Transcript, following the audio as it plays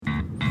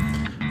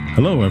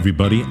Hello,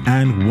 everybody,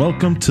 and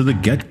welcome to the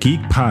Get Geek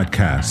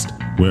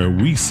podcast, where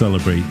we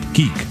celebrate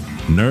geek,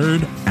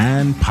 nerd,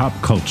 and pop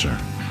culture.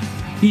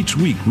 Each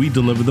week, we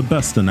deliver the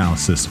best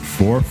analysis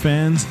for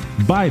fans,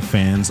 by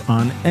fans,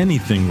 on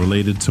anything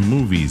related to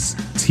movies,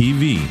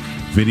 TV,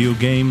 video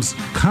games,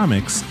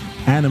 comics,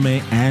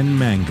 anime, and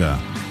manga.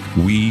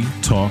 We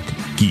talk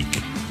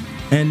geek.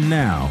 And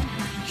now,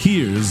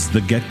 here's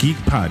the Get Geek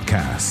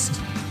podcast.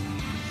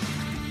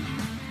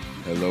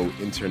 Hello,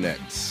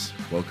 internets.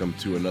 Welcome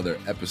to another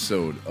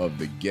episode of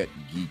the Get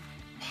Geek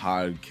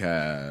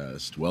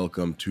podcast.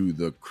 Welcome to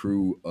the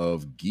crew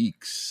of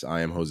geeks.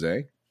 I am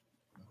Jose.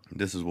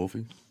 This is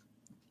Wolfie.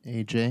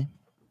 AJ.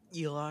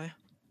 Eli.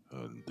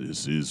 And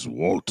this is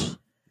Walt.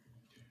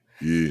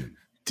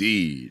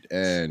 Indeed.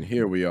 And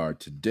here we are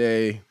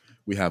today.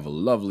 We have a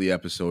lovely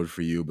episode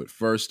for you, but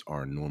first,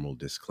 our normal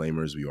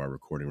disclaimers. We are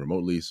recording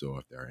remotely, so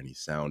if there are any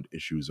sound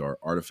issues or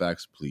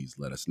artifacts, please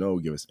let us know.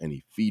 Give us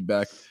any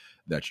feedback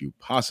that you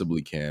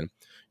possibly can.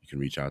 You can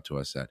reach out to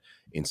us at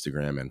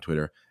Instagram and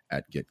Twitter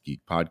at Get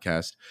Geek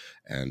Podcast.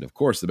 And of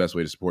course, the best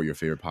way to support your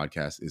favorite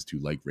podcast is to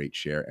like, rate,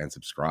 share, and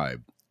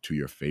subscribe to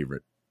your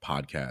favorite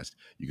podcast.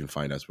 You can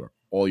find us where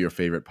all your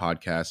favorite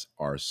podcasts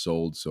are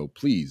sold. So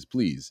please,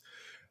 please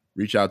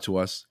reach out to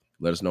us.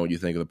 Let us know what you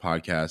think of the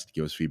podcast.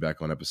 Give us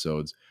feedback on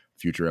episodes,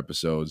 future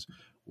episodes,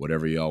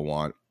 whatever y'all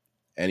want.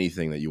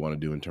 Anything that you want to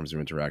do in terms of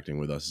interacting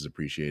with us is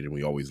appreciated.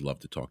 We always love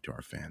to talk to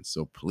our fans.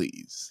 So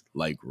please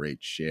like,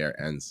 rate, share,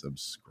 and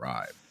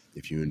subscribe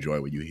if you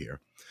enjoy what you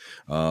hear.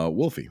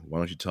 Wolfie, why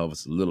don't you tell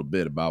us a little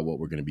bit about what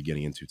we're going to be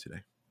getting into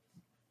today?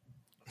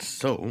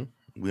 So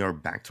we are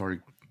back to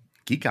our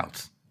geek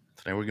outs.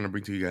 Today we're going to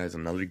bring to you guys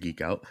another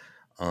geek out.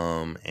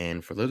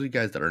 And for those of you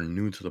guys that are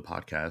new to the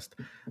podcast,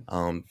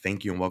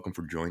 thank you and welcome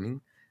for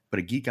joining. But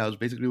a geek out is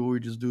basically what we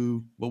just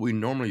do, what we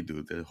normally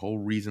do. The whole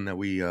reason that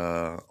we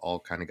all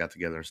kind of got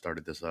together and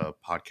started this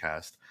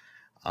podcast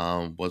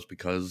was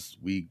because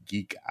we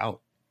geek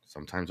out,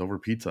 sometimes over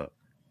pizza.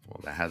 Well,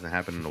 that hasn't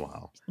happened in a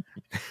while.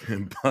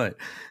 But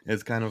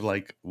it's kind of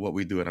like what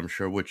we do, and I'm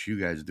sure what you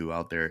guys do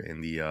out there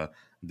in the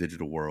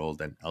digital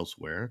world and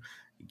elsewhere.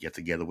 You get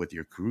together with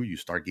your crew, you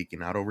start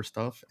geeking out over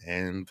stuff,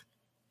 and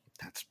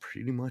that's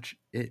pretty much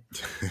it.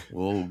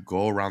 We'll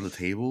go around the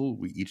table.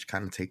 We each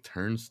kind of take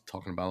turns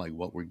talking about like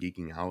what we're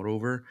geeking out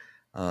over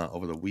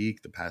the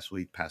week,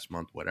 past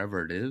month,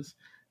 whatever it is.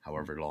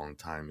 However long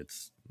time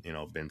it's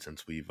been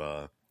since we've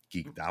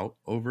geeked out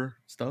over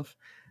stuff.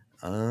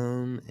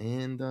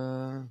 And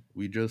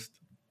we just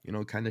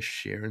kind of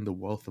share in the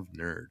wealth of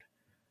nerd.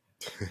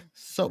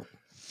 So,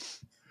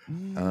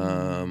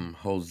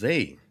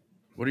 Jose,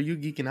 what are you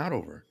geeking out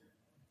over?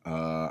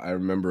 I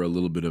remember a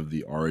little bit of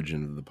the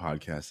origin of the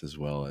podcast as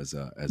well as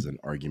an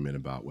argument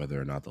about whether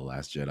or not The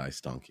Last Jedi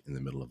stunk in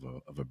the middle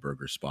of a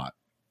burger spot.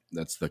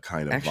 That's the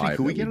kind of Actually, vibe.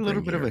 Can we get a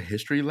little bit of a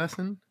history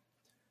lesson?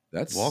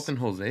 That's Walt and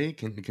Jose.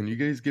 Can you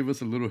guys give us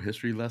a little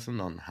history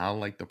lesson on how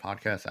like the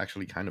podcast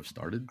actually kind of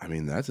started? I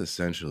mean, that's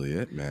essentially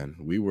it, man.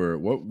 We were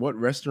what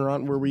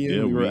restaurant were we in?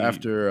 Yeah, we were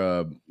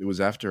after it was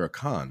after a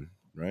con,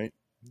 right?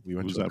 We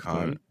went to a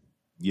con.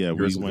 Yeah,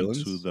 Heroes we and went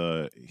Villains? to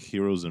the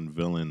Heroes and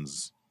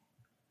Villains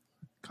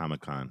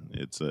Comic-Con.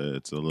 It's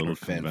a little Or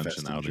Fan convention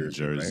Fest in out in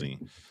Jersey, right? Jersey.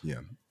 Yeah.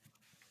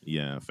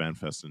 Yeah, Fan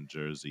Fest in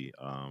Jersey,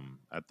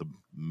 at the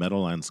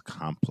Meadowlands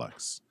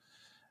Complex.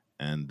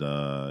 And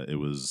it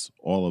was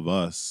all of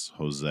us,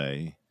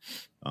 Jose,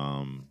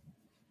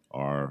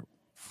 our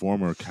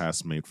former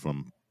castmate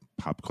from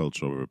Pop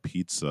Culture Over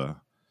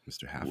Pizza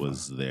Mr. Haffa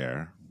was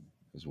there.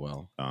 as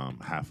well.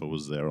 Haffa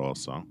was there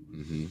also.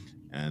 Mm-hmm.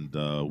 And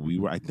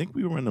I think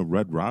we were in the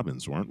Red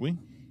Robins, weren't we?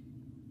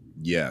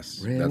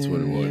 Yes, that's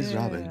what it was.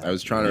 Robin. I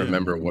was trying to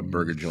remember what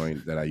burger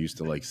joint that I used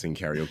to like sing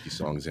karaoke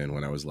songs in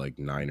when I was like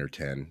 9 or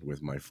 10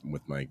 with my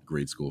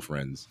grade school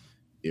friends.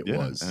 It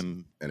was,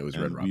 and it was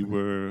Red Robin.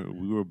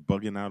 We were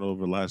bugging out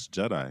over Last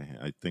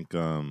Jedi. I think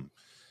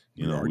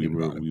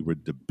we were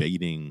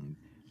debating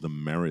the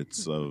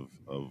merits of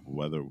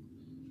whether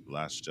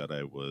Last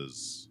Jedi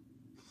was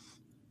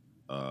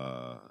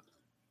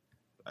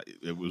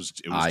it was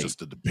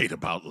just a debate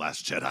about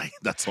Last Jedi.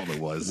 That's all it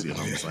was, you know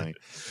what I'm saying?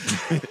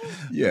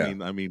 Yeah.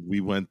 I mean, we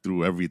went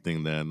through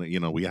everything then.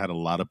 We had a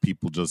lot of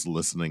people just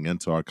listening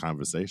into our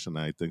conversation.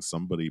 I think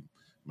somebody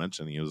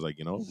mentioned, he was like,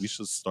 we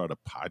should start a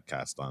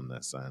podcast on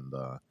this. And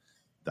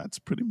that's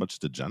pretty much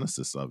the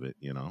genesis of it,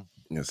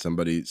 Yeah,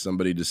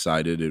 somebody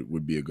decided it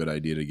would be a good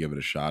idea to give it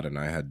a shot, and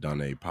I had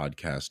done a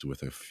podcast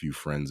with a few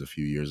friends a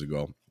few years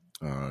ago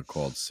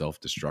called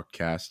Self-Destruct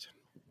Cast.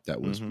 That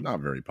was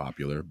not very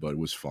popular, but it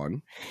was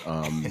fun.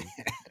 It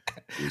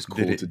was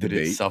cool to debate. Did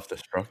it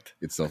self-destruct?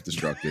 It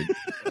self-destructed.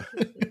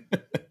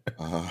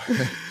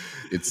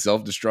 It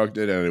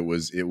self-destructed, and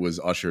it was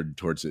ushered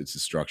towards its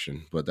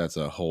destruction. But that's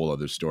a whole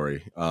other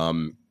story.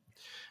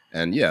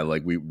 And yeah,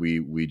 like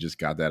we just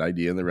got that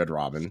idea in the Red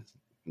Robin.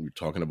 We were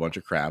talking a bunch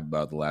of crap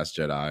about The Last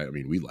Jedi. I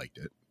mean, we liked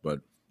it,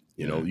 but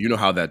you know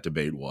how that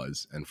debate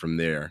was, and from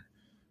there,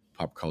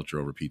 Pop Culture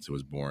Over Pizza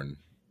was born,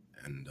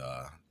 and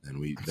then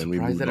we moved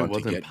Surprised that on it to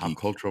wasn't Get Pop Geek.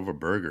 Culture Over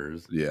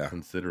Burgers. Yeah.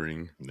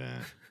 Considering. Nah.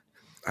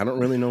 I don't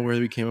really know where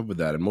we came up with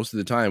that. And most of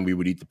the time, we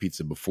would eat the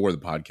pizza before the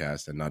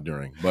podcast and not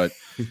during. But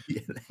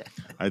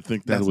I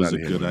think that That's was a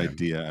not good him, man.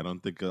 idea. I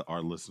don't think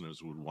our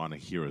listeners would want to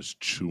hear us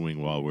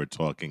chewing while we're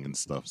talking and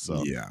stuff.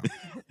 So yeah,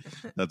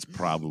 that's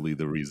probably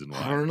the reason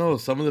I why. don't know.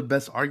 Some of the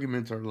best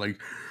arguments are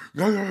like,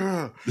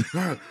 Last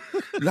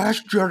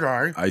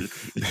Jedi.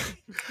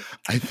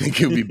 I think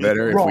it would be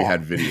better if we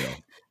had video.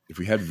 If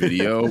we had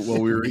video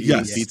while we were eating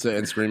Yes. pizza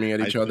and screaming at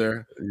each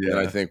other, then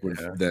I think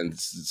yeah. then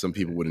some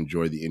people would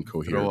enjoy the Throw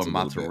incoherence a a little bit.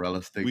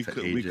 mozzarella stick We to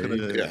could AJ. we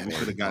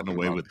could have gotten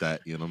away with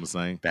that. You know what I'm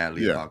saying?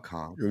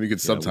 Badly.com. We could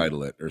Yeah,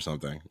 subtitle it or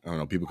something. I don't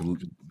know. People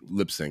could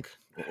lip sync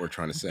what we're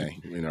trying to say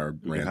in our We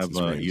could rants and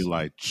have screams.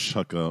 Eli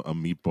chuck a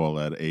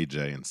meatball at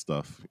AJ and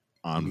stuff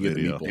on You get the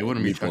video. meatball. They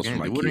wouldn't be Meatballs chugging.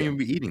 from They wouldn't IKEA. even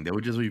be eating. They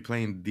would just be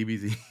playing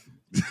DBZ.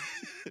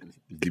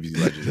 DBZ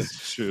Legends.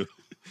 That's true.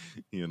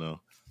 You know.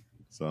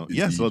 So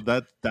yeah, so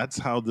that's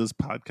how this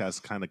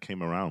podcast kind of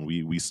came around.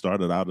 We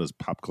started out as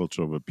Pop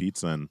Culture Over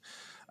Pizza, and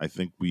I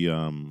think we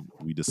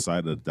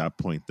decided at that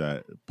point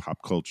that Pop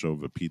Culture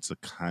Over Pizza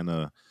kind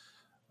of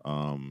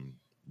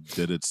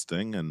did its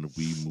thing, and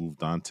we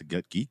moved on to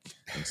Get Geek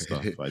and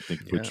stuff. I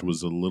think which Yeah.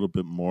 was a little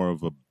bit more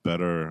of a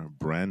better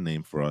brand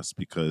name for us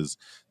because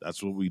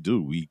that's what we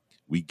do. We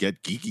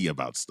get geeky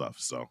about stuff.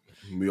 So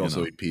We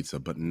also know. eat pizza,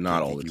 but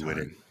not all the geeky with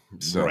time.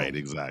 So right,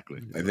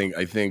 exactly.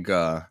 I think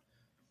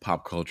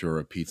pop culture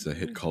or pizza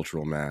hit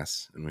cultural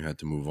mass, and we had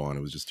to move on. It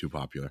was just too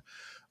popular.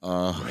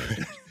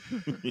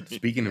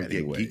 Speaking of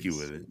getting Anyways, geeky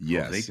with it,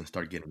 yes. they can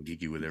start getting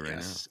geeky with it right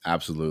Yes,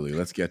 absolutely.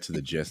 Let's get to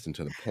the gist and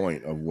to the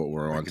point of what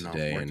we're now. on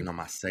today, Working and on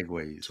my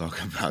segues. talk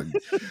about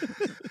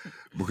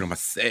working on my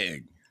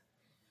seg.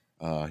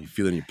 You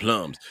feeling your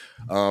plums?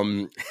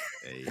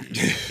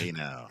 Hey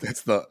now.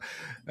 That's the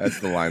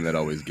line that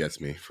always gets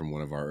me from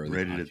one of our early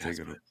Ready to podcasts. take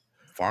it.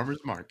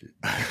 Farmer's market.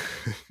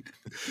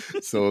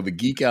 So the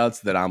geek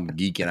outs that I'm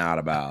geeking out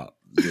about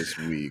this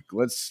week.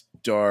 Let's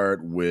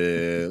start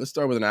with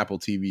an Apple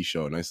TV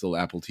show. Nice little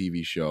Apple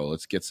TV show.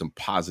 Let's get some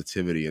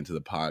positivity into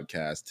the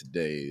podcast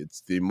today.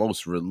 It's the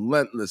most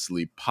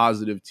relentlessly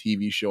positive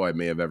TV show I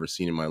may have ever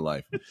seen in my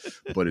life,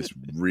 but it's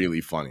really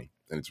funny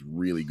and it's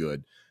really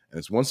good and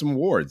it's won some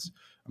awards.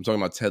 I'm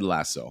talking about Ted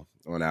Lasso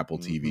on Apple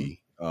TV.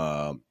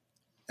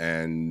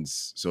 And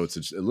so it's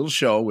a little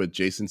show with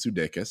Jason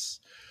Sudeikis.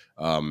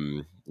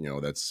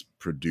 That's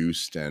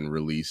produced and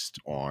released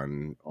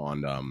on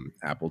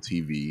Apple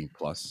TV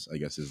Plus, I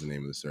guess is the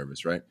name of the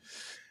service, right?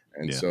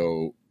 And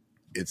so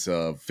it's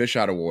a fish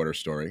out of water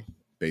story,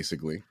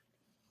 basically.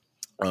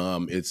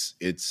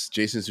 It's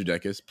Jason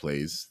Sudeikis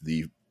plays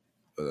the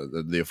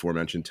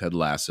aforementioned Ted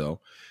Lasso,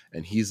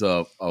 and he's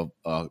a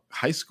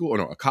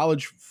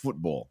college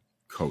football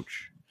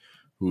coach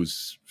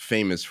who's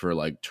famous for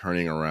like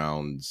turning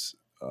around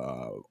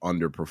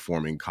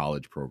underperforming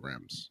college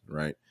programs,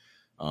 right?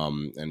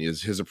 And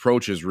his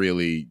approach is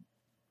really,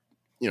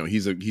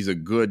 he's a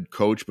good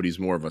coach, but he's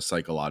more of a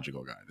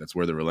psychological guy. That's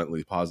where the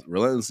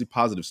relentlessly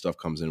positive stuff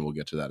comes in. We'll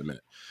get to that in a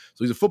minute.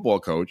 So he's a football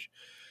coach,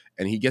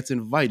 and he gets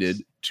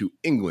invited to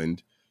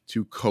England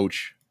to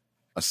coach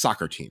a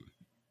soccer team.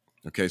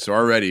 Okay, so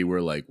already we're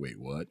like, wait,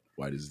 what?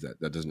 Why does that?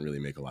 That doesn't really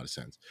make a lot of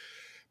sense.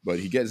 But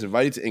he gets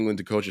invited to England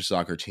to coach a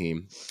soccer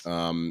team,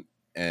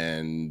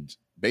 and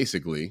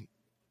basically,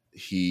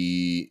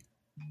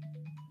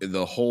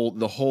 the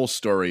whole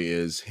story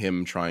is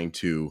him trying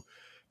to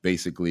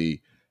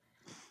basically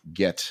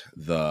get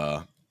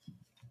the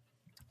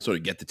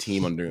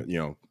team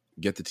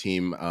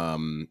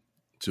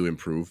to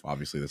improve.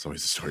 Obviously, that's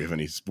always the story of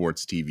any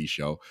sports TV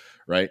show,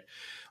 right?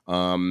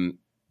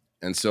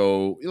 And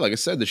so, like I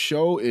said, the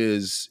show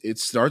it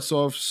starts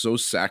off so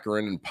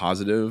saccharine and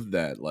positive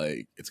that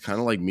like it's kind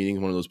of like meeting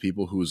one of those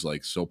people who's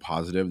like so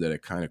positive that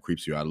it kind of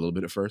creeps you out a little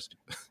bit at first.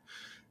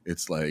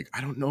 It's like,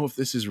 I don't know if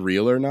this is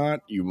real or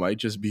not. You might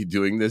just be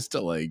doing this to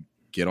like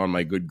get on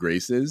my good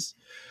graces.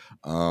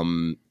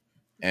 And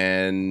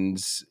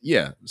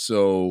yeah,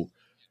 so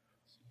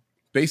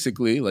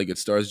basically, like it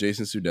stars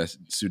Jason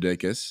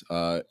Sudeikis.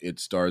 It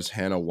stars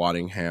Hannah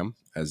Waddingham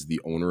as the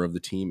owner of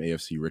the team,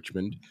 AFC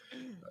Richmond.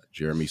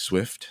 Jeremy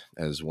Swift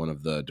as one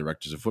of the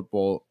directors of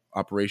football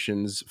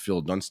operations.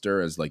 Phil Dunster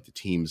as like the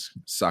team's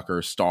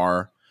soccer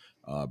star.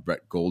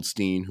 Brett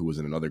Goldstein, who was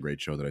in another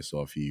great show that I saw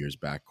a few years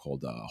back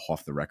called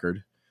Off the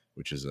Record,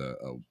 which is a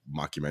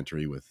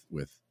mockumentary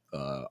with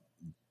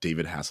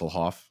David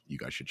Hasselhoff. You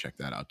guys should check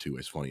that out too.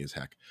 It's funny as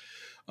heck.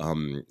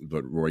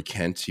 But Roy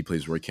Kent, he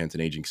plays Roy Kent,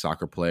 an aging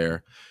soccer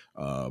player.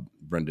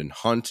 Brendan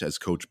Hunt as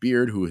Coach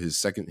Beard, who is his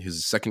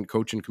second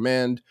coach in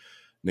command.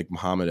 Nick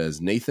Muhammad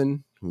as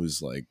Nathan, who's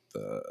like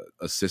the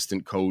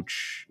assistant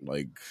coach,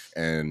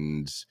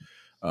 and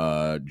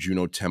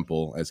Juno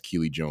Temple as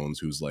Keely Jones,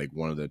 who's like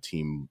one of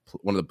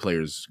the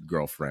players'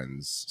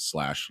 girlfriends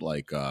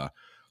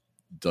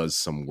 / does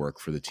some work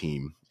for the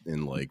team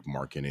in like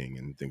marketing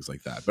and things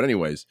like that. But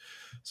anyways,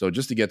 so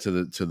just to get to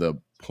the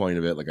point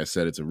of it, like I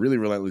said, it's a really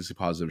relentlessly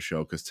positive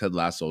show because Ted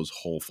Lasso's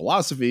whole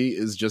philosophy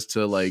is just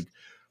to like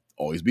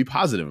always be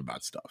positive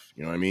about stuff.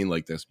 You know what I mean?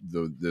 Like there's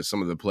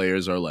some of the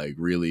players are like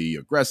really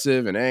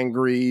aggressive and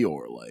angry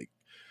or like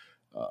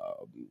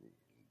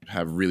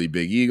have really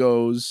big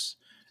egos,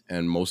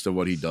 and most of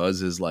what he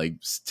does is like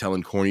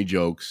telling corny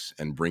jokes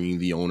and bringing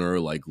the owner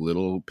like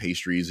little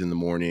pastries in the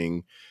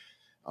morning.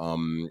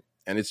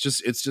 And it's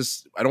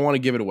just I don't want to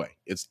give it away.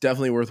 It's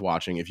definitely worth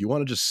watching if you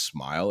want to just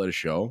smile at a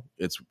show.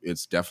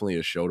 It's definitely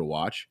a show to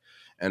watch.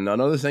 And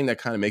another thing that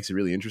kind of makes it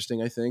really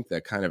interesting, I think,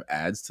 that kind of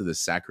adds to the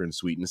saccharine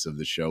sweetness of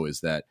the show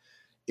is that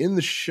in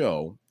the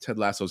show, Ted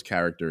Lasso's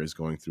character is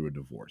going through a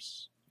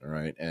divorce. All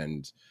right.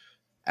 And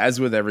as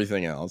with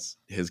everything else,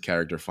 his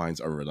character finds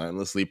a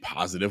relentlessly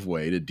positive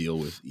way to deal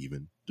with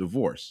even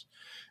divorce.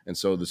 And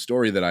so the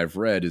story that I've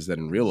read is that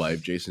in real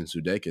life, Jason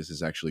Sudeikis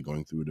is actually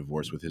going through a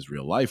divorce with his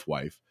real life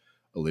wife,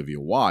 Olivia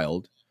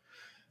Wilde.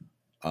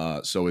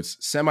 So it's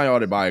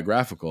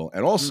semi-autobiographical.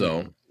 And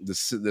also the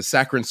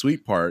saccharine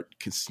sweet part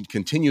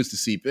continues to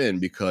seep in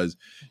because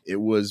it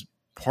was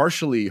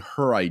partially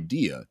her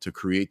idea to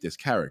create this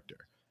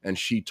character. And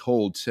she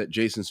told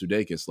Jason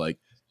Sudeikis, like,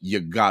 you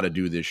got to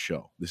do this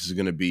show. This is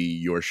going to be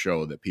your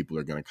show that people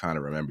are going to kind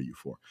of remember you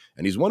for.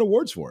 And he's won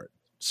awards for it.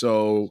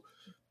 So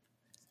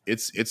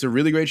it's a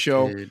really great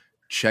show.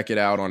 Check it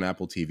out on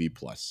Apple TV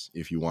Plus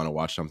if you want to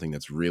watch something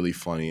that's really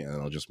funny and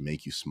it'll just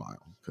make you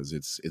smile, because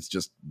it's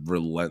just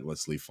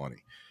relentlessly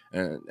funny.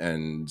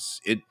 And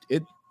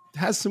it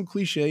has some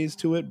cliches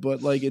to it,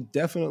 but like it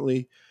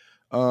definitely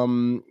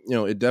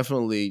it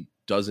definitely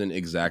doesn't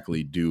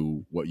exactly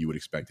do what you would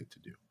expect it to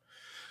do.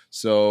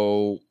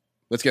 So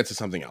let's get to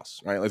something else,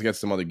 right? Let's get to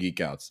some other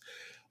geek outs.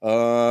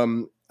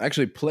 I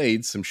actually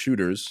played some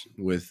shooters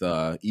with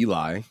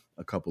Eli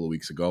a couple of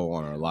weeks ago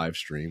on our live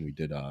stream. We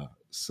did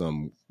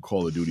some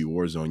Call of Duty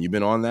Warzone. You've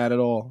been on that at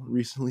all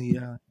recently?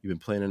 Yeah. You've been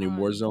playing any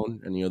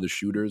Warzone, any other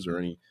shooters, or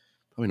any?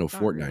 Probably no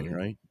Fortnite, really.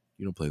 Right?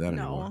 You don't play that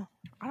anymore. No,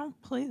 I don't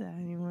play that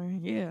anymore.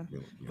 Yeah,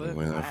 but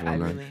I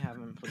really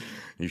haven't played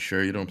it. You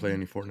sure you don't play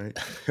any Fortnite?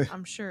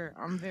 I'm sure.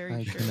 I'm very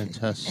I sure. can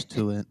attest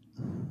to it.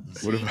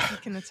 What about? You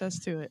can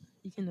attest to it.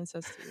 You can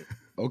attest to it.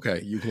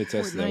 Okay, you can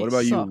attest to that. Fortnite What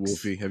about you, sucks.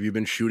 Wolfie? Have you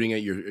been shooting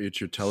at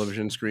your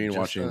television screen Just,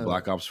 watching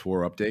Black Ops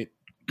 4 update?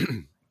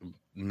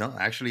 No,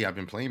 actually, I've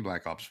been playing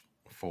Black Ops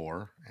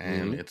 4,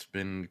 and it's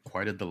been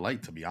quite a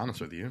delight, to be honest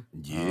with you.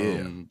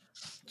 Yeah.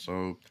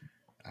 So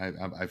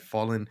I've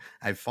fallen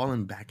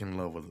back in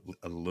love with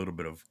a little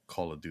bit of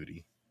Call of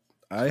Duty.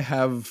 I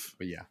have,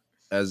 but yeah,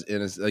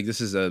 like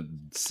this is a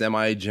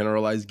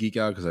semi-generalized geek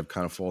out because I've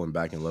kind of fallen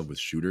back in love with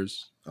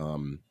shooters.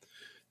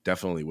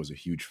 Definitely was a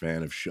huge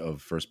fan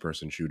of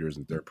first-person shooters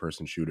and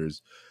third-person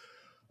shooters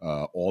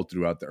all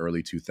throughout the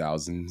early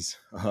 2000s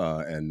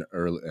and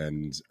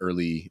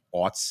early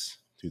aughts,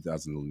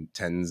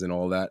 2010s and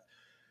all that.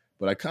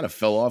 But I kind of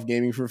fell off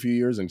gaming for a few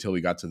years until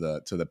we got to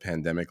the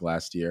pandemic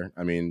last year.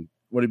 I mean,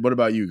 what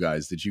about you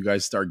guys? Did you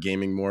guys start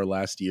gaming more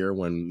last year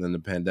when the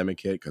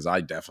pandemic hit? Because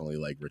I definitely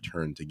like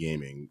returned to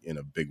gaming in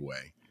a big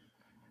way.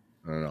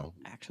 I don't know.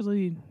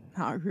 Actually,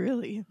 not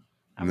really.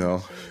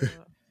 No.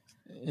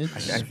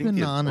 It's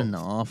been on and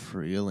off,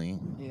 really.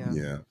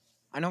 Yeah.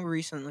 I know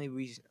recently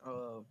we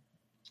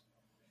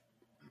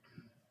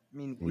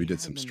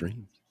did some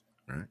streams,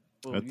 right?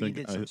 Well,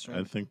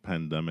 I think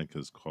pandemic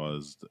has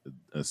caused,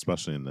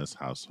 especially in this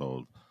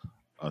household,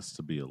 us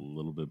to be a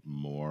little bit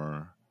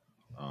more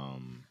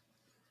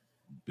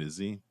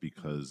busy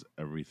because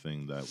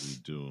everything that we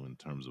do in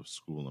terms of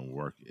school and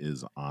work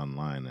is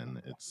online,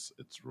 and it's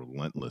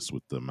relentless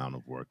with the amount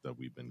of work that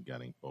we've been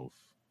getting, both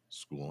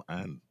school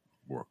and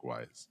work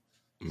wise.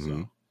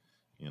 So,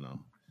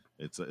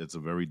 it's a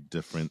very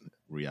different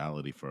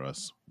reality for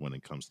us when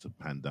it comes to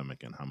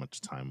pandemic and how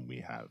much time we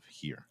have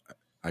here.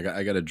 I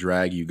got to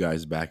drag you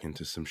guys back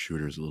into some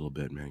shooters a little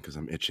bit, man, because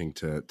I'm itching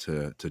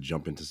to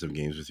jump into some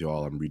games with you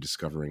all. I'm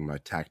rediscovering my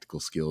tactical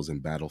skills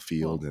in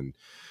Battlefield and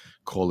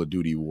Call of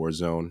Duty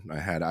Warzone.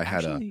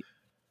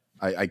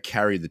 I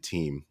carried the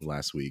team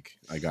last week.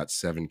 I got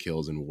 7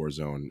 kills in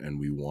Warzone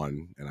and we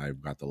won, and I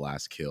got the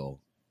last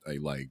kill.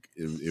 I've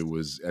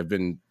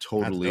been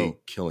totally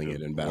killing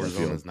it in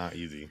Battlefield. Warzone is not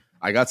easy.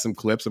 I got some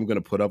clips I'm going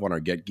to put up on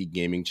our Get Geek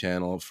Gaming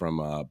channel from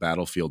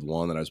Battlefield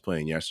 1 that I was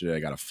playing yesterday. I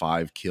got a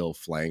 5-kill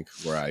flank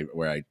where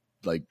I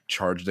like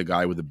charged a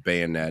guy with a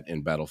bayonet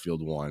in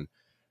Battlefield 1,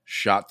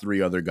 shot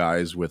 3 other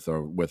guys with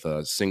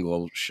a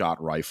single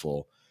shot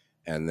rifle,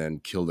 and then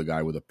killed a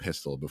guy with a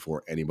pistol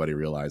before anybody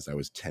realized I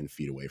was 10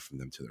 feet away from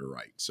them to their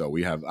right. So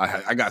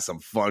I got some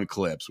fun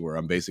clips where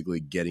I'm basically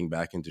getting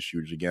back into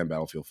shooters again,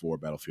 Battlefield 4,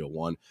 Battlefield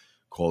 1,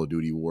 Call of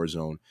Duty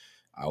Warzone.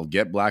 I'll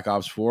get Black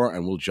Ops 4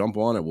 and we'll jump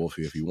on it,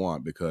 Wolfie, if you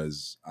want,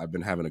 because I've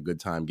been having a good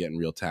time getting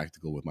real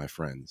tactical with my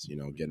friends,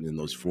 getting in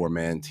those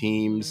 4-man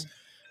teams,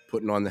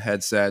 putting on the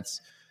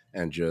headsets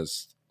and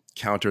just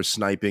counter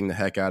sniping the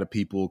heck out of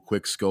people,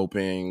 quick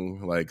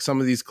scoping. Like some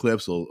of these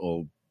clips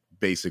will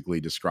basically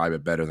describe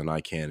it better than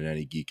I can in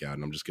any geek out,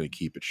 and I'm just going to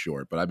keep it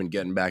short. But I've been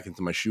getting back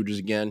into my shooters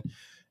again,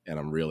 and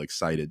I'm real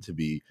excited to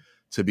be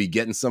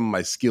getting some of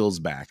my skills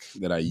back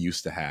that I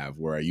used to have,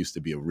 where I used to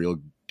be a real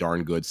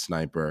darn good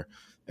sniper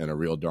and a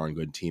real darn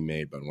good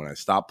teammate. But when I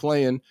stopped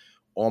playing,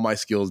 all my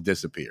skills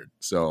disappeared.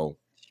 So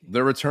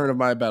the return of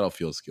my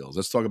Battlefield skills.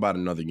 Let's talk about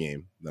another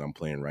game that I'm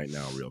playing right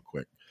now real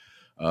quick.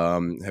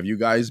 Have you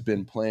guys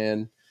been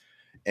playing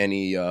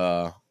any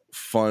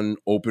fun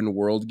open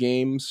world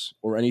games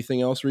or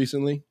anything else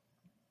recently?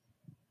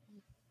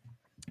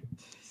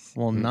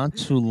 Well, not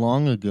too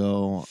long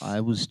ago, I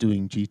was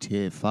doing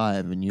GTA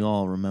 5, and you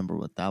all remember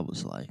what that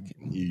was like.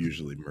 You're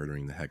usually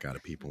murdering the heck out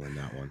of people in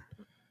that one.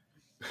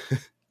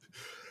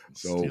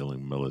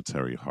 Stealing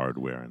military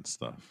hardware and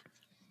stuff.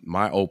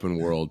 My open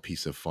world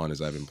piece of fun is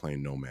I've been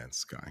playing No Man's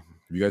Sky.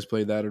 Have you guys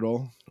played that at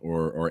all,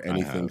 or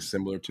anything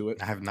similar to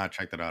it? I have not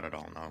checked it out at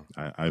all. No,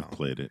 I've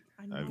played it.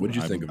 What did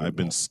you think of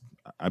it?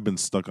 I've been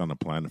stuck on the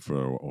planet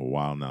for a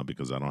while now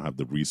because I don't have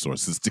the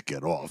resources to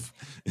get off.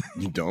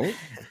 You don't?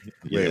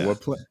 Yeah.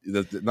 Wait, what?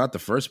 Not the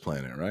first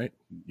planet, right?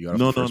 You got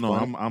no.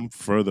 Planet? I'm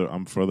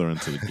further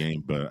into the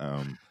game, but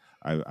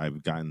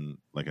I've gotten,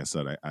 like I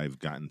said, I've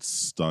gotten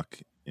stuck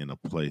in a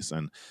place.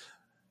 And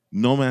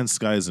No Man's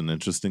Sky is an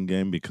interesting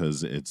game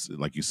because it's,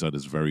 like you said,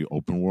 it's very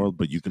open world,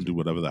 but you can do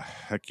whatever the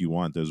heck you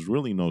want. There's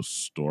really no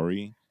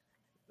story,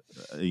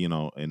 in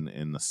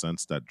the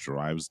sense that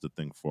drives the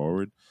thing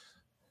forward.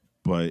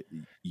 But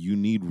you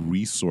need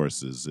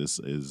resources. This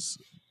is,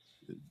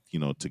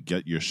 to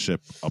get your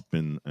ship up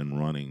and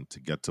running, to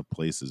get to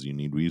places, you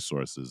need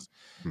resources.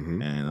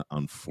 Mm-hmm. And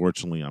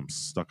unfortunately, I'm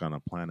stuck on a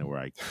planet where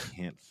I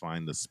can't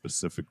find a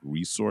specific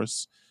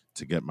resource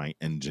to get my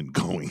engine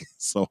going.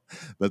 So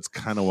that's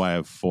kind of why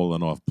I've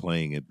fallen off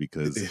playing it,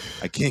 because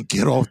I can't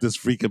get off this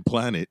freaking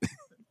planet.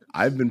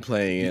 I've been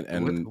playing it,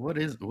 and what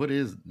is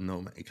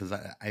No? Because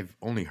I've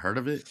only heard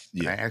of it.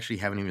 Yeah. I actually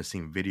haven't even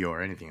seen video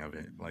or anything of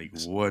it. Like,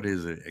 what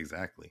is it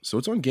exactly? So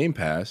it's on Game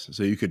Pass,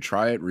 so you could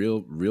try it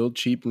real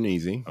cheap and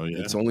easy. Oh, yeah.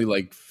 It's only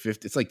like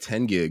 50. It's like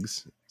 10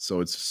 gigs, so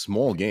it's a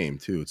small game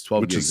too. It's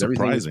 12 Which gigs. is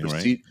surprising,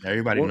 right?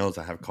 Everybody knows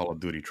I have Call of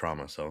Duty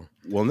trauma, so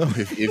Well, no,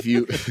 if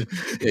you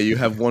you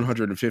have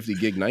 150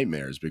 gig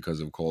nightmares because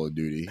of Call of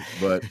Duty.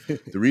 But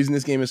the reason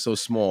this game is so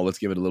small, let's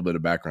give it a little bit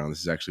of background.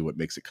 This is actually what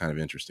makes it kind of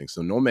interesting.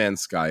 So No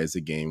Man's Sky is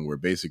a game where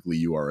basically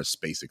you are a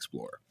space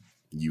explorer.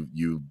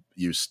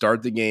 You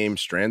start the game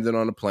stranded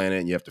on a planet,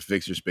 and you have to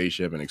fix your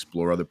spaceship and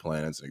explore other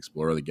planets and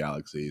explore other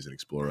galaxies and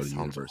explore other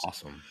universes.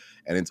 Awesome.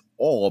 And it's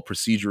all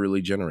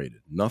procedurally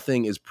generated.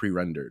 Nothing is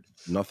pre-rendered.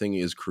 Nothing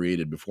is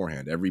created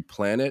beforehand. Every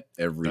planet,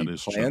 every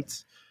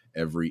plant,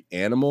 every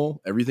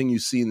animal, everything you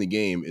see in the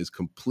game is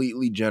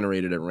completely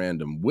generated at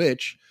random,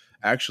 which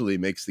actually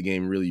makes the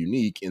game really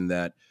unique in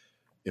that,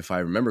 if I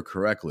remember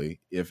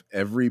correctly, if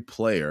every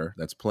player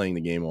that's playing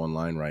the game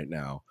online right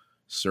now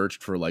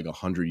searched for like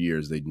 100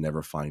 years, they'd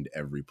never find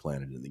every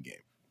planet in the game.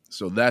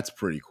 So that's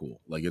pretty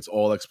cool. Like, it's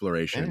all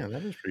exploration. Yeah,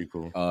 that is pretty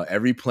cool.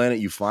 Every planet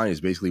you find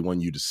is basically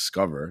one you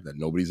discover that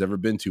nobody's ever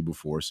been to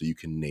before, so you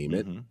can name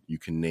it. You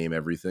can name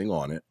everything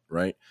on it,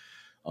 right?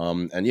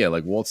 And yeah,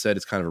 like Walt said,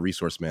 it's kind of a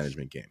resource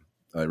management game.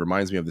 It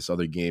reminds me of this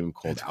other game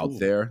called Out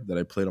There that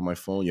I played on my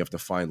phone. You have to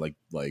find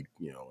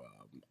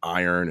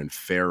iron and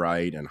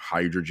ferrite and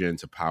hydrogen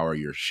to power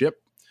your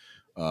ship,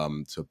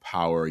 to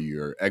power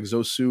your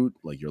exosuit,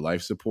 like your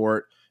life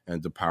support,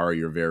 and to power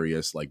your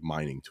various like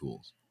mining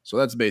tools. So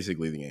that's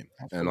basically the game.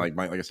 And like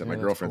I said, my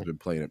girlfriend's been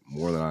playing it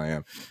more than I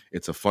am.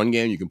 It's a fun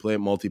game. You can play it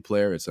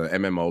multiplayer. It's an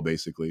MMO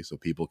basically, so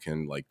people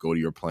can like go to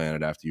your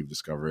planet after you've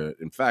discovered it.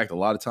 In fact, a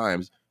lot of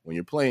times when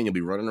you're playing, you'll be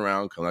running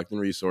around collecting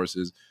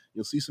resources.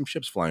 You'll see some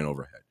ships flying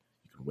overhead.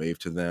 You can wave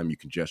to them. You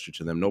can gesture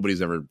to them.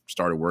 Nobody's ever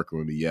started working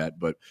with me yet,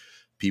 but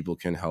people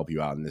can help you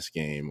out in this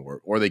game,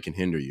 or they can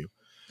hinder you.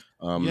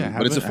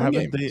 But it's a fun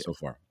game so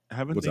far.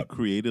 Haven't they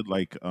created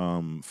like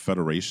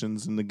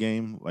federations in the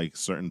game? Like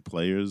certain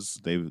players,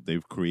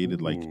 they've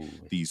created like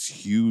these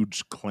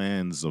huge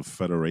clans of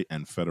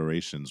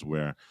federations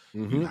where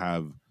you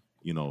have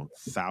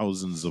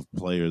thousands of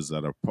players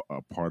that are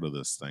a part of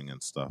this thing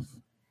and stuff.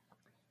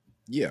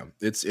 Yeah,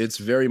 it's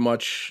very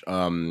much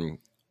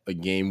a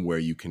game where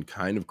you can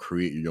kind of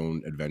create your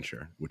own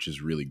adventure, which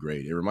is really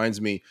great. It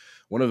reminds me,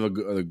 one of the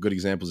good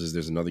examples is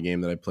there's another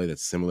game that I play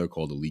that's similar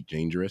called Elite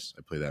Dangerous.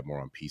 I play that more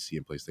on PC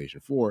and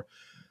PlayStation 4.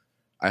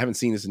 I haven't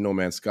seen this in No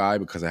Man's Sky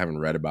because I haven't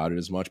read about it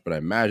as much, but I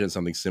imagine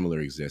something similar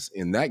exists.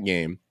 In that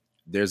game,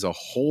 there's a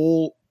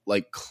whole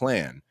like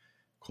clan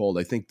called,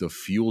 I think, the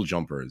Fuel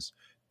Jumpers.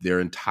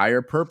 Their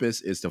entire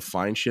purpose is to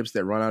find ships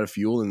that run out of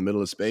fuel in the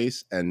middle of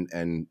space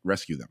and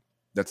rescue them.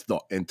 That's the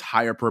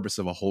entire purpose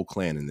of a whole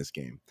clan in this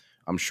game.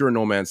 I'm sure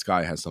No Man's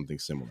Sky has something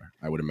similar,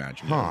 I would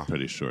imagine. I'm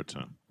pretty sure,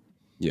 Tom.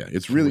 Yeah,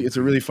 it's a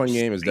really fun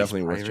game. It's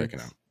definitely worth checking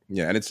out.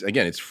 Yeah, and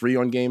it's free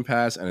on Game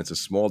Pass, and it's a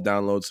small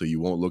download, so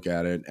you won't look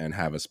at it and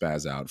have a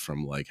spaz out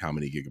from like how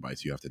many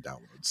gigabytes you have to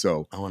download.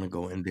 So I want to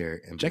go in there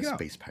and check be it a out.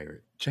 space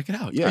pirate. Check it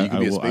out. Yeah, you can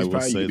be a space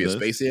pirate, you can be a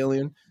space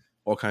alien,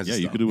 all kinds of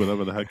stuff. Yeah, you can do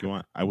whatever the heck you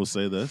want. I will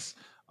say this.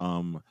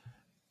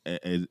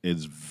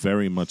 It's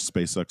very much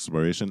space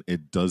exploration.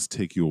 It does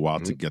take you a while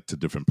to get to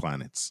different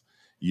planets.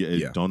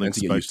 Don't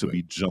expect to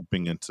be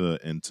jumping into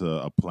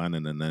a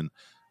planet and then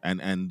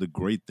and the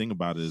great thing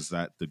about it is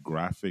that the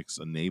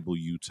graphics enable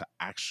you to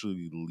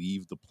actually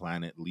leave the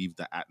planet, leave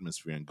the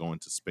atmosphere, and go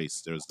into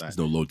space. There's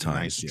no load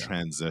times, nice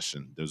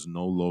transition. There's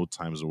no load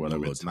times or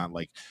whatever. It's not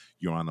like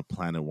you're on a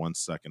planet 1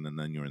 second and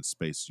then you're in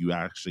space. You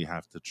actually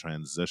have to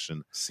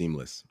transition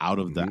seamless out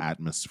of the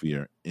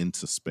atmosphere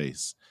into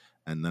space.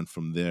 and then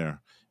from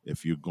there,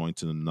 if you're going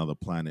to another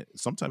planet,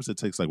 sometimes it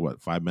takes like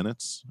what 5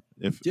 minutes.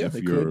 If Yeah, if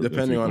it you're could,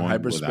 depending on going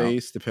without.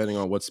 hyperspace, depending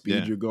on what speed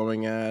Yeah. you're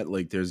going at.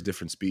 Like, there's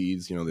different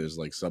speeds. You know, there's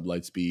like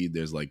sublight speed,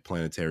 there's like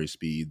planetary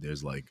speed,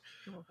 there's like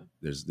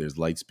there's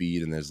light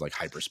speed, and there's like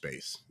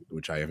hyperspace,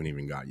 which I haven't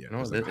even got yet. No,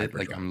 There's, like, like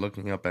hyperdrive. I'm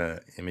looking up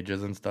at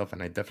images and stuff,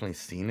 and I definitely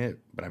seen it,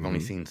 but I've only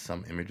Mhm. seen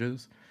some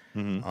images.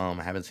 Mhm.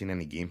 I haven't seen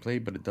any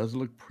gameplay, but it does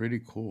look pretty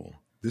cool.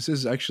 This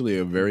is actually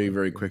a very,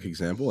 very quick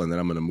example, and then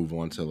I'm going to move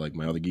on to like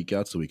my other geek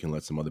out so we can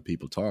let some other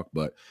people talk.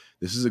 But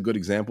this is a good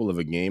example of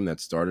a game that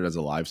started as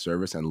a live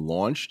service and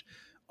launched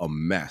a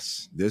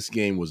mess. This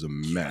game was a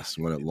mess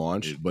when it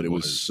launched, but it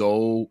was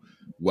so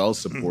well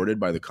supported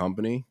by the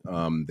company.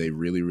 They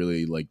really,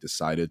 really like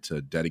decided to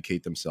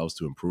dedicate themselves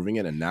to improving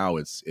it, and now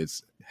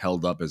it's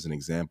held up as an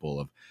example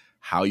of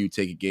how you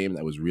take a game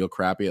that was real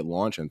crappy at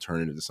launch and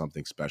turn it into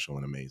something special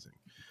and amazing.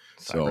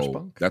 So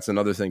Cyberpunk? that's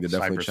another thing to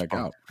definitely check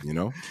Cyberspunk. out. You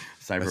know.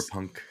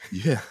 Cyberpunk.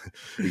 Yeah,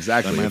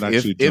 exactly. I might If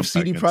actually jump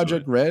CD back into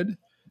Projekt Red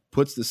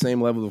puts the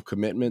same level of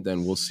commitment,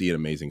 then we'll see an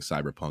amazing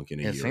Cyberpunk in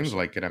a year. It or seems so.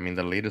 like it. I mean,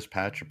 the latest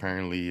patch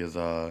apparently is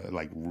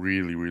like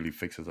really, really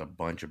fixes a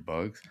bunch of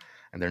bugs,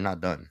 and they're not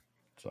done.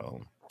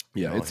 So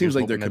Yeah, you know, it seems here's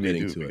like they're hoping that they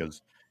committing do, to it.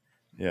 because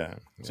yeah.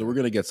 So we're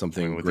gonna get I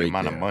something mean, with great the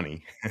amount there. of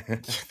money.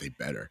 They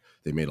better.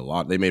 They made a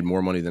lot. They made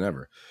more money than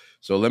ever.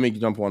 So let me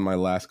jump on my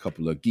last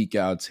couple of geek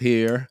outs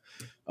here.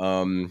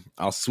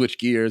 I'll switch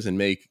gears and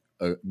make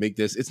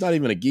this. It's not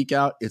even a geek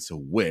out. It's a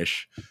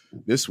wish.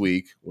 This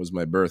week was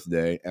my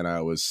birthday, and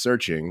I was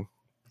searching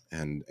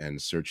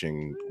and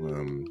searching,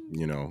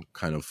 you know,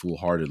 kind of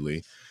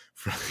foolhardily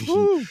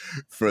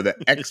for the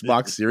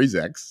Xbox Series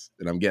X,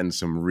 and I'm getting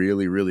some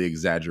really, really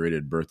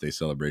exaggerated birthday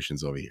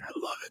celebrations over here. I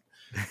love it.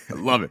 I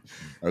love it.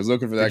 I was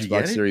looking for the Did you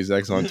Xbox get it? Series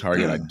X on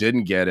Target. I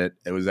didn't get it.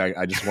 It was.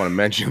 I just want to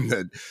mention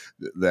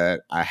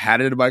that I had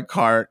it in my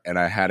cart, and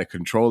I had an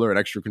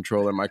extra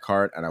controller in my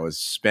cart, and I was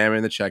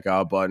spamming the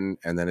checkout button,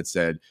 and then it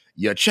said,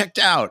 "You checked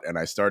out," and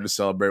I started to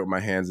celebrate with my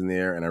hands in the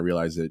air, and I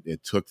realized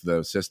it took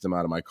the system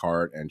out of my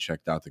cart and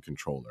checked out the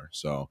controller.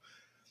 So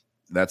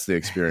that's the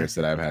experience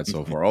that I've had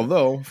so far.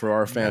 Although for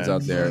our fans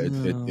out there,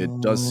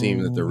 it does seem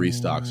that the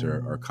restocks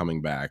are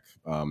coming back.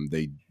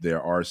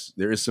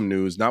 There is some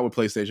news, not with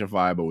PlayStation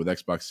 5, but with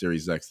Xbox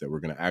Series X, that we're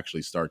going to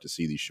actually start to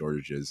see these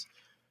shortages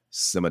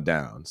simmer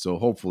down. So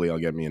hopefully I'll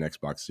get me an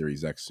Xbox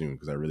Series X soon,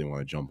 because I really want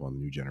to jump on the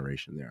new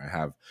generation there. I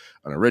have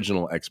an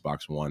original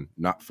Xbox One,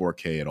 not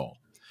 4K at all.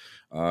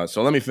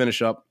 So let me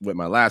finish up with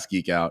my last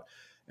geek out.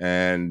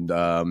 And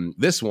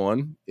this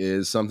one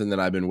is something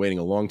that I've been waiting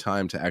a long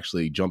time to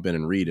actually jump in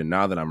and read. And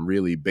now that I'm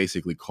really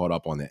basically caught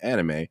up on the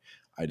anime,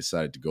 I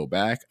decided to go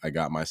back. I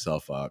got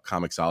myself a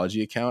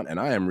Comixology account, and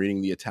I am reading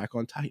the Attack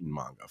on Titan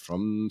manga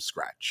from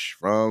scratch,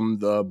 from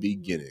the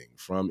beginning,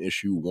 from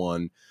issue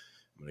 1. I'm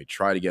going to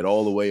try to get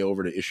all the way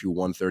over to issue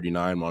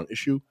 139. I'm on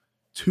issue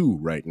 2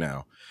 right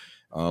now.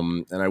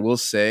 And I will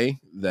say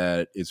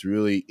that it's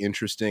really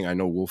interesting. I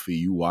know, Wolfie,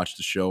 you watch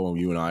the show, and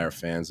you and I are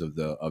fans of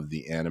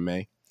the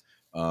anime.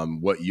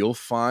 What you'll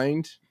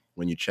find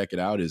when you check it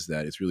out is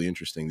that it's really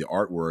interesting. The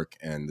artwork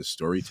and the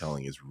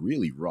storytelling is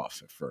really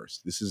rough at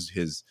first. This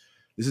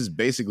is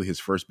basically his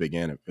first big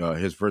manga,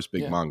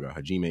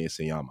 Hajime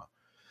Isayama.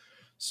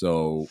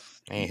 So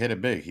And he hit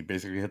it big. He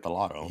basically hit the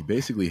lotto. He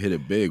basically hit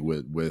it big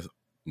with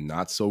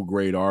not so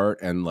great art,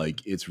 and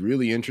like it's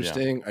really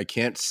interesting. Yeah. I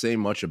can't say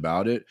much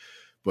about it,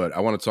 but I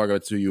want to talk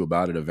to you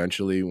about it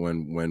eventually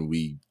when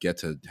we get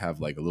to have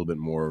like a little bit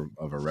more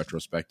of a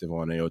retrospective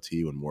on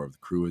AOT, when more of the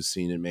crew has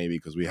seen it, maybe,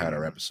 because we had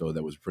our episode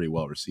that was pretty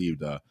well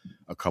received a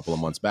couple of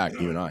months back,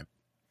 you and I.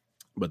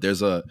 But there's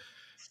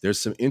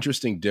some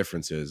interesting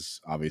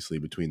differences, obviously,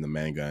 between the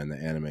manga and the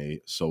anime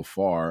so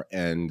far,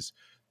 and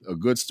a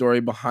good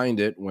story behind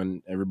it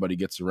when everybody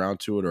gets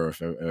around to it, or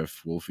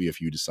if Wolfie, if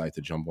you decide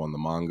to jump on the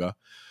manga.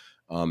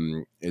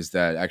 Is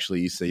that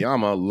actually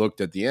Isayama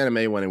looked at the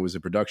anime when it was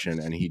in production,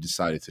 and he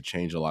decided to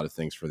change a lot of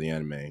things for the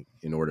anime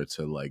in order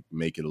to like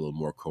make it a little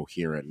more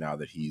coherent now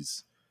that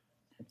he's,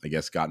 I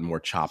guess, gotten more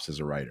chops as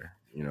a writer,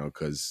 you know,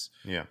 because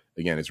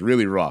again, it's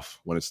really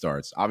rough when it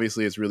starts.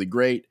 Obviously it's really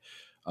great.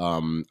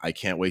 I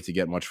can't wait to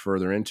get much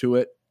further into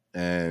it,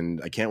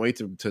 and I can't wait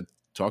to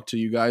talk to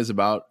you guys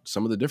about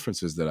some of the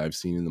differences that I've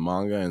seen in the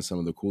manga and some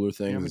of the cooler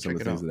things and some of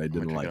the things that I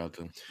didn't like.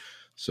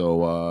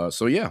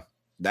 So yeah,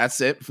 that's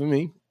it for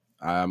me.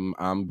 I'm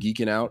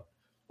geeking out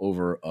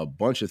over a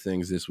bunch of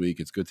things this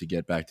week. It's good to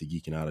get back to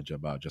geeking out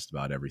about just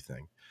about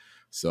everything.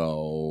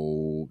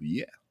 So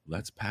yeah,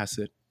 let's pass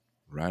it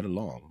right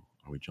along.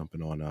 Are we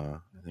jumping on? I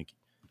think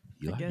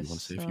Eli, you want to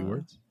say a few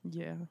words?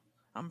 Yeah,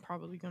 I'm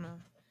probably gonna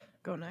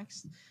go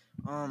next.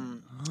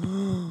 I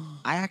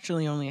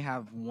actually only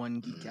have one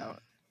geek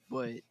out,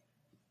 but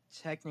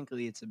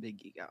technically it's a big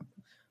geek out.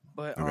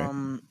 But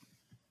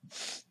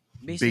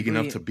basically, big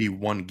enough to be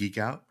one geek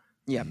out.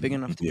 Yeah, big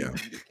enough to be one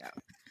geek out.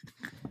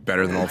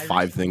 Better than all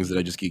 5 things that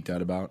I just geeked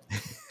out about.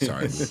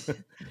 Sorry.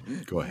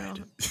 Go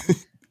ahead.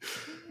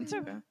 It's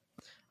okay.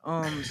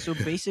 So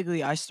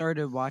basically, I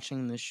started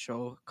watching this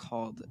show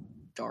called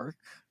Dark.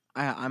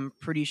 I'm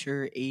pretty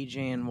sure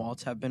AJ and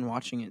Walt have been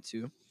watching it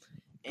too.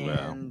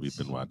 Well, And we've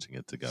been watching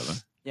it together.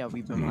 yeah,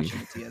 we've been Mhm.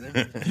 watching it together.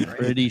 Right?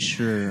 Pretty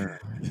sure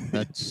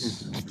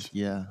that's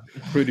yeah.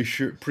 Pretty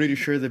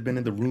sure they've been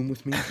in the room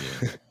with me.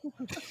 Yeah.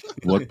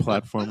 What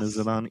platform is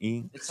it on,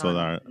 E? It's So on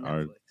that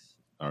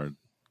Netflix.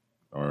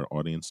 our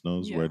audience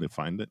knows Yeah. where to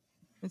find it.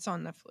 It's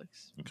on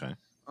Netflix. Okay.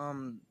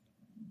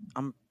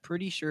 I'm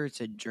pretty sure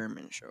it's a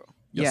German show.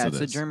 Yes, yeah, it it's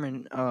a is.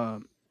 German.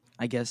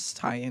 I guess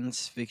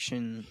science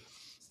fiction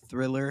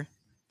thriller,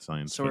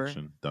 Science Sorry.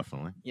 fiction,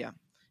 definitely.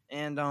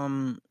 and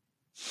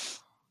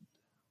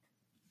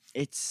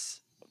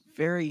it's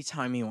very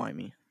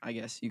timey-wimey. I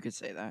guess you could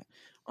say that.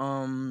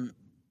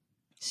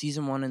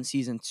 Season 1 and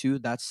season 2.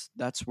 That's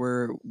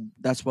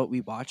what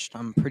we watched.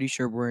 I'm pretty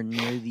sure we're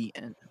near the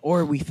end,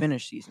 or we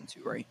finished season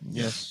 2, right?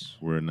 Yes.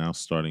 We're now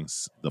starting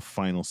the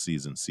final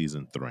season,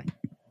 season 3.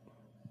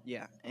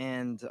 Yeah,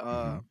 and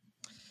Mhm.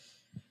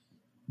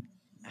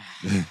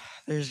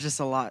 there's just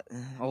a lot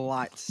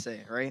to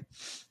say, right?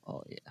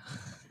 Oh yeah.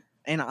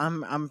 And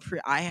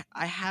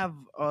I have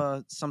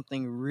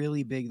something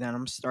really big that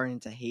I'm starting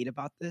to hate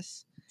about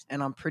this,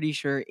 and I'm pretty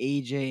sure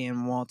AJ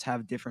and Walt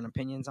have different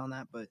opinions on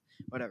that, but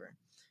whatever.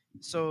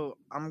 So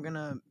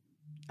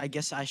I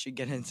guess I should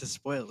get into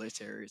spoiler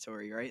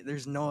territory, right?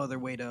 There's no other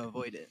way to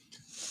avoid it.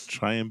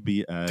 Try and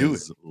be Do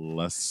as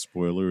less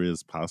spoilery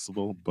as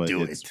possible, but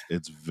Do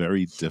it's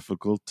very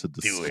difficult to it.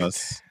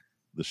 discuss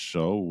the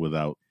show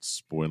without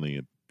spoiling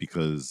it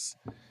because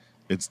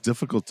it's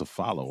difficult to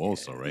follow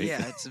also, right?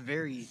 Yeah, it's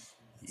very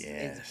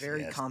Yes,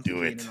 very yes,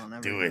 complicated Do it.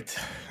 on Do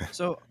everything. it.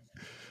 So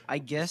I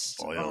guess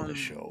Spoil the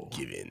show.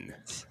 Give in.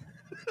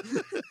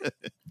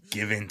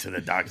 Give in to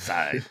the dark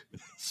side.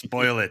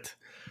 Spoil it.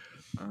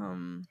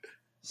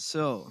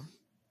 So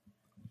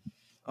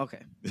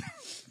okay.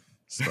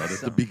 Start at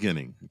So, the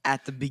beginning.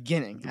 At the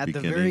beginning, The at the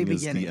beginning very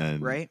is beginning, the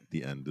end. right?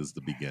 The end is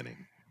the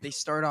beginning. They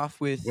start off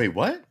with Wait,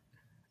 what?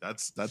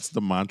 That's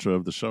the mantra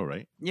of the show,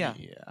 right? yeah,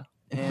 Yeah.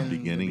 and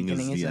beginning is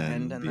the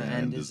end, and the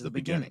end is the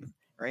beginning,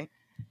 right?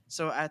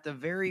 So at the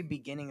very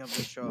beginning of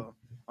the show,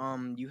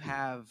 you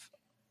have,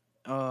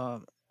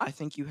 I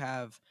think you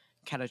have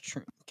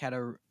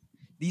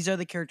these are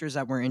the characters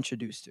that we're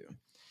introduced to.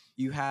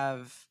 You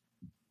have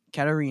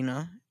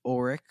Katarina,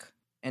 Ulrich,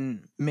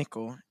 and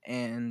Mikkel,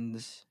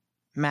 and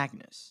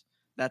Magnus.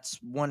 That's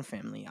one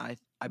family.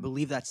 I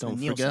believe that's Don't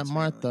the forget Nielsen's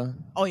family. Martha.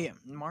 Oh yeah,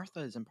 Martha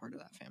isn't part of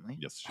that family.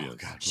 Yes, she is.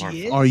 God, She Martha.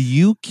 is? Are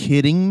you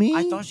kidding me?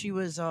 I thought she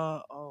was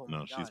oh my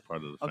No, she's God.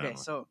 part of the family. Okay,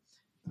 so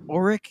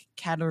Ulrich,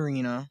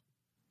 Katarina,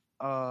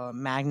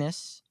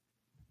 Magnus,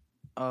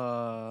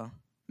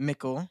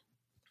 Mikkel,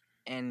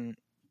 and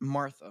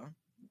Martha.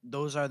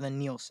 Those are the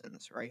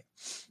Nielsen's, right?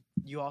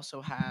 You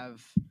also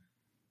have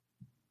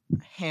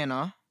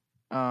Hannah,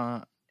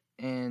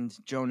 and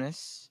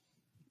Jonas,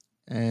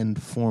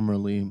 And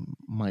formerly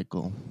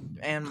Michael.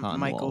 and Conwall.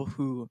 Michael,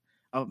 who,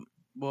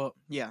 well,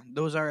 yeah,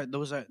 those are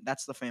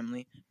that's the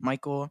family.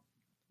 Michael,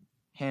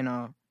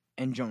 Hannah,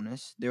 and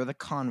Jonas. They're the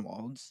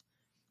Conwalds.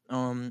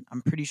 I'm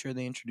pretty sure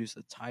they introduced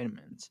the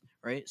Tiedemans,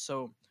 right?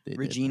 So They did.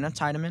 Regina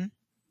Tiedemann,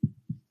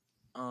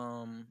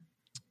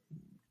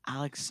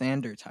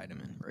 Alexander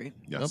Tiedemann, right?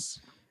 Yes.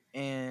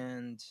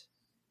 And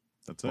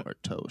That's it.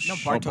 Bartosz. no, Oh,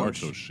 Bartosz,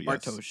 Bartosz, yes.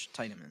 Bartosz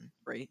Tiedemann,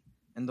 right?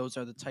 And those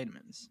are the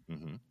Tiedemans.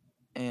 Hmm.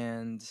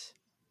 And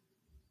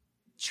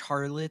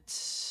Charlotte.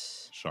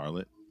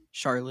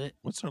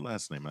 What's her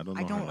last name? I don't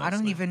know. her I last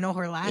don't name. even know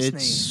her last It's name.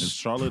 It's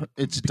Charlotte.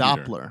 It's Peter.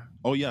 Doppler.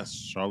 Oh yes,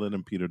 Charlotte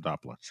and Peter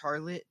Doppler.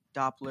 Charlotte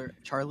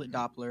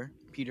Doppler,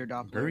 Peter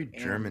Doppler. Very and-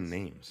 German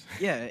names.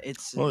 Yeah,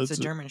 it's Well, it's it's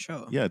a a- German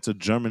show. Yeah, it's a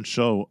German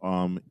show.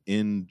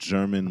 In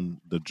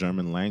German, the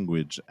German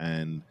language,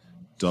 and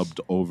dubbed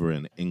over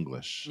in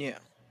English. Yeah.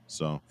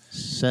 So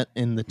Set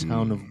in the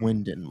town of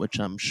Winden, which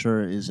I'm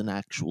sure is an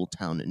actual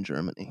town in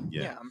Germany.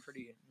 yeah. I'm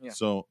pretty. Yeah.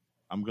 So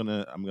I'm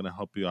gonna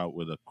help you out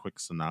with a quick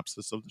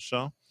synopsis of the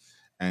show,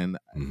 and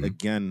Mhm.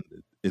 again,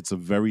 it's a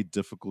very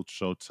difficult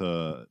show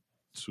to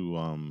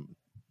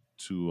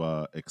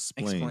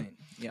explain.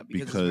 Yeah,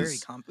 because it's very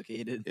because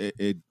complicated.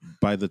 It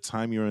by the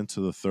time you're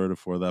into the third or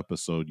fourth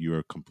episode,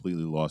 you're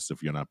completely lost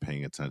if you're not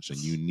paying attention.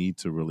 You need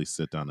to really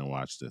sit down and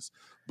watch this.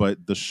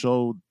 But the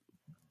show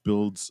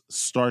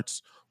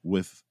starts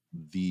with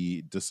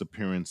the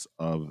disappearance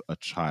of a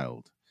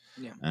child.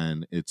 Yeah.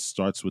 And it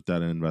starts with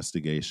that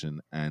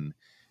investigation, and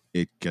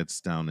it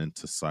gets down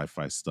into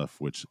sci-fi stuff,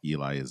 which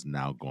Eli is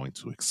now going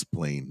to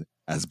explain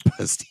as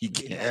best he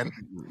can.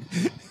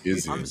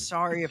 Is I'm it?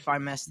 sorry if I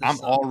messed this I'm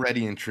up.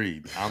 already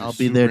intrigued. I'll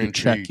be there super to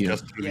check intrigued you.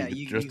 Just through, Yeah,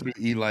 you- through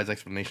Eli's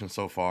explanation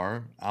so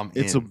far.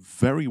 It's a in.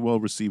 very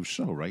well-received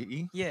show, right,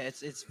 E? Yeah,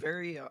 it's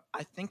very.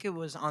 I think it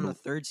was on the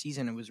third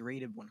season. It was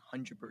rated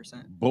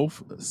 100%.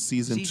 Both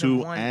season Season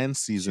 2 one, and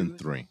season 2,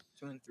 3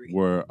 2 and 3.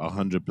 were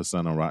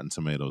 100% on Rotten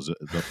Tomatoes.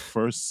 The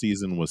first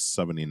season was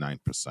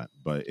 79%,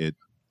 but it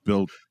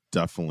built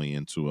definitely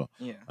into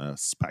Yeah. a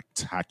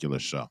spectacular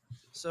show.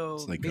 So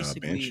It's like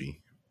basically,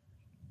 Banshee.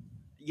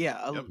 yeah,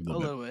 a Yep,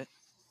 little bit.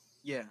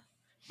 Yeah,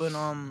 but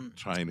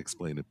Try and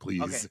explain it,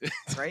 please. Okay.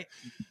 right?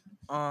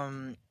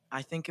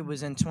 I think it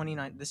was in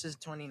 29. This is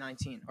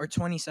 2019 or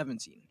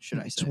 2017, should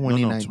I say?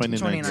 2019.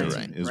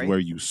 2019, is right? where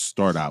you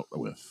start out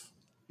with.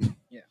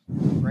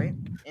 Right?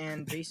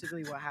 And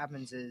basically, what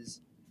happens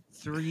is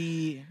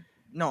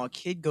a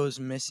kid goes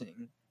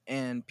missing,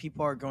 and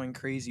people are going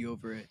crazy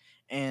over it.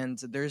 And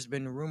there's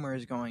been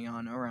rumors going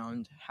on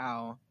around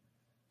how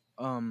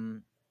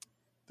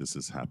This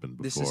has happened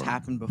before. this has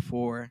happened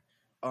before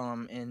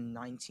in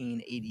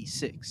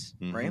 1986,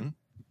 right? Mhm.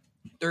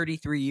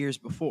 33 years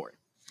before.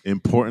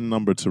 Important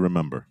number to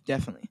remember.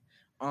 Definitely.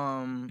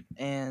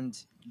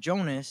 And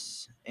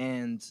Jonas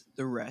and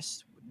the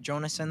rest,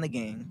 Jonas and the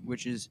gang,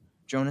 which is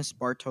Jonas,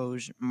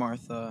 Bartosz,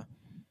 Martha,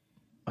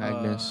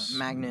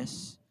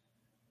 Magnus,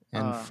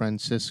 And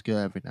Francisca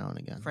every now and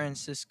again.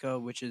 Francisca,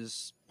 which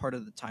is part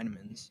of the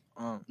Tiedemanns.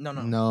 No,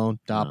 No,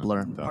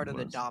 Doppler. No. part of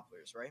the Dopplers.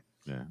 Dopplers, right?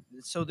 Yeah.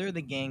 So they're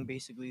the gang,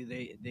 basically.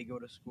 They go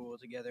to school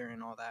together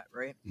and all that,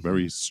 right?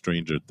 Very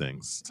Stranger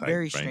Things type.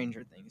 Very right?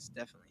 Stranger Things,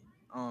 definitely.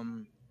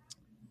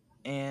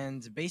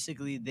 And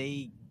basically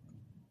they,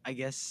 I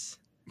guess.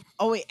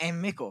 Oh wait,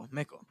 and Mikkel,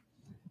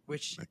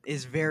 which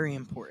is very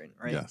important,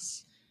 right?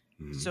 Yes.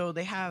 Mhm. So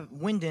they have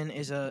Winden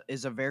is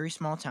a very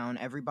small town.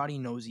 Everybody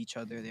knows each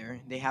other there.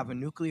 They have a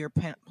nuclear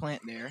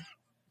plant there,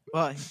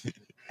 but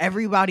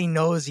everybody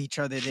knows each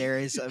other there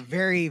is a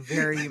very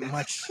very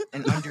much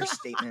an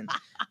understatement.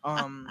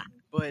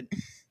 But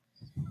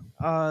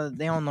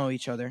they all know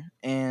each other,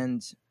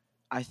 and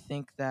I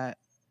think that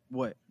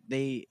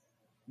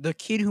the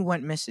kid who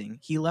went missing,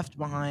 he left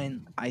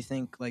behind, I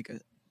think, like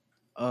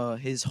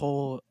his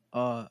whole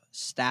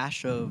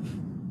stash of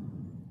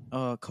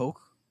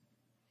coke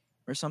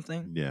or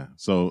something. Yeah.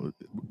 So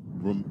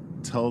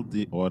tell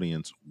the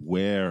audience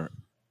where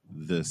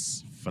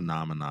this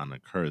phenomenon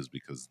occurs,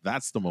 because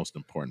that's the most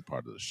important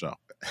part of the show.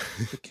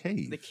 The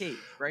cave. The cave,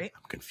 right?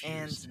 I'm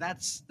confused. And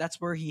that's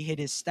where he hid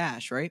his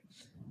stash, right?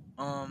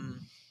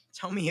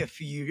 Tell me if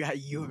you have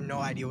no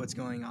idea what's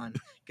going on,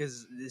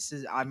 because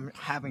I'm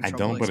having I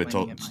trouble don't, but it's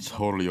explaining it myself.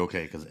 totally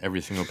okay because every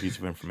single piece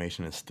of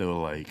information is still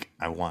like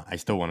I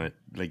still want to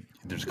like.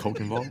 There's coke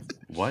involved.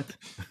 What?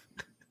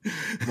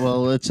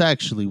 Well, it's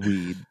actually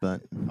weed,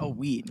 but Oh,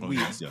 weed. Oh,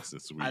 yes,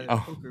 it's weird. Either Oh,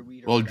 coke or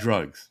weed or well, whatever.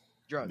 drugs.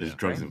 Drugs. There's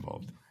drugs right?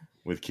 involved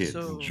with kids.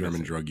 So-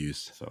 German drug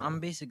use. So I'm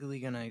basically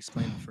gonna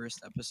explain the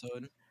first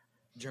episode.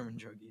 German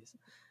drug use.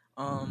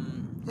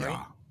 Right?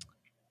 Yeah.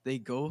 They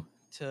go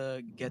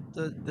to get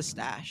the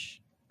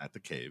stash At the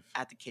cave.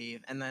 at the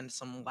cave, and then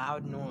some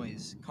loud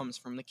noise comes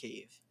from the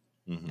cave,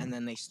 Mhm. and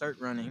then they start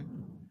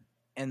running,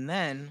 and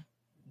then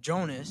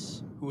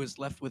Jonas, who is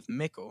left with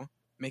Mikkel.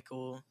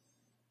 Mikkel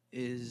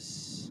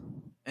is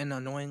an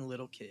annoying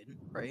little kid,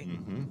 right?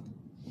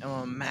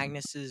 Mhm.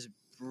 Magnus's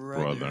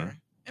brother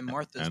and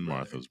Martha's And brother.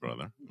 Martha's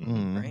brother.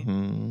 Mhm. Right?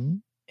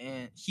 Mhm.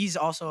 And he's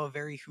also a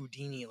very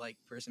Houdini-like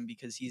person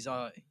because he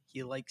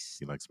likes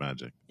He likes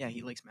magic.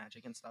 he likes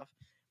magic and stuff.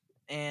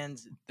 And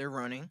they're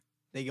running.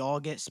 They all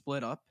get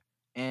split up,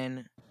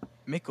 and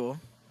Mikkel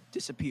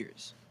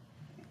disappears.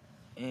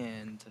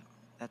 And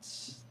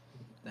that's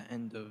the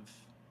end of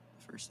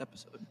the first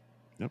episode.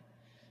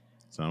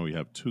 So now we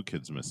have 2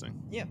 kids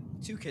missing. Yeah,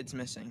 2 kids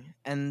missing.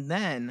 And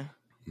then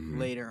Mhm.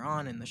 later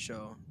on in the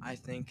show, I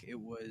think it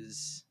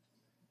was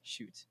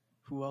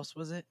who else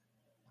was it?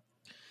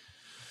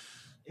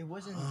 It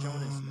wasn't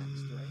Jonas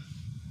next, right?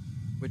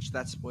 Which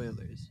that's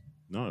spoilers.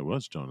 No, it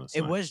was Jonas.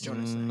 It next. was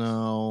Jonas next.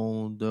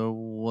 No, there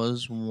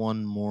was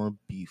one more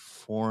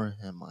before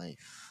him, I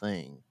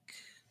think.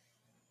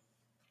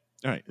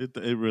 All right. It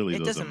really It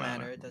doesn't doesn't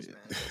matter. It doesn't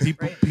matter.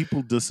 People right?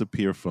 people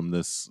disappear from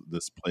this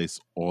place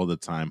all the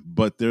time,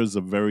 but there's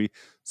a very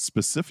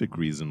specific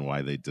reason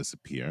why they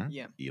disappear.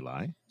 Yeah.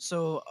 Eli.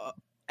 So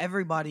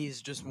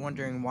everybody's just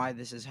wondering why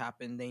this has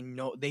happened. They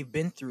know they've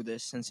been through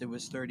this since it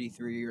was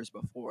 33 years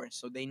before,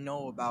 so they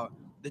know about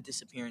the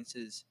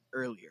disappearances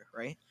earlier,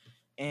 right?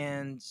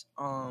 And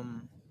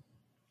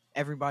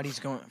everybody's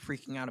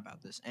freaking out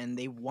about this, and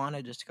they want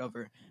to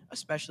discover,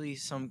 especially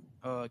some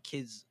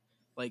kids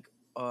like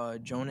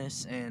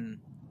Jonas, and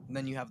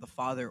then you have the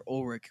father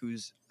Ulrich,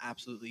 who's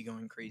absolutely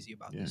going crazy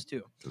about Yeah. this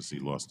too. Because he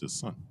lost his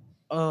son.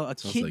 A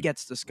Sounds kid like-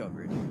 gets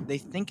discovered. They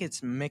think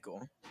it's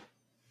Mikkel.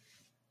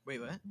 Wait,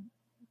 what?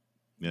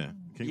 Yeah.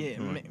 Yeah,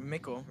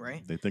 Mikkel,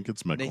 right? They think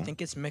it's Mikkel. They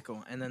think it's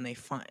Mikkel, and then they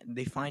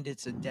find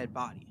it's a dead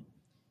body,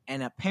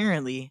 and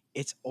apparently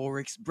it's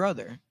Ulrich's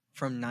brother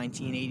from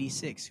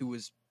 1986, who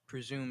was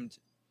presumed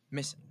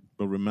missing.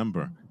 But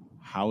remember,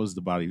 how is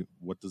the body?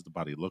 What does the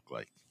body look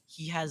like?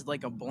 He has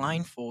like a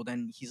blindfold,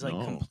 and he's like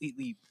No.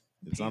 completely.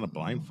 It's not a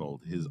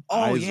blindfold. His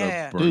Oh, eyes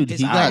yeah. are burnt Dude, His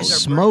he out. got eyes are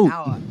smoked.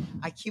 burnt out.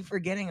 I keep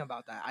forgetting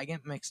about that. I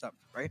get mixed up,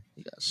 right?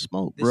 You got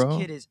smoked, This bro.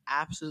 kid is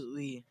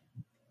absolutely.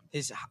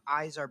 His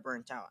eyes are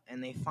burnt out,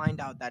 and they find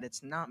out that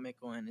it's not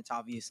Mikkel, and it's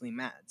obviously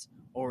Mads,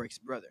 Ulrich's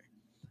brother.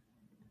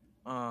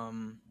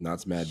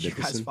 Not Mad You guys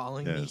Dickerson.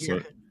 following Yeah, me so-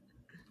 here?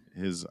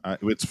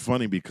 It's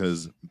funny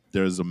because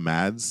there's a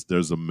Mads,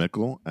 there's a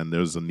Mikkel, and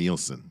there's a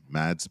Nielsen.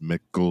 Mads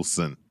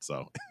Mikkelsen.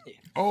 So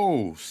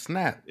oh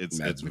snap! it's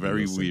Mads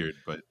very Mikkelsen. weird,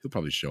 but He'll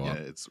probably show yeah, up.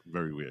 it's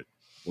very weird.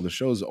 Well, the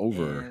show's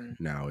over And-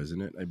 now,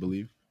 isn't it? I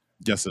believe.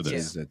 Yes, it Yeah.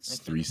 is. That's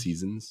I 3 think-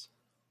 seasons.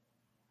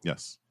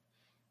 Yes.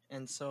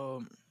 And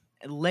so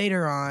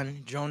later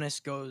on, Jonas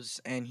goes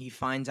and he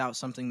finds out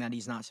something that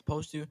he's not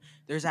supposed to.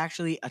 There's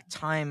actually a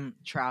time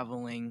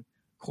traveling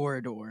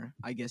corridor,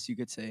 I guess you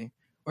could say.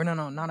 Or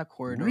no, not a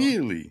corridor.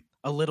 Really?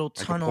 A little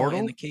Like a tunnel portal?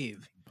 in the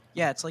cave.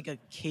 Yeah, it's like a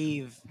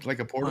cave It's like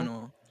a portal.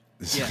 tunnel.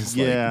 It's Yeah. just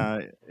like-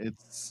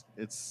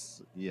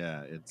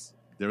 Yeah, it's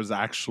there's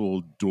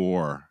actual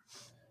door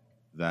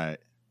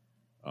that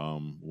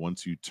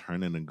once you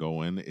turn in and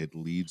go in, it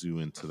leads you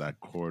into that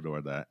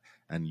corridor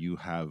and you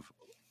have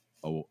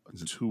a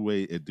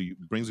two-way. It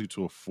brings you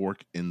to a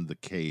fork in the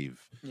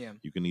cave. Yeah.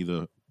 You can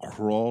either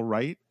crawl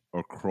right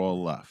or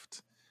crawl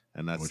left,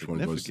 and that's Which one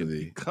goes to significant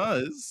the-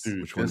 because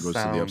Dude, Which one this goes to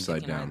the sounds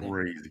upside down?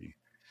 Crazy.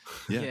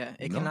 Yeah.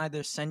 It can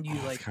either send you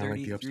Oh, like it's kinda like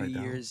the 33 upside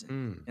down. years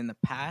Mm. in the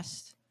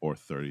past. or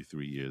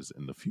 33 years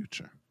in the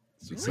future.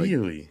 So it's like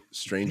Really?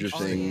 Stranger Oh,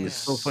 Things. yeah. It's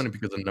so funny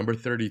because the number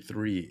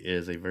 33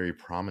 is a very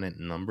prominent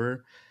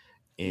number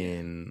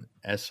in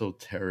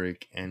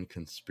esoteric and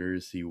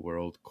conspiracy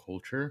world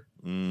culture.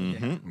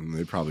 Mhm. And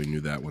they probably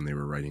knew that when they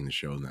were writing the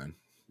show. Then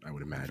I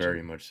would imagine.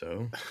 Very much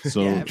so.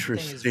 So, Yeah,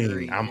 everything is very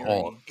Interesting. I'm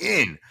all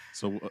eerie. in.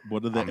 so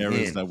what are the I'm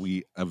eras in. that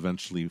we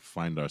eventually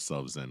find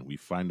ourselves in? We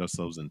find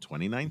ourselves in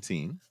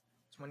 2019,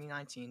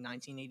 2019,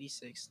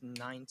 1986,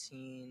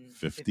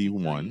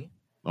 51,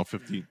 no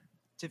 50,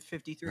 to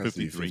 53.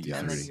 53,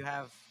 And then yes. you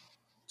have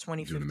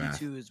Doing the math.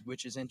 2052,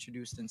 which is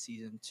introduced in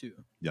season 2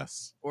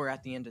 Yes. or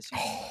at the end of season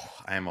 1.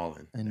 I am all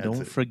in. And That's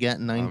don't it. forget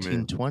in.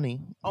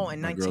 1920. Oh,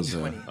 and My girl's,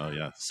 1920. Oh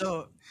yes.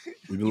 So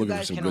We've been You looking for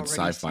guys some can good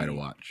already sci-fi to see-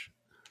 watch.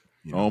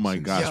 Oh my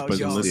since- gosh, but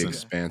since listen. The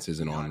Expanse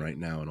isn't on Got it. right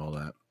now and all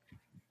that.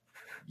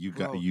 you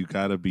Bro.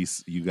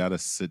 gotta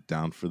sit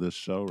down for this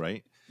show,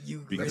 right?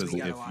 you Because really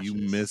gotta if watch you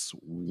this. miss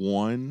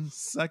 1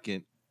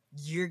 second,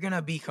 You're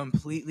gonna be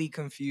completely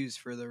confused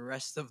for the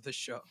rest of the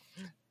show.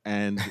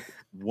 and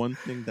one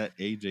thing that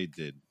AJ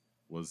did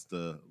was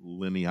the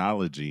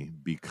lineology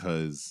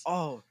because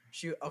Oh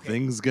shoot! Okay.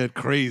 things get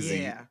crazy.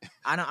 Yeah.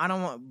 I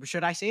don't want.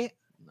 Should I say it?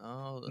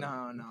 No,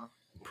 No.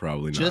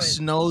 Probably not. just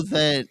know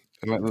that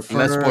Less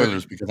For-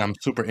 spoilers because I'm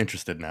super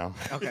interested now.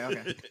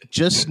 Okay.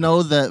 just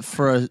know that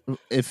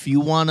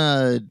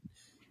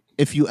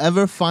if you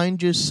ever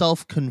find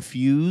yourself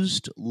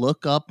confused,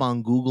 look up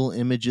on Google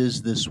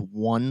Images this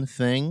one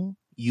thing.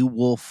 You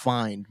will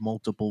find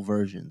multiple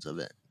versions of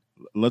it.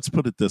 Let's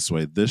put it this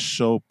way: this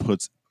show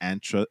puts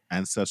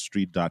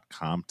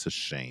Ancestry.com to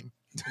shame.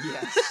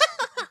 Yes.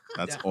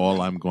 That's Definitely.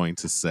 all I'm going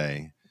to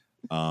say.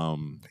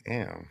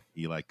 Damn.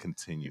 Eli,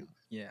 continue.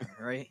 Yeah.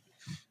 Right.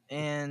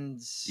 And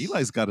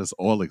Eli's got us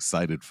all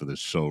excited for this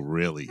show,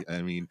 really.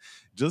 I mean,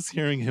 just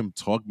hearing him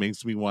talk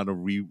makes me want to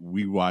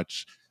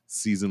rewatch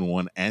season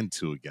 1 and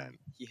 2 again.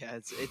 yeah,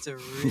 it's a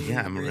really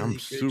Yeah, I mean, really I'm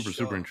good super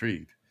show,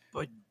 intrigued.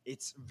 but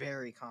it's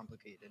very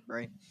complicated,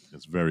 right?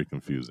 It's very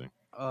confusing.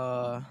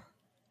 Not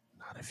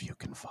if you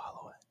can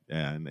follow it.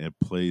 And it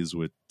plays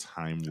with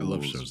time I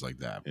love rules shows like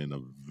that. in a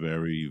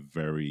very,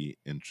 very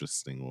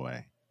interesting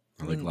way.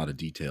 I like a lot of I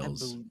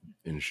details bel-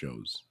 in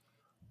shows.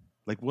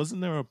 Like,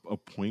 wasn't there a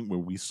point where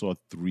we saw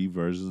 3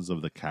 versions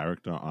of the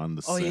character on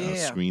the Oh, yeah.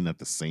 screen at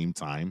the same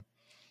time?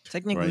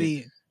 Technically,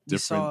 we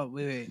Different- saw.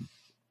 Wait.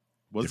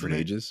 Wasn't Different it,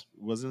 ages.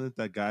 Wasn't it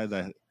that guy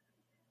that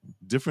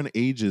different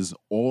ages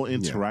all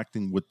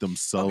interacting with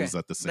themselves Okay,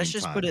 at the same time? Let's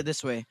just put it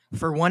this way: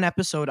 for one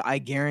episode, I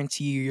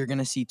guarantee you're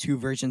gonna see 2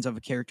 versions of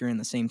a character in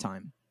the same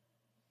time,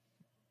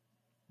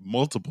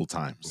 multiple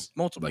times.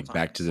 multiple Like times.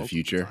 Back to the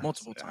Future.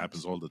 Multiple It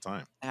happens times. all the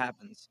time. It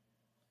happens.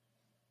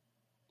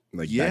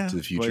 Like Back to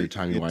the Future, but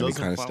timey it wimey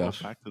doesn't kind of follow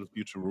stuff. Back to the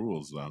Future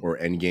rules, though. Or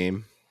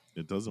Endgame.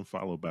 It doesn't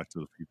follow Back to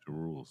the Future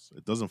rules.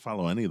 It doesn't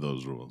follow any of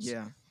those rules.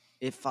 Yeah,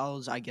 it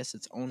follows, I guess,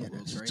 its own It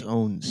rules, has its right?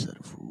 own set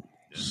of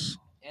rules.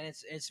 And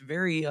it's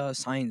very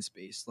science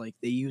based. Like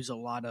they use a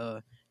lot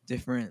of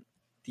different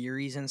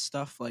theories and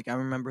stuff. Like I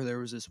remember there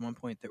was this one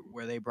point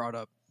where they brought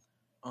up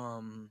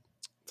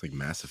It's like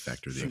Mass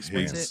Effect or The What's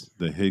Expanse. it?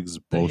 The Higgs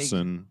The Higgs-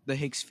 boson. the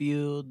Higgs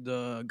field,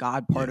 the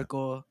God Yeah.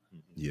 particle,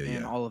 Yeah, and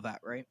yeah. all of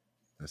that, right?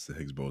 That's the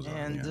Higgs boson.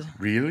 And yeah.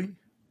 Really?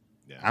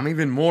 Yeah. I'm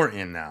even more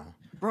in now.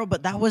 bro,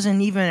 but that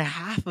wasn't even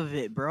half of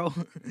it, bro.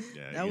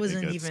 Yeah, that it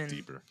wasn't gets even.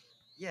 deeper.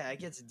 Yeah, it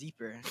gets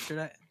deeper. Should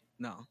I?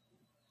 No.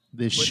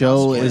 This Without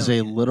show is a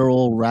spoiling it.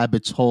 literal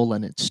rabbit's hole,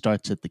 and it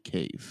starts at the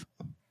cave.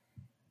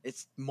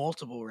 It's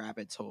multiple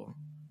rabbit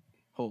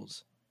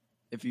holes,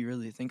 if you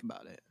really think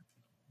about it.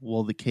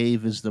 Well, the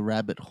cave is the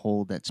rabbit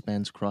hole that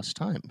spans across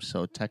time,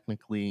 so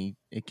technically,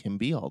 it can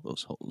be all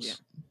those holes.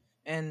 Yeah.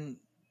 And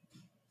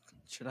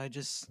should I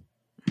just?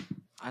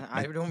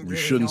 I don't you really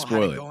shouldn't know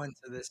spoil how to it. go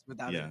into this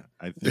without Yeah,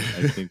 it.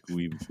 I think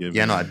we've given.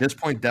 Yeah, no, at this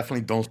point,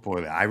 definitely don't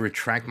spoil it. I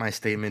retract my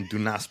statement. Do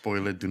not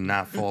spoil it. Do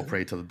not fall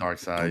prey to the dark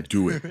Don't side.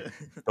 do it.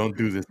 Don't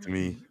do this to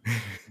me.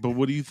 But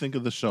what do you think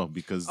of the show?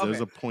 Because there's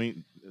Okay. a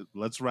point.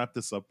 Let's wrap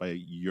this up by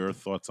your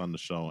thoughts on the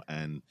show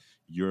and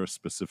your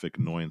specific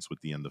annoyance with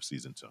the end of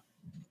season 2.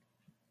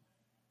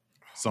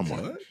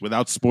 Somewhat, What?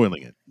 without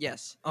spoiling it.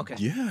 Yes. Okay.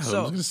 Yeah, I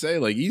So- was gonna say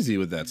like easy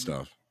with that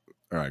stuff.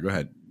 All right, go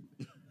ahead.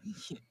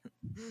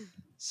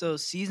 So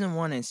season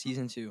 1 and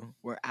season 2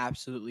 were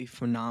absolutely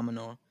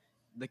phenomenal.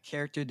 The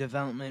character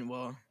development,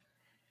 well,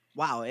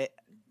 wow,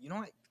 you know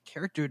what?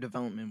 Character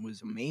development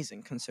was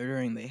amazing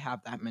considering they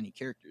have that many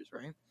characters,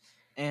 right?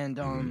 And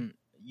Mhm.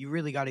 you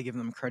really got to give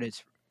them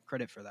credit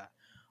for that.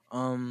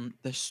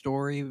 The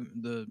story,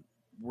 the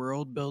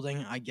world building,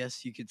 I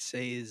guess you could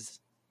say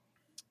is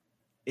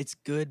it's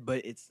good,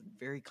 but it's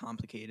very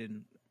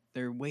complicated.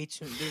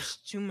 There's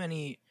too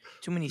many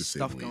To say the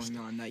stuff least. going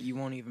on that you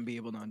won't even be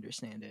able to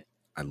understand it.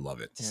 I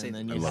love it. To say And the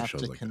then I you love least. have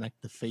shows to like that.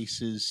 connect the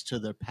faces to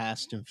their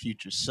past and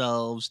future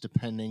selves,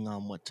 depending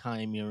on what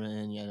time you're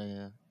in.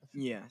 Yeah.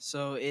 Yeah,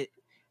 so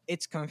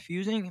it's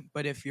confusing,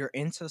 but if you're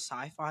into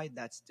sci-fi,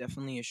 that's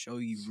definitely a show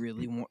you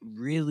really want,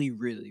 really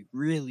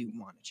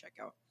want to check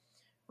out,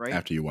 right?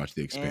 After you watch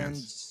The And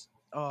Expanse,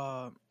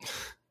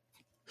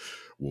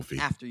 Wolfie.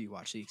 after you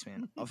watch The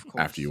Expanse, of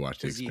course. After you watch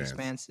The 'cause The Expanse.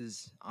 Expanse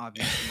is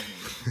obviously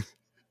amazing.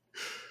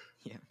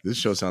 Yeah. This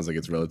show sounds like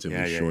it's relatively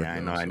Yeah, short. I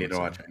though, know. I so need it's to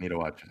watch. I need to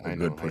watch. a I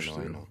good know. push I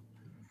through. know.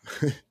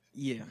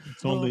 Yeah.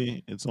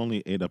 It's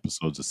only 8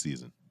 episodes a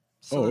season.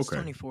 So Oh, that's okay.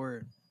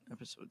 24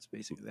 episodes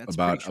basically. That's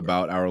about pretty short.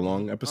 about hour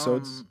long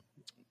episodes.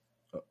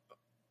 Um,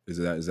 Is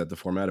that the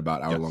format?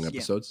 About hour long Yes. Yeah.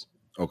 episodes?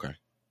 Okay.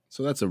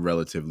 So that's a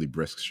relatively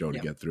brisk show to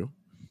Yeah. get through.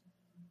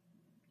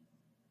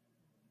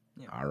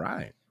 Yeah. All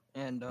right.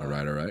 and All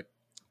right.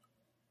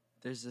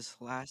 there's this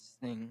last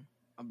thing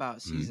about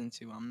Mhm. season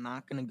 2. I'm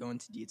not gonna go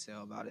into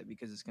detail about it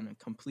because it's gonna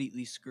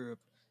completely screw up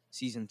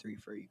season 3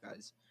 for you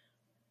guys.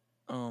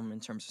 In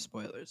terms of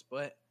spoilers,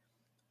 but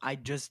I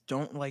just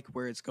don't like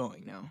where it's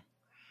going now.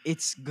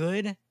 It's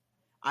good.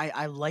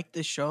 I like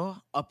the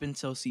show up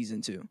until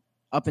season 2,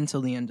 up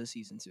until the end of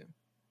season 2,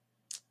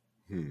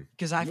 Hmm.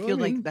 because I Well, feel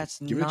I mean, like that's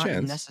give it a not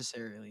chance.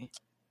 necessarily.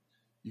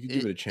 You could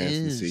give it a chance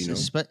and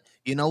see,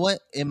 You know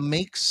what? It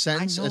makes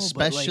sense, know, but, like-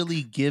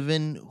 especially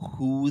given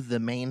who the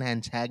main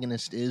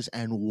antagonist is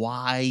and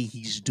why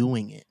he's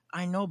doing it.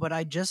 I know, but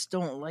I just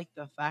don't like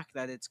the fact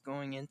that it's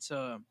going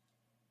into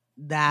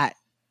that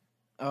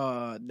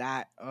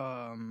that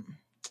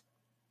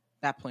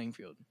playing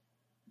field,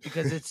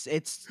 because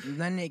it's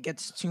then it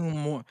gets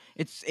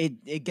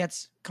it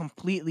gets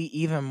completely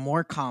even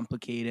more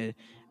complicated,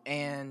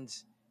 and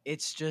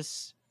it's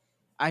just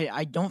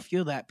I don't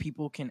feel that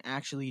people can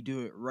actually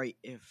do it right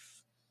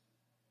if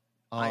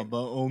But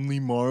only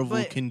Marvel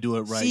but can do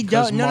it right see,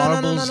 because no, no,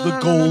 no, no, Marvel's no, the no,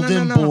 no, no, no,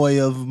 golden no, no.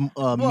 boy of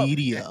Well,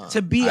 media.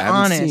 to be I haven't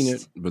honest, seen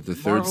it, but the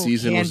third Marvel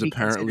season can was be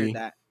apparently considered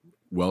that.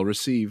 well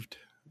received.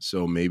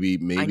 So maybe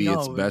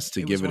it's know, best to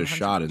it give was it a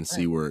shot and 100%.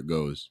 see where it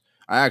goes.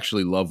 I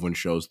actually love when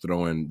shows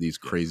throw in these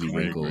crazy I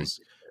agree.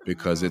 wrinkles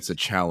because it's a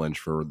challenge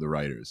for the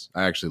writers.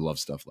 I actually love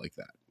stuff like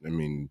that. I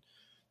mean,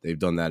 they've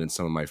done that in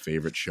some of my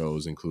favorite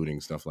shows, including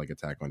stuff like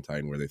Attack on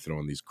Titan, where they throw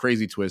in these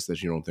crazy twists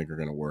that you don't think are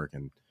going to work.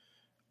 And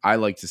I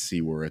like to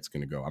see where it's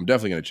going to go. I'm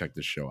definitely going to check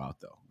this show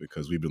out, though,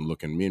 because me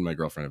and my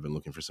girlfriend have been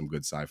looking for some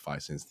good sci-fi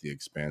since The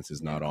Expanse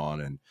is not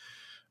on. And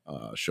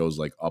shows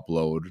like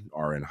Upload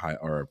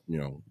are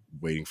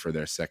waiting for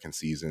their second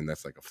season.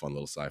 That's like a fun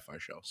little sci-fi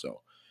show.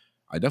 So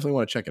I definitely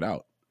want to check it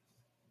out.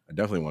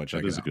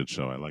 That is a good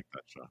show. I like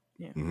that show.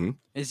 Mm-hmm.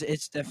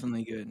 It's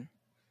definitely good,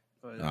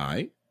 but All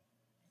right.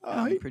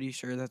 I'm pretty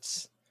sure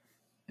that's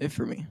it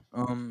for me.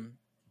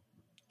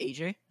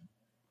 AJ,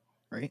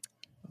 right?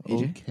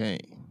 AJ? Okay.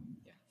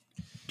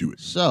 Do it.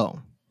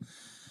 So,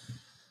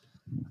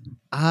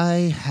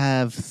 I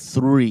have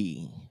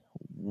 3.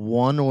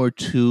 1 or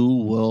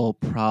 2 will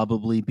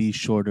probably be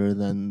shorter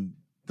than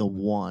the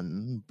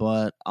one,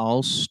 but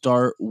I'll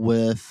start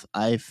with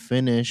I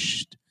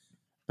finished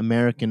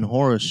American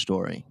Horror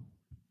Story,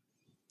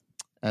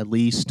 at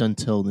least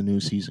until the new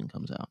season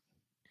comes out.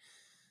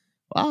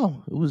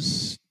 Wow, it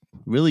was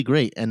really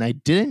great, and I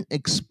didn't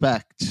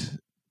expect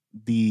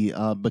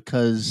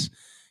because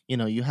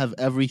you have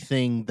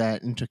everything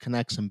that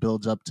interconnects and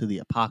builds up to the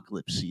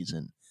apocalypse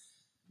season.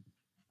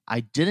 I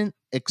didn't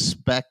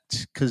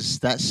expect, because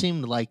that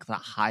seemed like the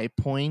high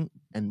point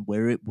and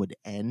where it would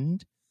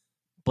end,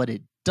 but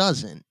it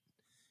doesn't,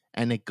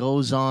 and it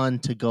goes on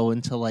to go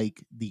into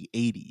like the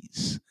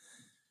 80s,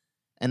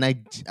 and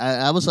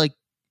I was like,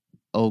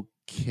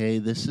 okay,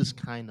 this is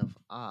kind of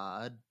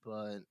odd,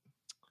 but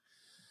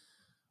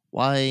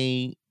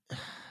why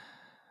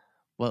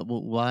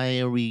why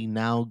are we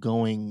now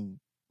going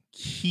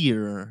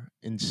here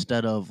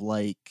instead of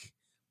like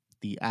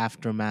the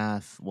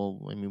aftermath?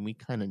 Well, I mean, we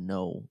kind of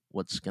know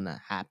what's going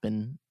to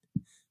happen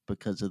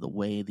because of the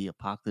way the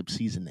apocalypse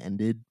season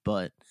ended,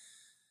 but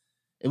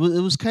it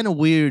was kind of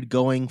weird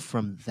going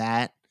from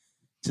that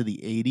to the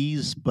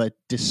 80s, but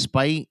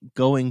despite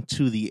going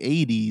to the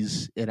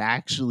 80s, it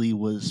actually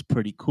was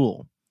pretty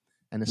cool.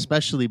 And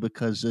especially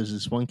because there's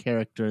this one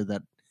character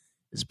that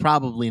is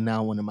probably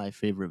now one of my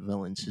favorite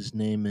villains. His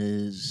name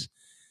is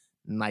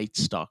Night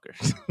Stalker.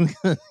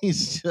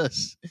 He's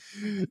just,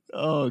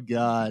 oh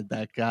god,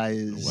 that guy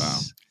is Wow.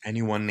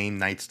 Anyone named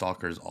Night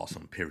Stalker is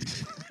awesome. Period.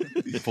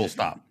 Full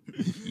stop.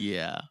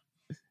 Yeah,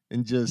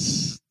 and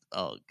just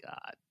oh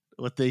god,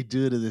 what they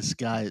do to this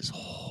guy is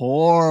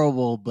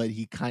horrible. But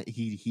he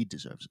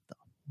deserves it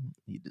though.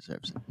 He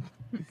deserves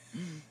it.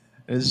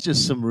 It's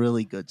just some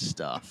really good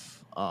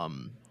stuff. I'll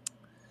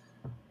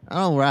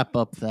wrap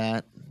up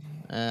that.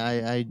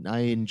 I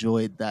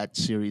enjoyed that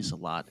series a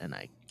lot, and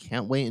I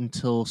can't wait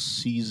until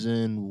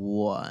season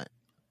what?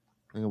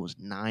 I think it was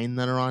 9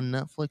 that are on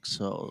Netflix,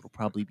 so it'll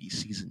probably be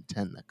season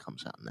 10 that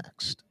comes out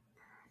next.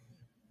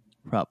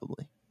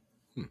 Probably.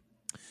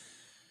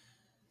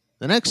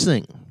 The next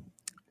thing,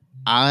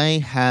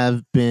 I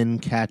have been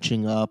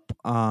catching up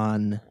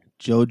on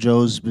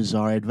JoJo's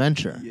Bizarre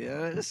Adventure.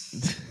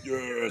 Yes.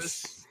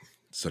 Yes.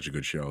 Such a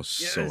good show.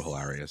 So Yes.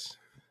 hilarious.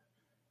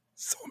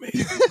 So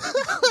amazing.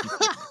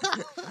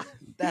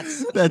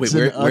 That's That's Wait,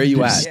 where are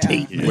you at?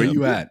 understatement. Where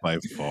you at? By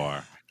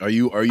far. Are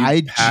you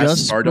I past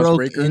just Stardust broke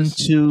Breakers?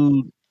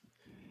 into.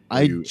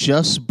 I you-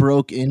 just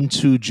broke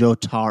into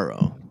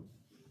Jotaro.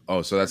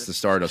 Oh, so that's the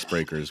Stardust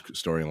Breakers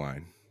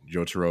storyline.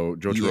 Jotaro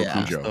Yeah.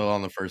 I'm Kujo. still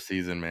on the first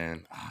season,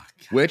 man. Ah,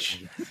 God.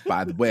 Which,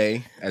 by the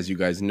way, as you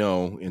guys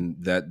know, in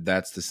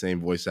that's the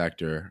same voice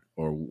actor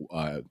or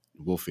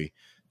Wolfie.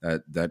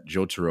 That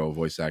Jotaro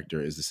voice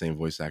actor is the same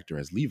voice actor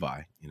as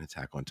Levi in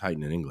Attack on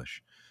Titan in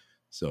English.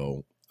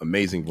 So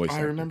amazing voice I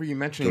actor. remember you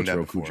mentioning that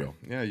Jotaro before. Kujo.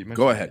 Yeah, you mentioned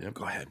Go that, ahead. yep.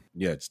 Go ahead.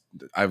 Yeah,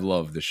 I've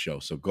loved this show.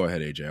 So go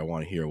ahead, AJ. I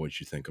want to hear what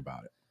you think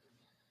about it.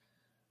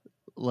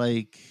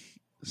 Like,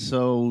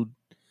 so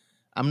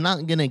I'm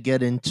not gonna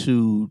get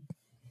into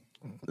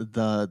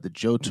the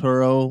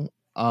Jotaro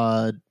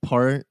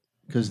part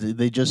because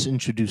they just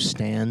introduced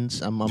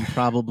stands. I'm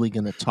probably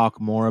gonna talk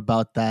more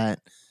about that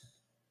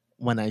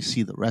when I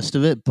see the rest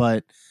of it.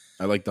 But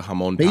I like the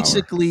Hamon power.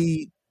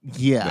 basically,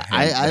 yeah, The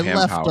ham I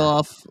left power.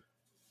 off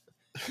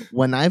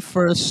when I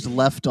first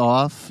left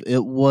off.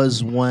 It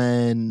was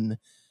when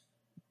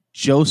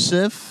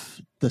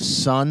Joseph, the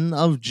son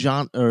of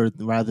John, or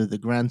rather the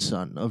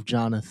grandson of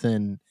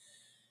Jonathan,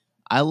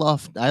 I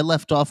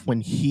left off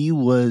when he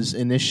was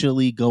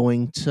initially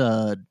going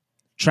to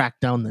track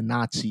down the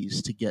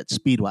Nazis to get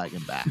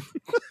Speedwagon back.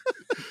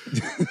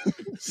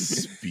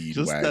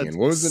 Speedwagon.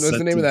 What's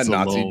the name of that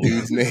Nazi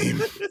dude's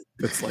name?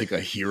 That's like a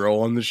hero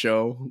on the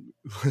show.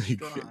 Like,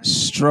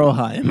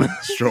 Stroheim.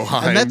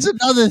 Stroheim. And that's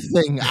another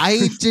thing.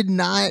 I did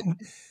not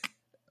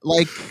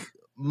like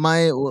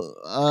my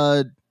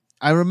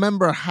I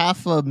remember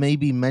Haffa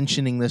maybe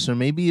mentioning this, or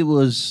maybe it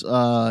was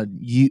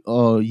you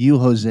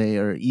Jose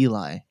or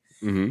Eli.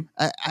 Mhm.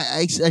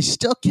 I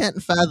still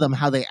can't fathom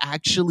how they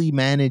actually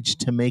managed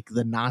to make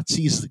the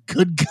Nazis the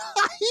good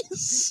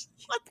guys.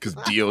 Because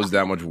Dio's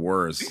that much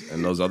worse,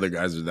 and those other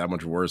guys are that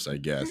much worse, I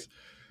guess.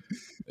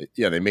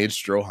 Yeah, they made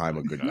Stroheim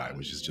a good guy,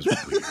 which is just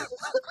weird.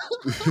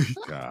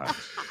 God.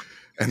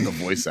 And the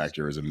voice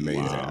actor is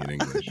amazing in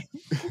English.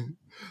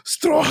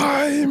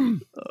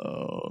 Stroheim.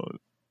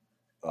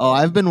 Oh,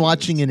 I've been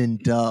watching it in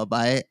dub.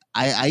 I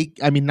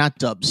mean not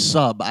dub,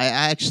 sub. I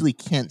actually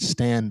can't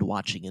stand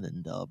watching it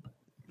in dub.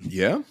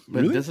 Yeah,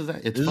 But really? this is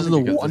it's This is funny the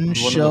because one this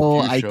is show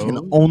of the few I can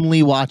shows-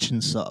 only watch in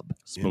sub.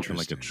 Spoken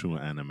like a Interesting. true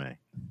anime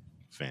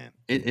fan.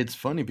 It's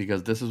funny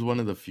because this is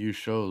one of the few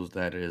shows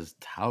that is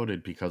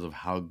touted because of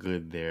how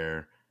good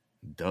their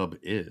dub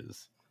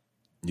is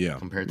Yeah,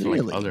 compared to Really?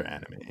 like other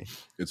anime.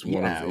 it's Yeah,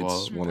 one of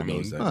well, one I of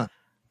those mean- that Huh.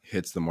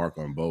 hits the mark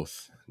on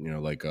both. You know,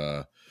 like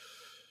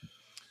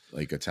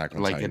Attack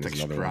on Like Titan it's is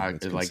another one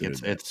that's like considered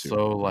that it's too.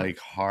 so like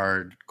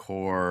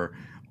hardcore,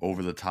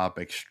 over the top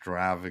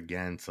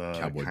extravaganza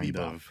Cowboy kind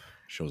Bebop. of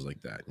shows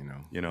like that.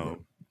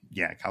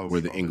 yeah. Cowboy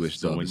Where the Bebop English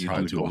is- So dub when is you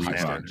probably do to the a high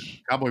standard.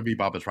 rewatch, Cowboy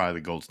Bebop is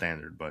probably the gold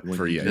standard, but when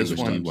For, you yeah, do this the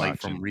English one, dub. like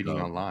rewatch from in reading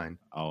dub, online,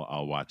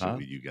 I'll watch Huh? it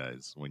with you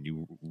guys. When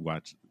you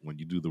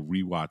do the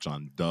rewatch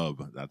on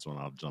dub, that's when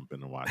I'll jump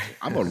in and watch it.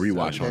 I'm gonna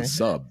rewatch on Okay.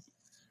 sub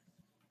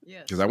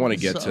Yes. because I want to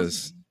get to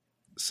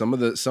some of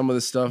the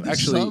stuff. The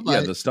Actually, sub,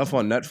 yeah, the stuff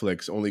on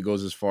Netflix only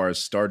goes as far as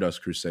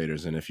Stardust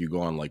Crusaders, and if you go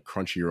on like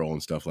Crunchyroll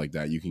and stuff like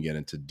that, you can get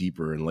into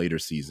deeper and later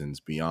seasons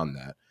beyond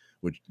that.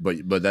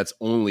 But that's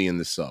only in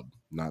the sub,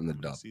 not in the How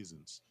many dub.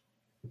 seasons?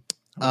 How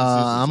many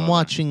seasons are I'm there?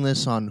 watching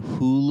this on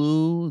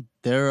Hulu.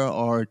 There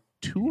are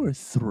 2 or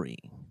 3.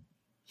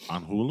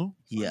 On Hulu.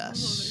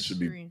 Yes. Should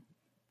be-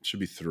 Should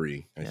be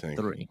 3, I Yeah, think,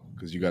 3.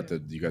 because you got the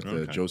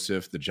Okay.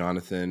 Joseph, the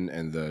Jonathan,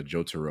 and the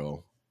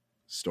Jotaro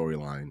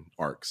storyline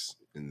arcs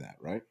in that,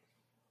 right?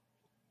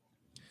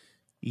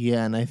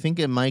 Yeah, and I think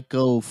it might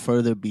go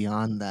further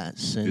beyond that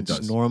does.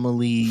 since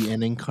normally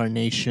an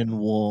incarnation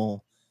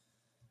will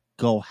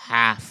go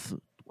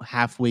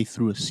halfway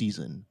through a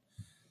season.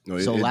 No,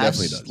 So it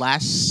definitely does.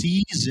 last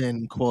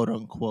season, quote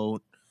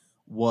unquote,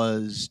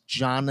 was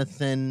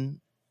Jonathan.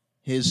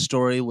 His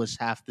story was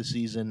half the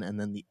season, and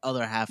then the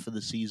other half of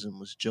the season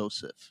was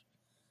Joseph.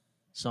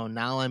 So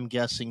now I'm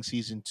guessing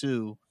season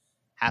 2,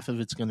 half of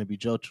it's going to be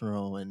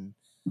Jotaro, and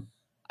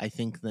I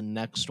think the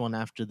next one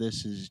after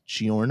this is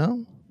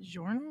Giorno.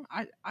 Giorno?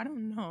 I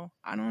don't know.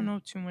 I don't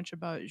know too much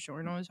about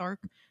Giorno's arc,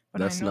 but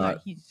That's I know not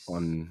that he's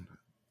on.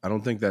 I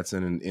don't think that's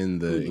in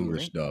the Hulu,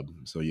 English right? dub.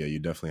 So yeah, you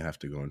definitely have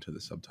to go into the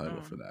subtitle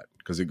Oh. for that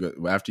because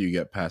after you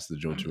get past the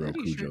I'm Jotaro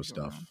pretty sure Kujo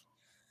stuff,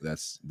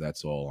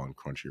 that's all on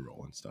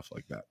Crunchyroll and stuff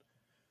like that.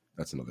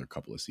 That's another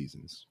couple of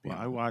seasons. Well, I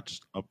beyond that.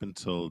 watched up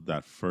until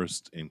that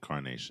first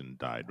incarnation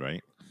died,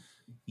 right?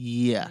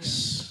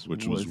 Yes,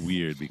 which was with-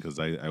 weird because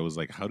I was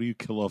like, how do you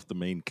kill off the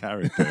main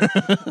character?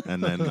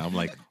 And then I'm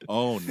like,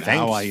 oh, now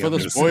Thanks I for the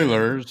understand.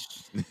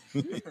 spoilers.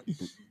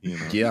 You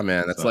know? Yeah,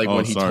 man. That's So- like oh,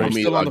 when he sorry. told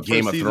me Still on about the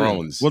Game first of season.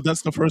 Thrones. Well,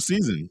 that's the first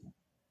season.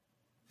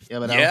 Yeah,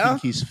 but I don't Yeah?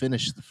 think he's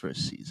finished the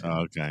first season.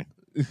 Oh, okay.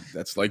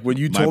 That's like when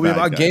you My told me bad,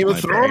 about guys, Game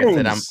of my bad. Like I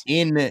said, I'm Thrones.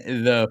 in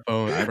the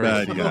phone. My first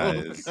bad,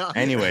 season. guys.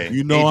 Anyway,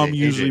 You know, I'm AJ,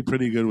 usually AJ.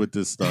 pretty good with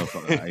this stuff.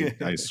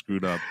 I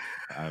screwed up.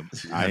 I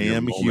Have your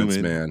am moments,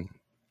 human. man.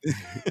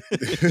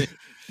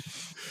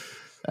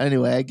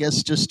 Anyway, I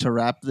guess just to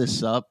wrap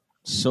this up,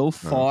 so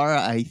far,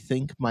 I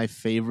think my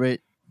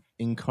favorite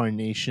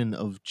incarnation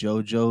of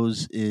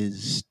JoJo's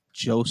is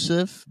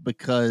Joseph,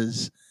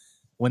 because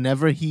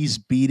whenever he's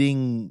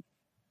beating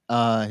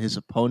his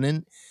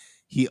opponent,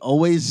 he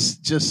always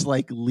just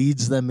like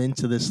leads them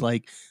into this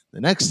like,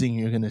 the next thing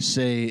you're gonna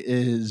say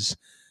is,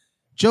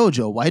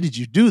 Jojo, why did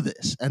you do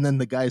this? And then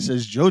the guy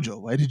says,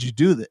 Jojo, why did you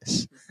do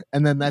this?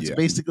 And then that's Yeah.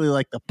 basically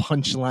like the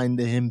punchline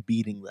to him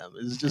beating them.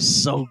 It's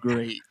just so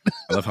great.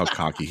 I love how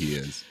cocky he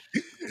is.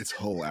 It's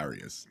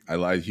hilarious. I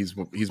like he's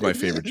my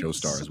favorite Joe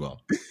Star as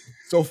well.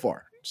 So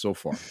far.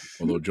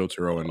 Although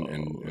Jotaro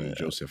and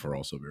Joseph are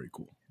also very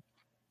cool.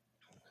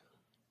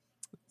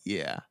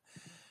 Yeah.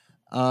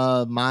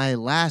 My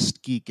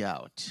last geek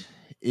out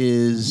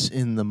is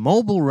in the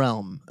mobile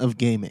realm of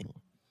gaming.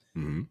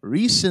 Mhm.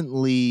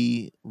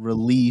 Recently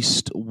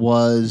released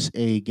was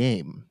a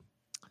game,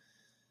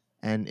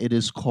 and it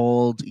is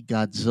called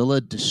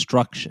Godzilla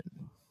Destruction.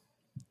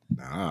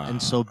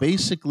 And so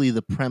basically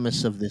the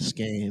premise of this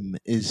game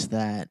is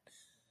that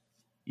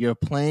you're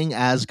playing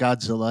as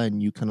Godzilla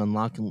and you can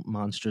unlock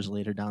monsters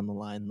later down the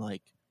line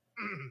like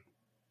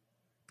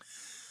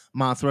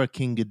Mothra,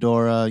 King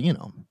Ghidorah, you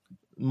know,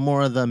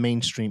 more of the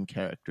mainstream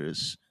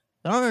characters.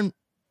 There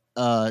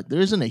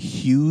isn't a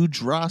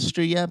huge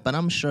roster yet, but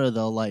I'm sure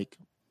they'll like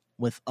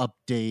with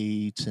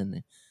updates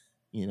and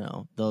you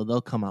know,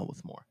 they'll come out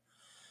with more.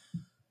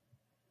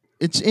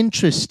 It's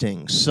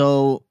interesting.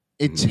 So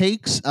it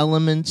takes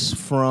elements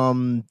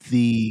from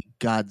the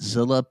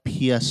Godzilla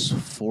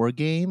PS4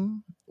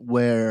 game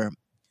where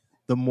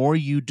the more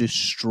you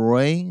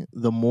destroy,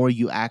 the more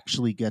you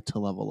actually get to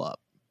level up.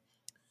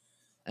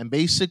 And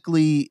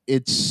basically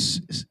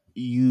it's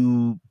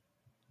you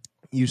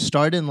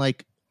start in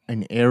like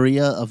an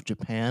area of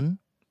Japan.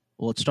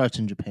 Well, it starts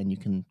in Japan. You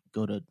can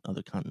go to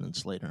other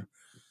continents later.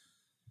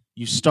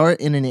 You start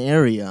in an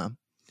area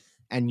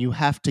and you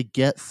have to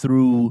get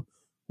through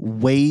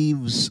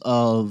waves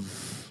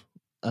of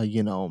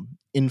you know,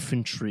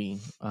 infantry,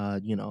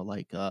 you know,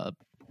 like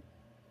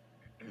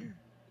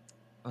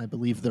I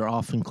believe they're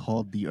often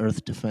called the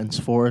Earth Defense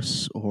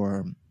Force,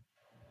 or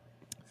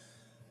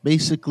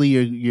basically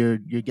you're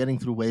getting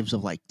through waves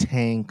of like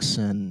tanks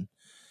and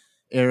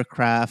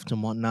aircraft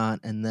and whatnot,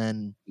 and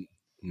then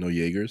No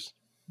Jaegers?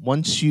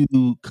 once you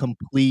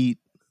complete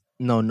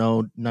no,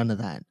 none of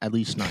that, at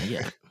least not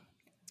yet.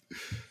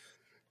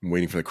 I'm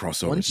waiting for the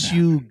crossover. Once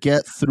you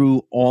get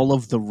through all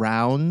of the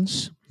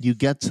rounds, you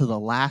get to the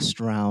last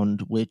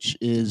round, which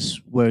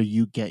is where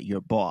you get your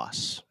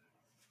boss.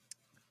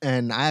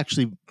 And I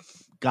actually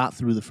got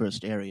through the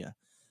first area.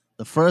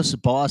 The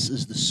first boss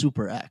is the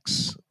Super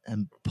X,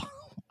 and oh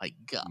my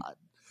god,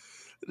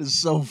 it is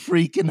so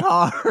freaking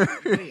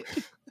hard.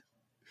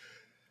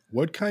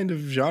 What kind of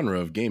genre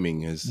of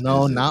gaming is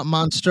No, is it? not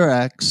Monster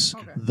X.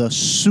 Okay. The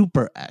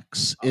Super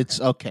X.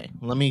 It's okay.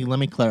 Let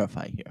me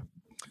clarify here.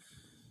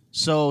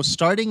 So,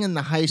 starting in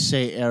the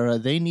Heisei era,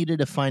 they needed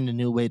to find a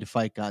new way to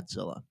fight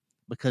Godzilla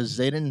because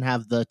they didn't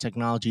have the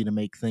technology to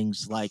make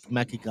things like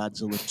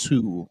Mechagodzilla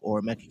 2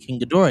 or Mecha King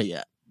Ghidorah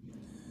yet.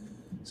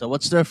 So,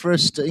 what's their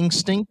first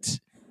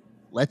instinct?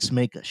 Let's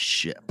make a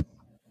ship.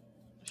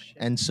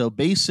 And so,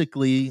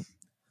 basically,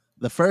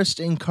 the first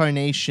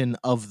incarnation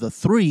of the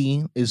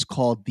three is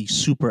called the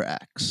Super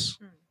X.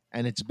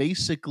 And it's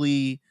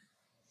basically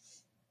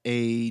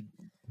a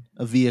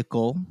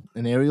vehicle,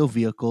 an aerial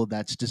vehicle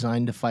that's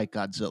designed to fight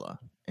Godzilla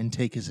and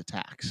take his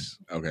attacks.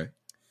 Okay.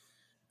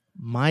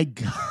 My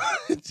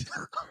God.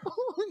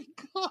 Oh my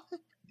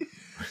God.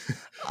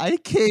 I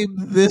came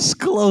this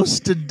close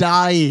to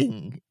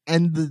dying.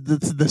 And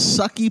the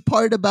sucky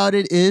part about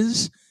it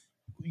is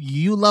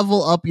you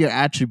level up your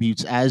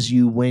attributes as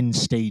you win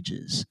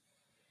stages.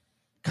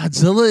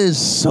 Godzilla is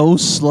so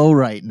slow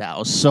right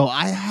now. So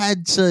I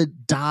had to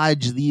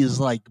dodge these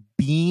like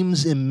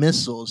beams and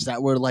missiles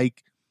that were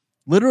like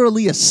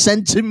literally a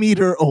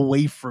centimeter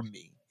away from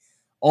me,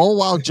 all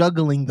while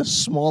juggling the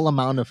small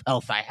amount of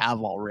health I have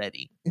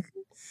already.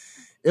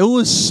 It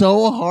was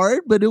so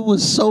hard, but it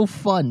was so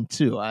fun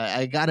too.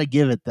 I gotta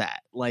give it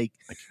that. Like,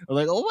 I'm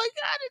like, oh my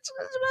god, it's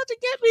about to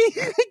get me.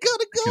 I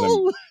gotta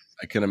go.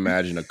 I can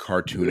imagine a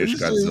cartoonish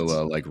Is it?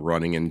 Godzilla like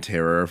running in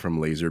terror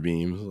from laser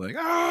beams, like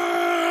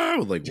ah,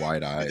 with like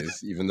wide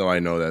eyes. Even though I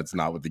know that's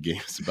not what the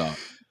game is about.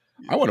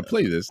 I want to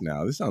play this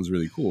now. This sounds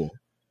really cool.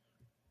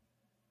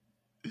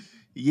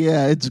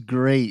 Yeah, it's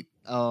great.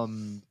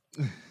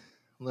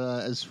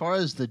 As far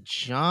as the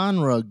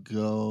genre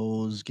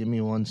goes, give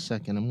me 1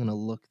 second. I'm gonna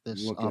look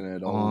this Looking up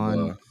at all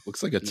on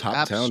looks like a the top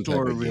App town type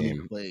Store of really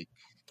game. quick.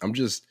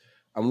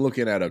 I'm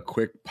looking at a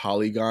quick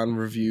Polygon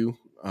review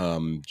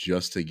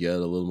just to get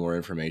a little more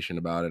information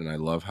about it, and I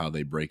love how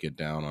they break it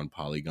down on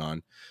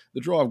Polygon.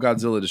 The draw of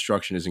Godzilla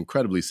Destruction is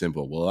incredibly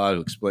simple. Well,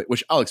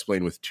 I'll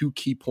explain with 2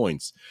 key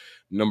points.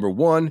 Number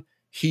 1,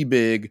 he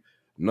big.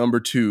 Number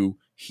 2,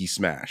 he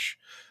smash.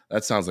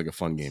 That sounds like a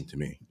fun game to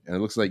me. And it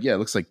looks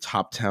like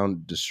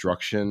top-down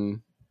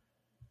destruction,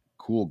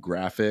 cool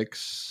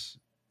graphics.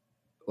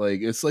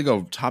 Like it's like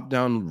a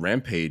top-down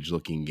Rampage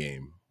looking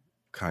game,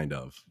 kind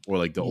of. Or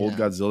like the old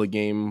Yeah. Godzilla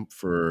game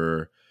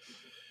for,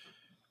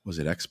 was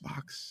it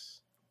Xbox?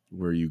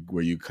 Where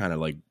you kind of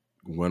like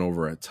went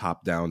over a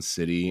top-down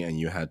city and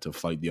you had to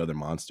fight the other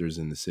monsters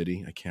in the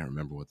city. I can't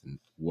remember what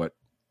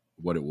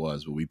it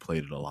was, but we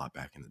played it a lot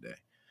back in the day.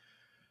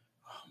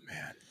 Oh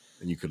man.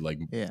 And you could like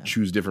Yeah.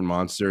 choose different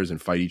monsters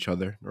and fight each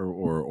other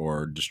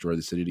or destroy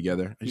the city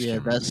together. I just Yeah,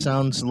 can't that remember.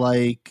 sounds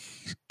like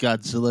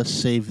Godzilla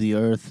Save the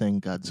Earth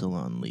and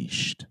Godzilla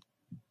Unleashed.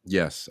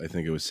 Yes, I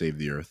think it was Save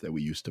the Earth that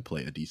we used to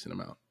play a decent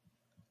amount.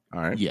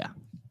 All right. Yeah.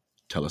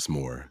 Tell us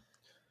more.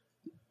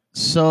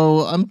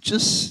 So I'm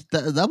just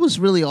that was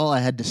really all I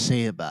had to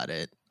say about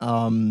it.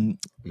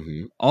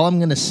 Mm-hmm. All I'm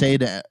gonna say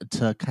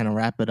to kind of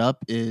wrap it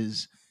up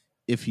is,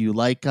 if you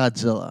like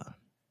Godzilla,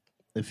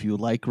 if you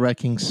like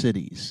wrecking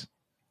cities,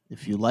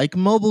 if you like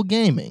mobile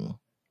gaming,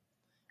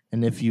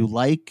 and if you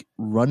like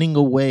running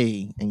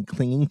away and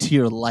clinging to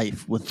your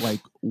life with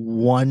like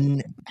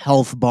 1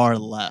 health bar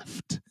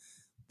left,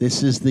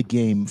 this is the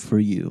game for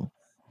you.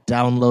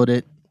 Download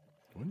it.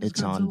 When does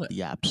It's on Godzilla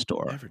the App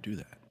Store. ever do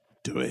that?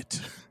 Do it.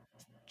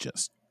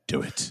 Just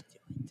do it.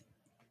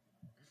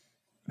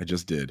 I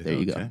just did. There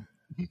you go. Okay.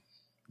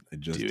 I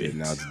just Do did. it.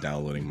 Now it's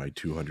downloading my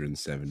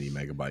 270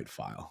 megabyte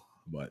file.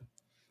 But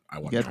I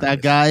want Get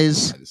that,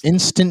 guys. Instant.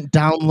 Instant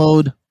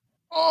download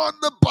on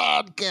the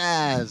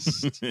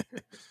podcast.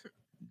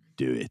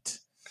 Do it.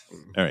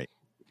 All right.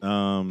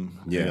 I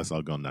Yeah. guess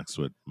I'll go next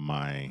with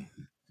my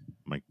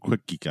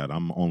quick geek out.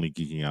 I'm only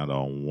geeking out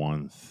on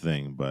one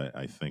thing, but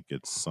I think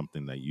it's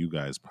something that you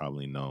guys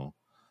probably know.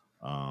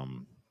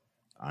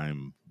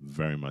 I'm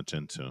very much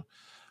into.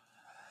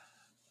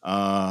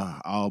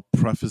 I'll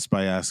preface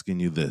by asking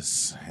you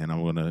this, and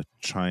I'm gonna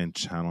try and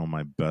channel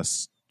my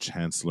best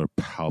Chancellor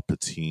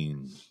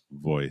Palpatine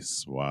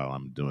voice while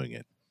I'm doing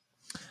it.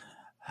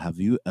 Have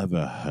you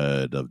ever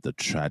heard of the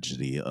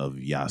tragedy of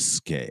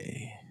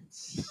Yasuke?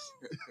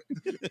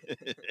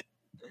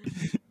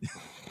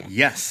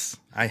 Yes,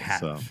 I have.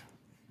 So,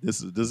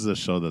 this is a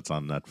show that's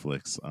on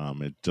Netflix.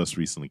 It just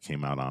recently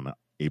came out on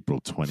April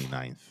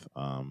 29th.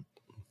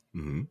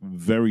 Mm-hmm.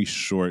 Very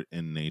short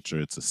in nature.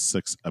 It's a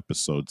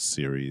 6-episode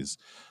series.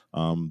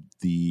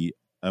 The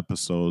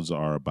episodes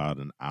are about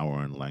an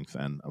hour in length,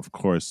 and of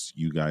course,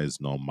 you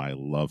guys know my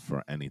love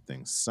for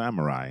anything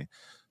samurai.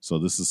 So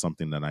this is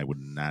something that I would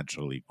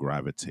naturally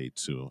gravitate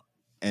to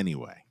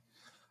anyway.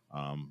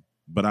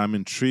 But I'm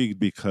intrigued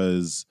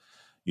because,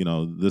 you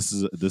know, this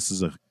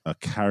is a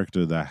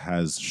character that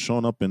has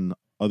shown up in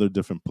other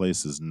different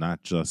places,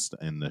 not just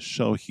in the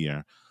show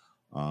here.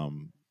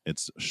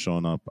 It's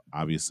shown up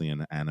obviously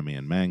in anime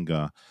and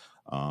manga.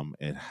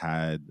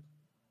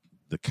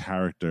 The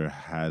character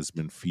has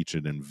been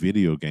featured in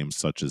video games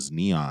such as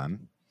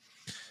Neon,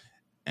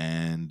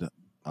 and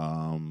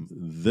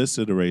this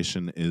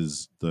iteration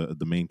is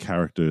the main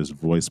character is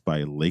voiced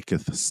by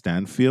Lakeith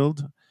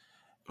Stanfield.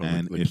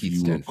 And if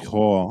you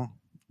recall,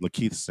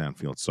 Lakeith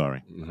Stanfield,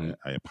 sorry, Mhm.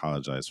 I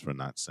apologize for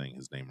not saying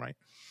his name right.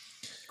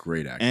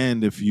 Great actor.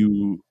 And if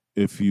you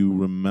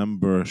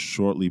remember,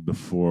 shortly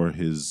before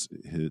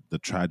the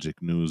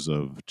tragic news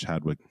of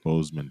Chadwick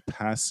Boseman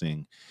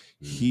passing,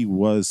 he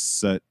was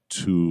set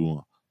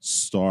to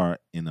star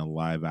in a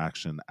live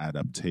action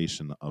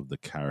adaptation of the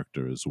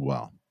character as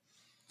well.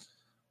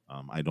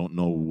 I don't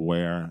know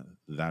where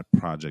that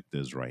project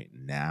is right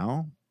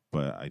now,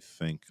 but I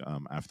think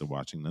after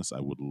watching this, I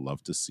would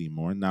love to see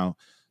more. Now,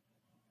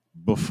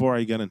 before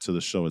I get into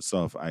the show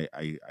itself,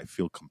 I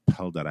feel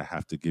compelled that I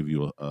have to give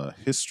you a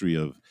history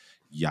of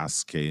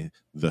Yasuke,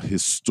 the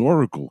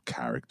historical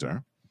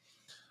character.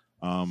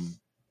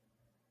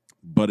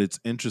 But it's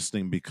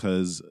interesting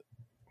because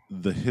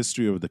the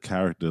history of the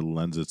character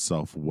lends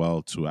itself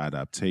well to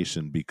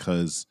adaptation,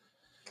 because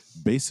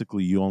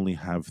basically you only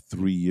have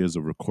 3 years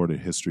of recorded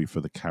history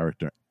for the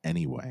character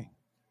anyway.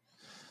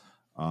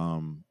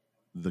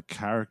 The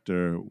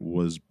character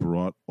was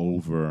brought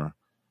over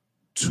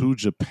to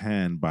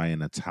Japan by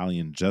an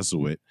Italian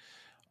Jesuit.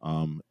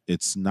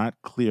 It's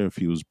not clear if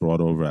he was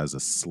brought over as a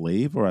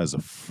slave or as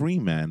a free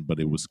man, but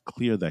it was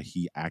clear that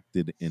he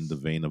acted in the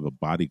vein of a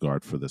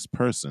bodyguard for this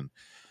person.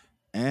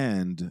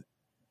 And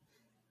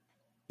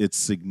it's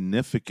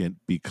significant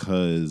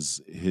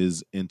because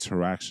his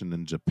interaction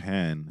in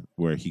Japan,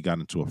 where he got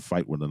into a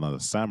fight with another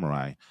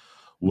samurai,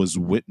 was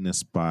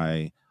witnessed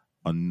by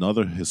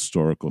another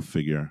historical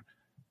figure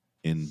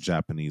in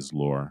Japanese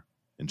lore,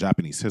 in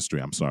Japanese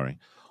history,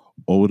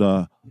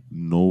 Oda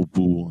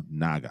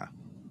Nobunaga,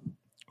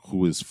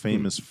 who is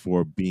famous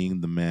for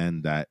being the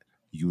man that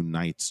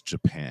unites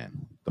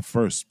Japan, the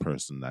first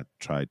person that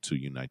tried to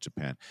unite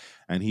Japan.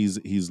 And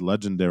he's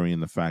legendary in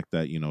the fact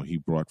that, he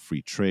brought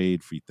free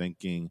trade, free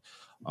thinking,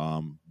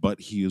 but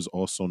he is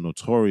also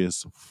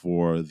notorious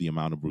for the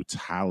amount of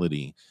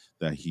brutality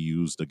that he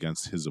used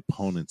against his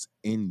opponents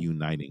in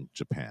uniting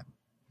Japan.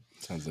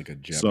 Sounds like a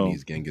So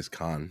Japanese Genghis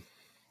Khan.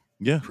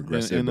 yeah,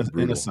 Progressive but in a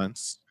brutal.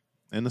 sense,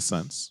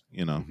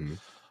 Mhm.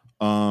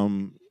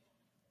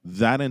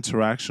 That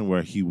interaction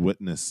where he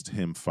witnessed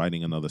him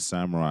fighting another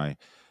samurai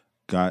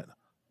got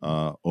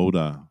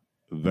Oda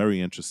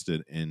very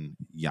interested in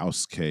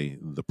Yasuke,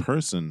 the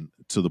person,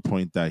 to the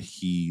point that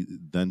he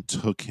then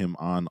took him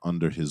on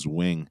under his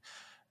wing.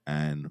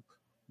 And,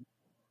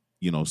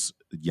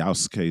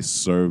 Yasuke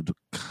served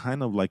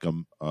kind of like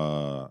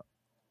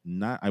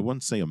not, I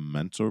wouldn't say a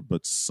mentor,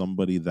 but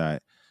somebody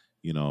that,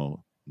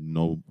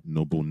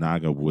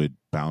 Nobunaga would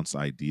bounce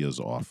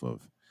ideas off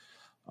of.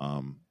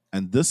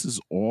 And this is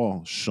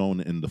all shown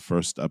in the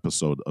first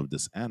episode of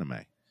this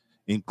anime,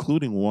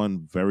 including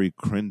one very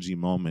cringy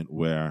moment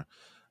where,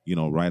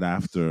 right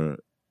after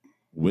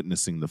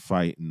witnessing the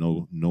fight,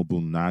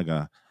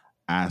 Nobunaga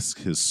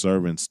asks his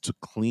servants to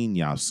clean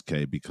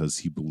Yasuke because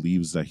he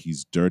believes that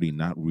he's dirty,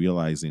 not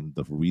realizing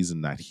the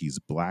reason that he's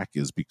black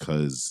is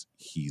because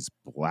he's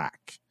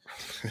black,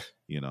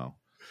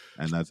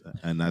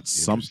 and that's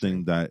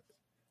something that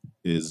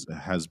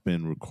has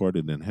been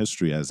recorded in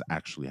history as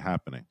actually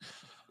happening.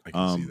 I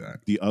can see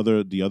that.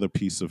 The other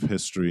piece of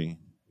history,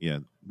 yeah,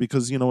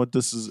 because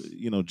this is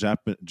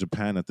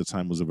Japan at the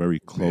time was a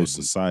very closed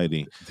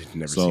society, They'd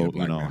never seen a so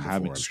black man before,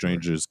 having I'm sure.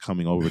 strangers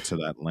coming over to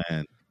that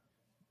land,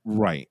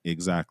 right?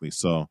 Exactly.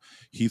 So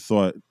he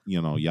thought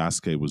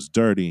Yasuke was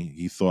dirty.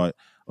 He thought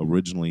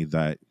originally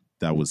that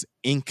was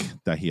ink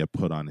that he had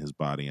put on his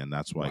body, and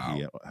that's why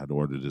he had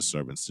ordered his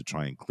servants to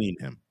try and clean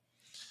him.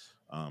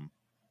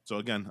 So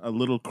again, a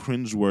little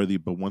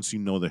cringeworthy, but once you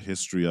know the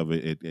history of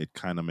it, it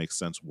kind of makes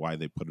sense why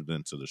they put it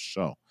into the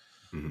show.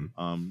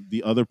 Mhm.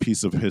 The other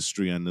piece of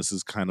history, and this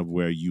is kind of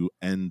where you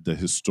end the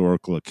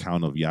historical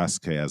account of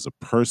Yasuke as a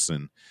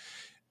person,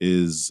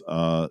 is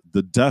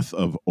the death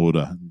of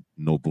Oda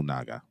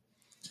Nobunaga.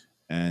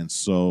 And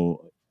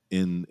so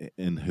in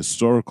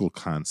historical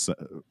context,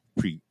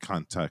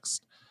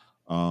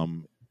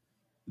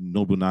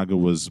 Nobunaga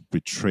was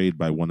betrayed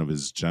by one of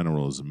his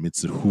generals,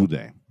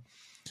 Mitsuhide.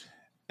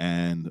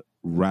 And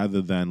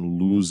rather than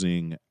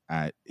losing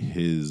at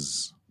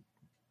his,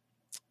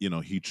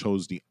 he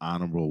chose the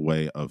honorable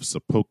way of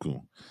seppuku,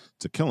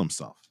 to kill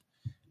himself.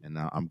 And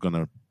now I'm going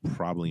to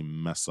probably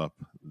mess up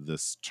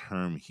this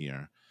term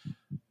here,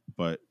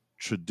 but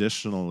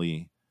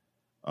traditionally,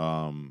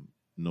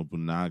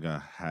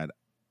 Nobunaga had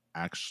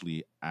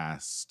actually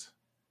asked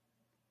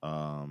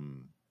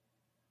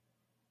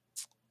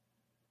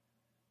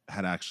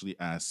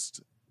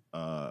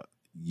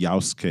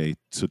Yasuke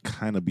to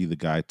kind of be the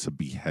guy to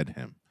behead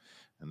him.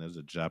 And there's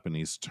a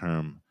Japanese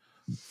term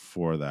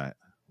for that,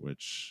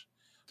 which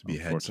To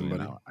behead unfortunately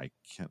somebody? now I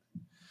can't.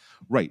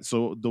 Right.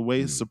 So the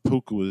way Mm.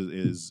 seppuku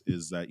is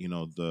that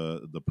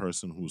the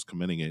person who's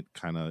committing it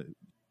kind of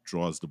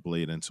draws the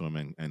blade into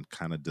him and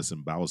kind of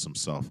disembowels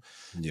himself.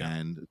 Yeah.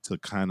 And to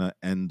kind of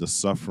end the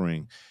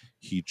suffering,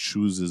 he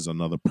chooses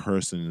another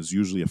person, is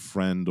usually a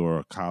friend or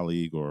a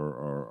colleague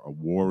or a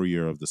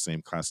warrior of the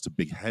same class, to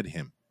behead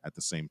him at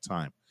the same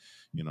time.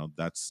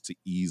 That's to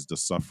ease the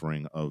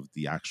suffering of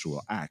the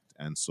actual act.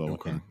 And so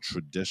Okay. in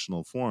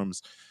traditional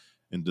forms,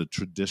 in the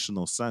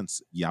traditional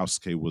sense,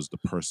 Yasuke was the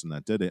person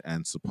that did it.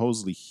 And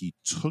supposedly he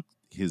took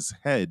his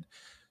head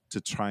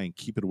to try and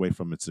keep it away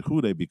from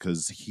Mitsuhide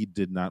because he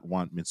did not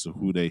want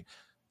Mitsuhide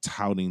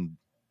touting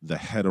the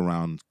head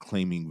around,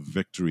 claiming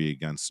victory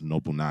against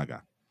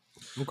Nobunaga.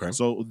 Okay.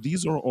 So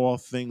these are all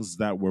things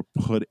that were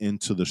put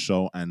into the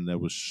show and that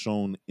was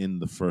shown in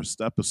the first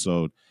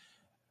episode.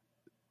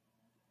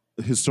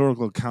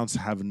 Historical accounts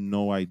have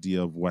no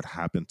idea of what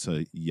happened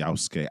to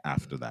Yasuke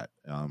after that.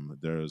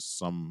 There's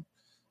some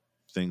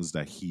things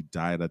that he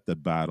died at the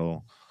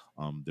battle.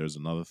 There's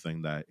another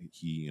thing that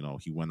he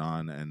went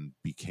on and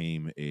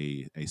became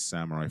a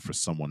samurai for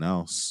someone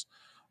else.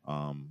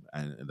 And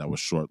that was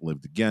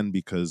short-lived again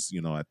because,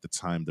 at the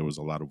time there was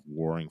a lot of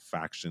warring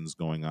factions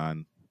going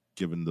on,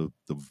 given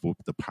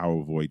the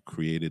power void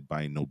created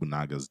by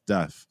Nobunaga's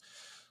death.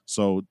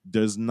 So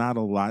there's not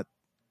a lot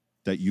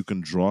that you can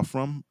draw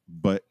from,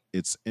 but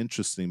it's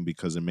interesting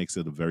because it makes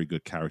it a very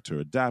good character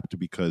adapt,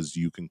 because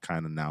you can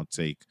kind of now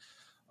take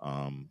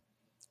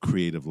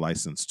creative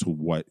license to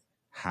what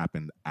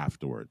happened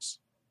afterwards.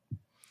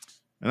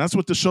 And that's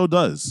what the show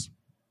does,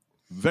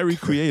 very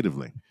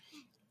creatively.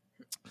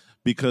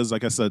 Because,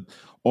 like I said,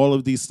 all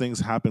of these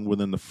things happen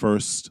within the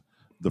first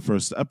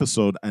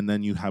episode, and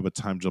then you have a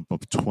time jump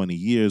of 20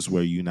 years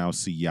where you now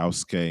see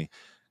Yasuke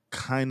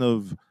kind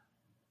of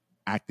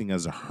acting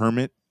as a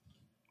hermit,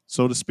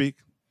 so to speak,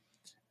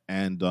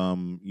 and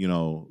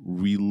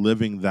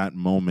reliving that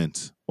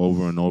moment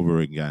over and over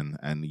again,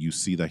 and you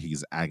see that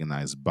he's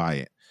agonized by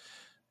it.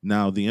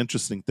 Now, the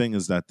interesting thing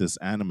is that this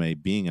anime,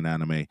 being an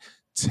anime,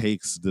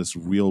 takes this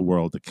real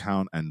world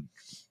account and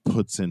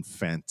puts in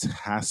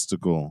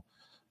fantastical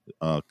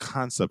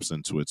concepts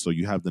into it. So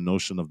you have the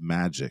notion of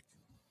magic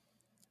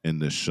in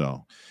this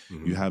show.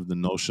 Mhm. You have the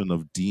notion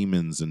of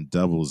demons and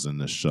devils in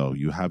this show.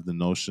 You have the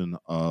notion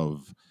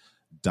of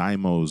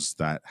daimos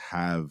that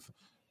have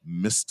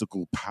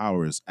mystical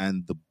powers.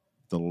 And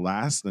the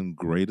last and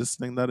greatest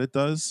thing that it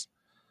does,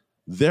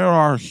 there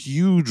are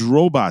huge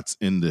robots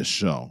in this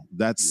show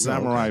that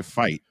samurai okay.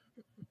 fight.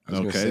 I was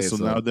gonna Okay, say so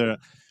it's now a- they're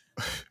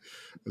I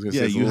was gonna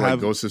Yeah, say it's a you little like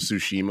have- Ghost of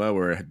Tsushima,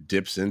 where it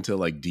dips into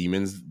like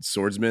demons,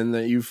 swordsmen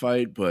that you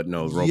fight, but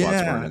no, robots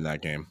Yeah. weren't in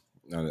that game.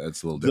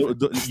 That's a little the-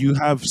 different. you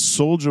have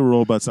soldier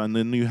robots, and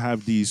then you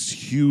have these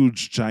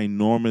huge,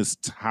 ginormous,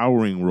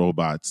 towering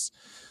robots.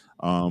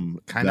 Kind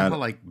that- of how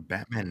like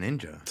Batman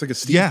Ninja. It's like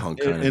a yeah, steampunk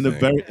kind in of a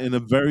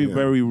thing. very Yeah.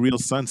 very real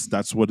sense.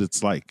 That's what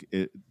it's like.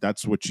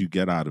 That's what you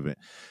get out of it.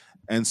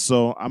 And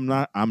so I'm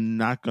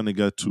not going to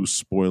get too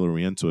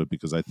spoilery into it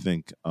because I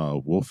think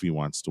Wolfie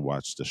wants to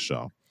watch the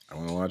show. I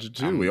want to watch it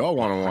too. I'm we all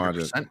want to watch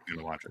it. 100%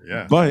 gonna watch it.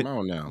 Yeah. But Come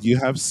on now. you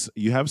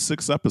have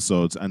 6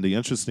 episodes, and the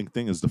interesting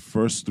thing is the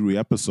first 3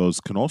 episodes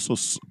can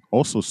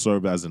also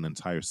serve as an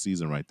entire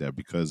season right there,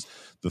 because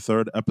the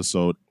 3rd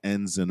episode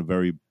ends in a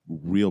very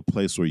real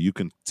place where you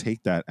can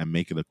take that and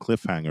make it a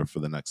cliffhanger for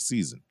the next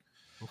season.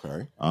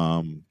 Okay.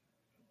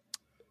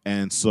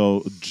 And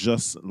so,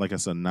 just like I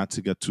said, not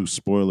to get too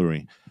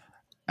spoilery,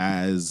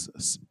 as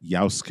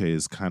Yasuke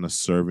is kind of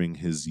serving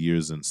his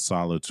years in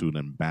solitude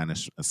and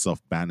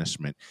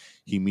self-banishment,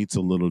 he meets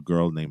a little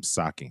girl named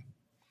Saki.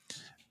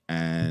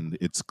 And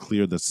it's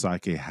clear that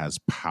Saki has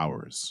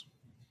powers.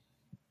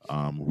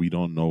 We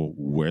don't know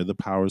where the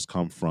powers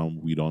come from.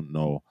 We don't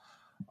know.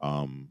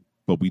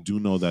 But we do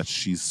know that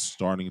she's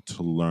starting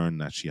to learn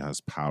that she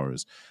has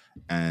powers.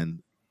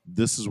 And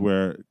this is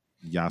where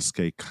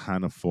Yasuke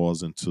kind of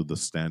falls into the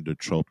standard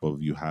trope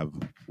of you have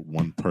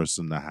one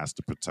person that has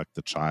to protect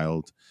the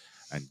child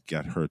and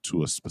get her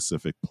to a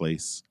specific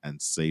place and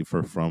save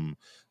her from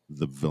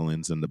the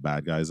villains and the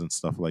bad guys and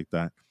stuff like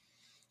that.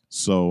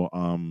 So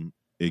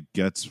it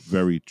gets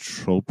very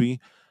tropey.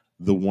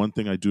 The one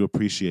thing I do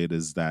appreciate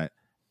is that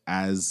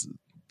as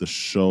the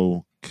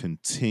show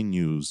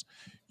continues,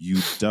 you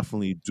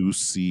definitely do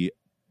see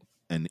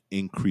an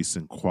increase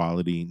in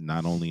quality,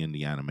 not only in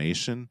the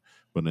animation,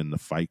 but in the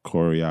fight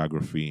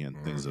choreography and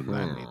things of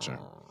that nature.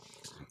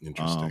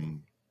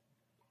 Interesting.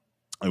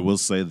 I will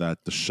say that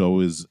the show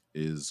is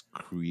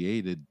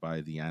created by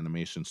the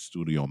animation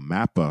studio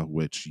Mappa,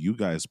 which you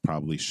guys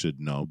probably should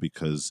know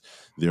because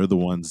they're the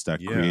ones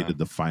that Yeah. created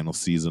the final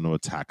season of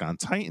Attack on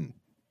Titan.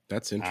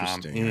 That's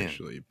interesting, yeah.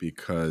 actually,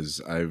 because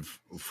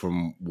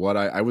from what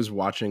I was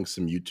watching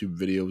some YouTube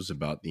videos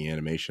about the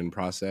animation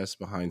process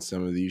behind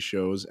some of these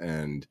shows,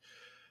 and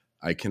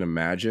I can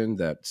imagine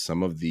that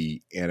some of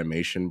the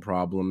animation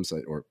problems,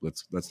 or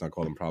let's not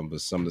call them problems,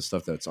 but some of the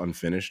stuff that's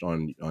unfinished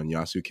on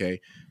Yasuke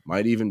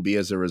might even be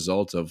as a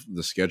result of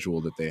the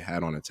schedule that they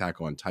had on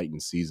Attack on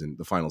Titan season,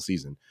 the final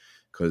season,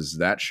 because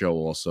that show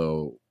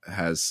also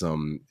has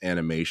some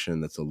animation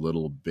that's a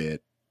little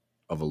bit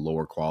of a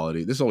lower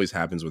quality. This always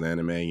happens with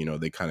anime. You know,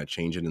 they kind of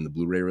change it in the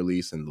Blu-ray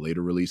release and the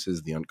later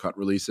releases, the uncut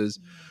releases.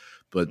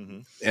 But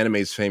anime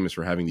is famous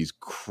for having these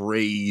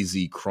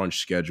crazy crunch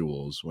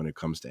schedules when it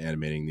comes to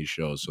animating these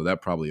shows. So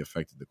that probably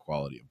affected the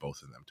quality of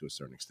both of them to a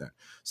certain extent.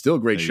 Still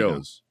great There you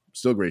go.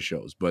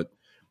 shows, but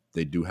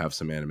they do have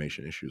some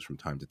animation issues from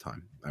time to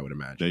time, I would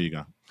imagine. There you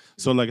go.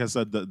 So, like I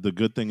said, the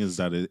good thing is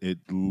that it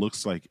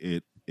looks like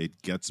it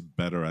gets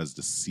better as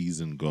the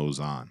season goes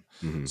on.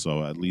 Mhm.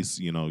 So at least,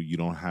 you know, you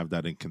don't have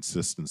that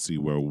inconsistency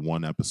where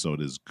one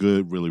episode is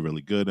good, really,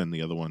 really good, and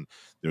the other one,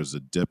 there's a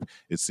dip.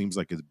 It seems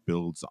like it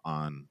builds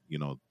on, you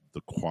know,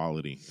 the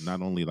quality,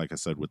 not only, like I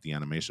said, with the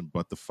animation,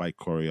 but the fight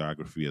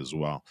choreography as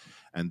well.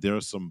 And there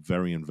are some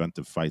very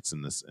inventive fights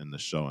in the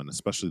show, and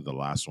especially the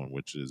last one,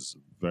 which is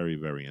very,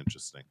 very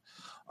interesting.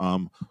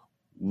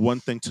 One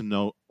thing to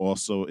note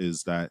also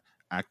is that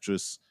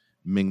actress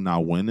Ming-Na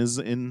Wen is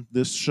in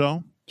this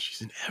show.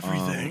 She's in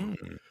everything.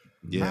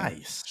 Yeah.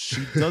 Nice.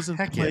 She doesn't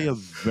Heck play yeah. a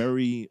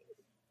very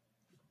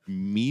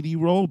meaty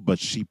role, but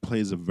she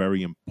plays a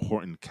very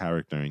important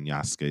character in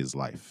Yasuke's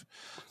life.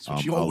 That's what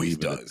she I'll always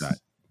leave it at does. that.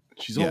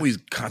 She's Yeah. always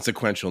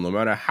consequential, no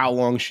matter how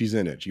long she's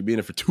in it. She could be in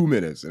it for 2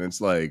 minutes, and it's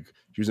like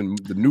she was in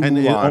the new And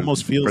it Mulan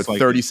almost feels for like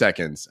 30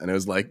 seconds, and it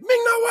was like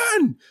Ming-Na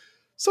Wen,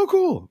 so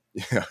cool.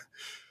 Yeah,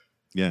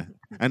 Yeah.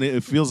 And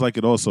it feels like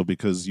it also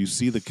because you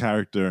see the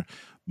character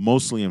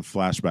mostly in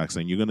flashbacks,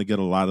 and you're going to get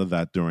a lot of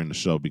that during the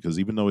show because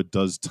even though it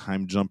does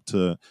time jump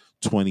to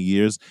 20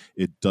 years,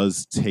 it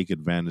does take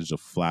advantage of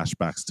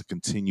flashbacks to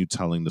continue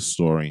telling the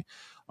story,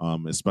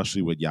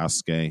 especially with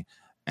Yasuke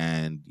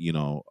and, you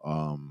know,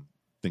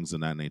 things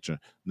of that nature.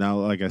 Now,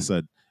 like I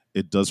said,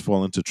 it does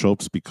fall into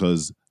tropes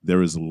because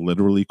there is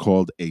literally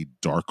called a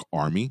dark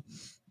army,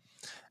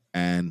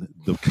 and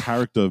the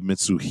character of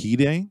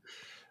Mitsuhide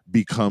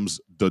becomes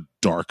the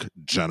Dark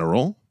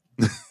General.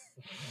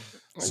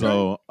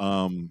 So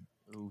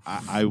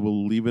I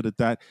will leave it at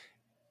that.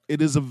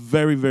 It is a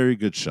very, very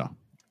good show.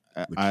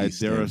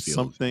 There are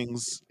some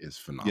things. is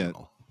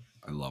phenomenal.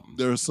 I love them.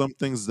 There are some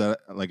things that,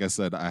 like I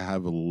said, I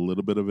have a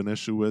little bit of an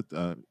issue with.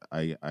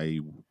 I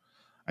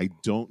I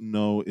don't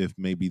know if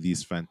maybe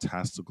these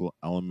fantastical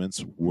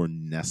elements were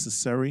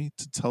necessary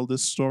to tell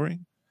this story,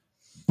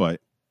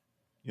 but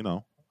you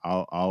know,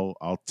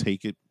 I'll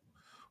take it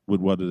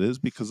with what it is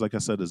because, like I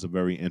said, it's a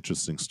very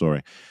interesting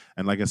story,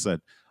 and like I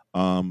said,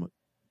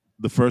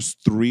 the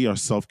first three are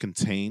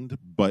self-contained,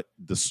 but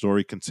the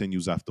story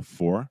continues after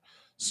four.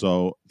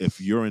 So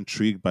if you're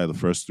intrigued by the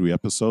first three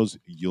episodes,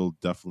 you'll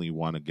definitely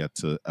want to get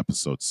to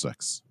episode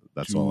 6.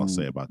 That's all I'll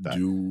say about that.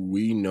 Do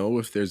we know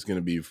if there's going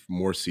to be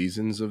more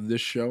seasons of this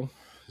show?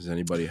 Does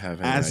anybody have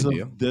any As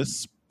idea? of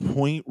this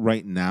point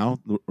right now,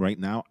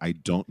 I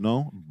don't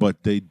know,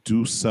 but they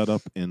do set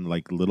up in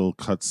like little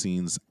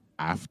cutscenes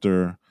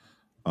after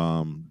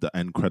the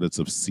end credits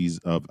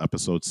of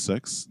episode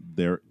 6.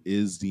 There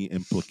is the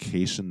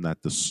implication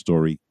that the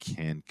story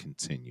can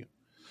continue.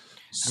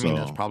 I mean,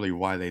 that's probably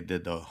why they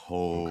did the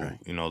whole, Okay.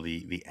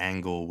 the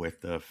angle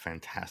with the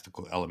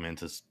fantastical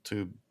elements is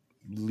to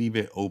leave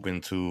it open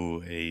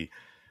to a,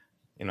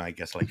 I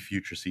guess like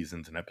future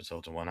seasons and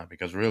episodes and whatnot.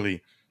 Because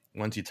really,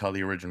 once you tell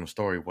the original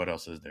story, what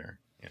else is there?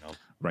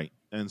 Right,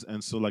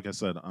 and so like I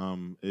said,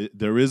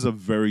 there is a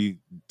very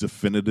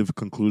definitive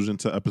conclusion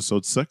to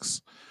episode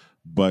 6,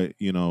 but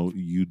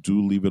you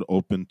do leave it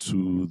open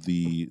to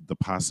the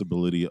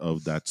possibility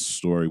of that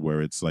story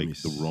where it's like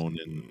the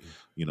Ronin,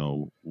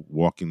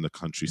 walking the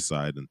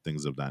countryside and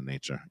things of that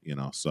nature.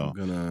 So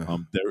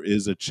there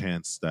is a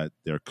chance that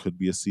there could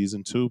be a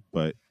season 2,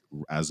 but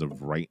as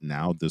of right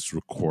now, this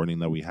recording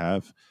that we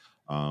have,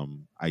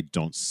 I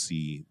don't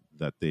see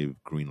that they've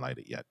greenlighted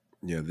it yet.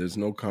 Yeah, there's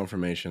no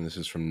confirmation. This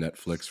is from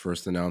Netflix.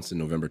 First announced in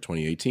November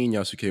 2018.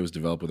 Yasuke was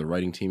developed with a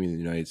writing team in the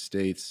United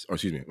States. Or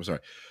excuse me, I'm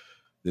sorry.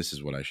 This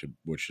is what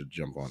should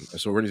jump on.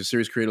 So we're into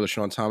series creator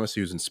LaShawn Thomas.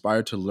 He was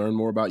inspired to learn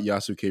more about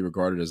Yasuke,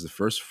 regarded as the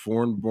first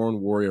foreign-born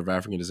warrior of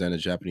African descent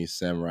in Japanese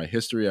samurai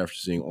history after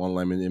seeing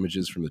online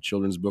images from the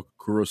children's book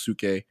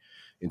Kurosuke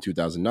in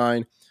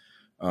 2009.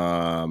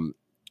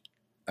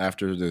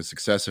 After the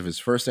success of his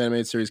first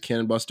animated series,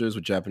 Cannon Busters,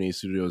 with Japanese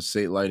studios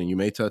Satelight and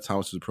Umeta,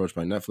 Thomas was approached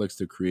by Netflix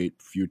to create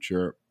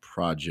future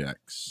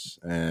projects.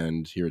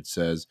 And here it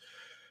says,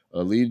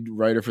 a lead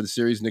writer for the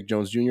series, Nick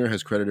Jones Jr.,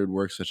 has credited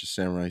works such as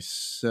Samurai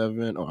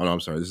 7. Oh, no,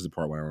 I'm sorry. This is the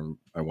part where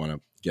I want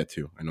to get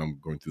to. I know I'm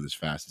going through this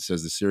fast. It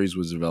says the series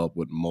was developed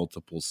with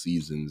multiple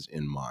seasons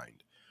in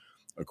mind,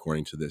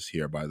 according to this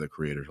here by the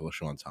creator,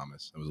 LaShawn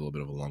Thomas. That was a little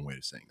bit of a long way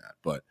to saying that.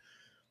 But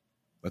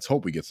let's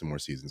hope we get some more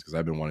seasons because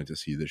I've been wanting to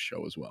see this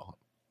show as well.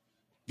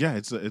 Yeah,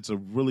 it's a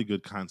really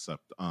good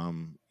concept.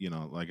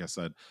 Like I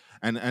said,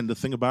 and the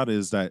thing about it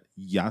is that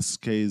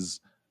Yasuke's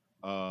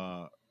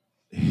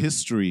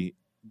history,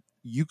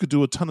 you could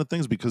do a ton of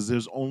things because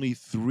there's only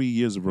 3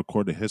 years of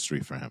recorded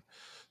history for him.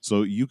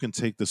 So you can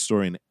take the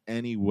story in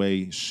any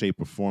way, shape,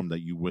 or form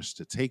that you wish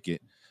to take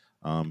it.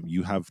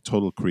 You have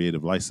total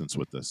creative license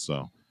with this.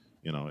 So,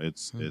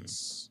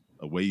 it's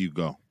away you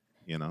go,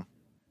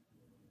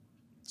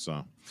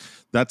 So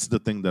that's the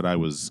thing that I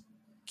was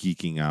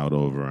geeking out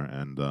over.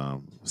 And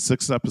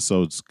 6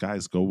 episodes,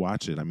 guys, go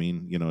watch it. I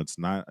mean, it's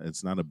not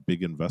a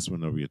big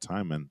investment of your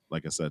time. And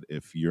like I said,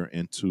 if you're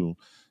into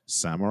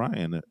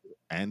samurai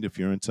and if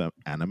you're into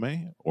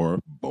anime or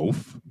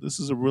both, this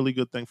is a really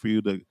good thing for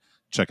you to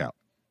check out.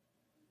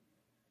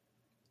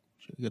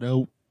 Check it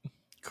out.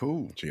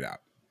 Cool. Check it out.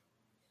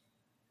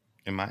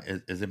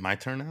 Is it my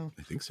turn now?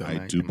 I think so. I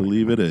do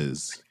believe it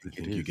is.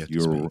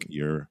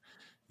 You're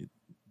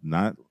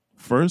not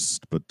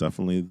first, but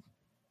definitely.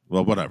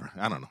 Well, whatever.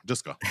 I don't know.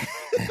 Just go.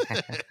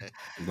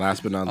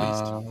 Last but not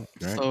least.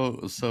 Right?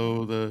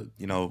 So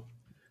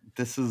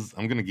this is,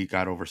 I'm gonna geek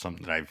out over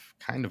something that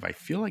I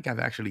feel like I've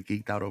actually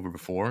geeked out over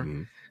before.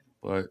 Mm-hmm.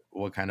 But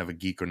what kind of a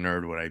geek or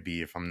nerd would I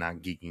be if I'm not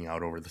geeking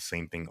out over the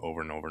same thing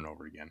over and over and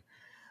over again?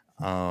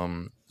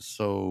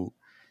 So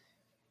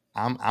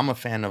I'm a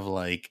fan of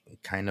like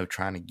kind of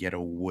trying to get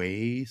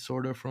away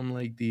sort of from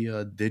like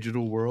the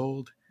digital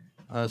world,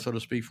 so to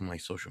speak, from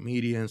like social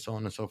media and so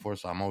on and so forth.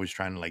 So I'm always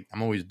trying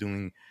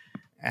to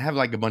I have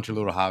like a bunch of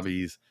little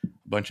hobbies, a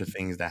bunch of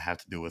things that have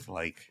to do with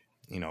like,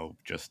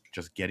 just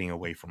getting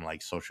away from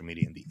like social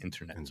media and the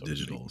internet and so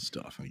digital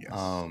stuff, I guess.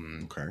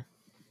 Okay.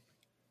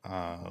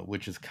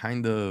 Which is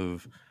kind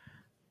of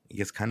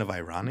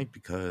ironic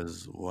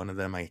because one of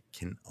them I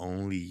can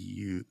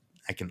only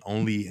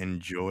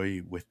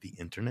enjoy with the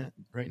internet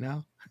right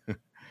now.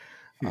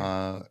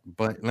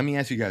 But let me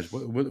ask you guys,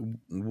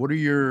 what's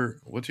your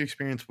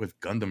experience with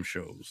Gundam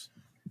shows?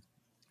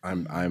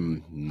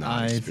 I'm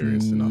not I've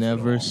experienced enough.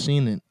 never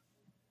seen it.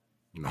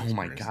 Oh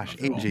my gosh,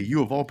 AJ,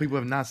 you of all people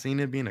have not seen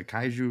it, being a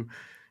kaiju,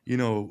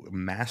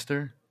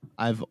 master.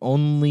 I've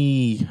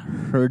only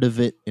heard of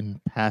it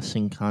in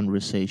passing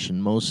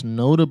conversation, most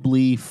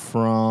notably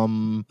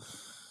from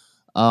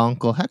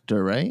Uncle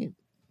Hector, right?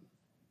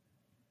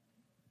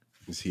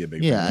 Is he a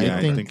big Yeah, fan?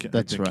 I think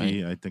that's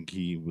right. I think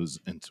he was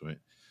into it.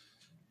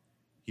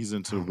 He's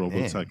into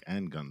Robotech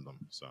and Gundam.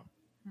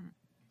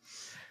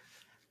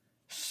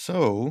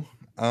 So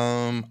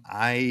I'm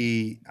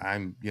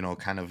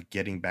kind of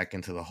getting back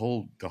into the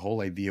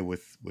whole idea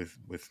with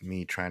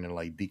me trying to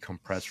like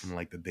decompress from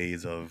like the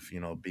days of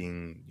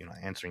being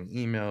answering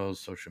emails,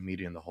 social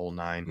media, and the whole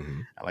nine.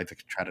 Mhm. I like to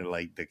try to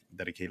like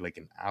dedicate like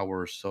an hour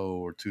or so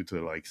or two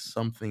to like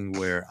something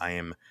where I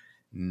am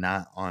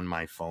not on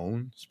my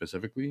phone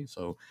specifically.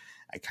 So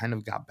I kind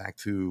of got back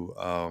to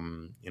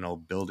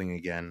building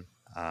again.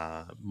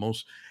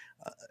 Most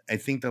I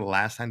think the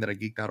last time that I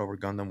geeked out over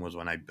Gundam was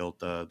when I built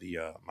the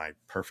my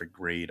perfect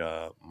grade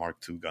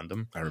Mark II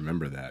Gundam. I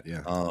remember that.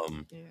 Yeah.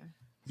 Um, Yeah.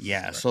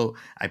 yeah, so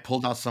I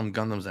pulled out some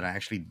Gundams that I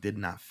actually did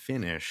not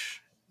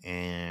finish,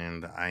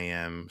 and I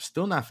am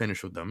still not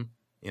finished with them.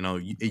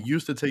 It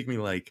used to take me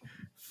like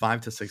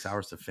 5 to 6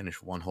 hours to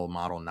finish one whole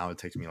model. Now it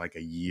takes me like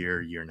a year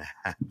and a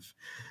half.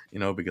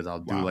 Because I'll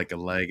do Wow. like a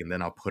leg and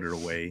then I'll put it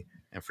away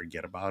and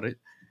forget about it.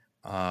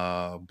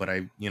 But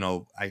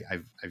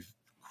I've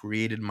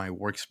created my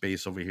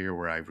workspace over here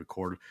where I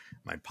record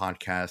my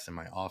podcast in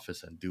my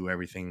office and do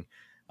everything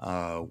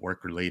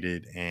work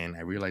related. And I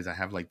realize I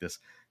have like this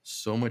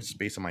so much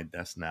space on my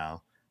desk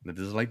now that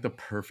this is like the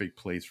perfect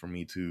place for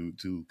me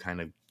to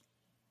kind of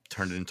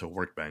turn it into a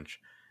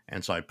workbench.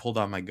 And so I pulled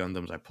out my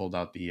Gundams. I pulled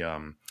out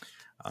the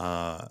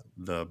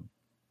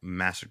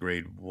master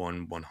grade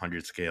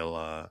 1/100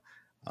 scale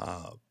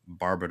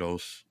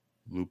Barbados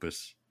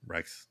Lupus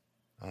Rex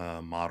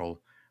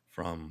model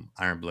from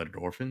Iron Blooded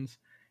Orphans,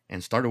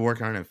 and started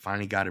working on it and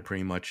finally got it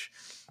pretty much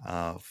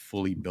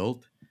fully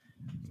built.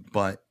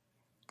 But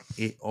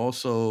it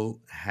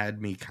also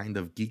had me kind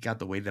of geek out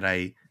the way that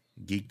I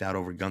geeked out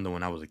over Gundam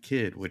when I was a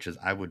kid, which is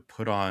I would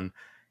put on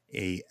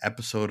a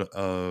episode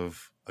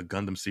of a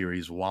Gundam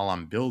series while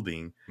I'm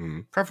building,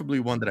 Mhm. preferably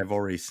one that I've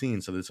already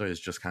seen, so this way it's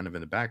just kind of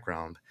in the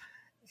background,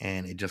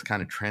 and it just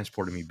kind of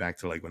transported me back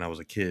to like when I was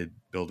a kid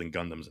building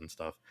Gundams and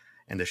stuff.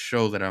 And the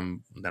show that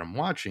I'm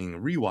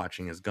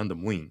rewatching is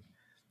Gundam Wing,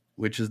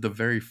 which is the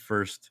very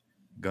first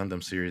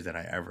Gundam series that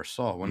I ever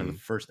saw. One of the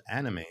first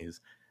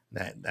animes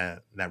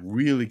that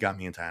really got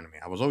me into anime.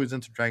 I was always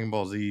into Dragon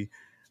Ball Z,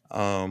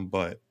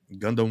 but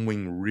Gundam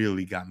Wing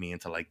really got me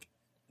into like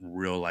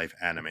real life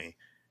anime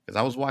because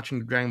I was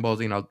watching Dragon Ball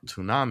Z on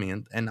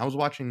Toonami, and I was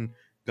watching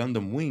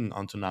Gundam Wing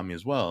on Toonami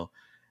as well.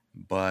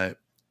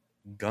 But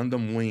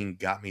Gundam Wing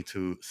got me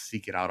to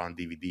seek it out on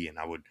DVD, and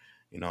I would,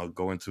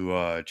 go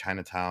into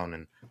Chinatown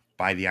and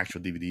buy the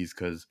actual DVDs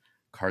because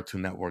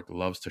Cartoon Network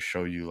loves to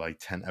show you like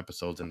 10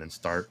 episodes and then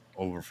start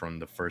over from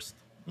the first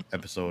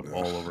episode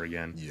all over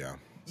again. Yeah.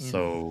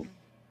 So,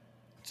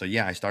 so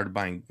yeah, I started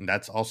buying.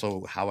 That's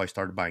also how I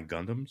started buying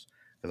Gundams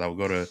because I would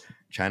go to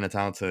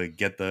Chinatown to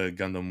get the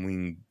Gundam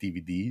Wing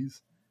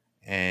DVDs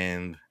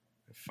and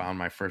found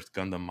my first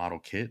Gundam model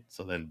kit.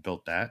 So then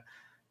built that,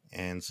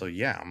 and so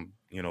yeah, I'm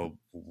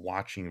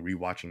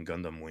rewatching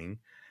Gundam Wing.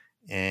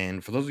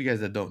 And for those of you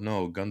guys that don't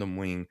know, Gundam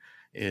Wing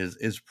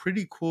is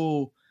pretty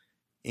cool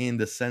in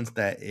the sense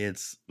that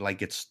it's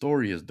like its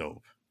story is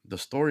dope. The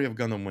story of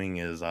Gundam Wing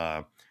is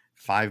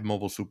 5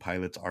 Mobile Suit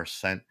pilots are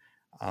sent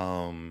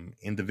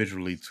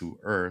individually to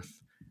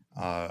Earth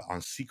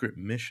on secret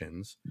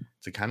missions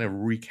to kind of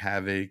wreak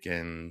havoc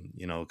and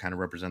kind of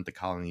represent the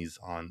colonies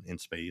in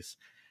space.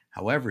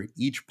 However,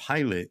 each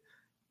pilot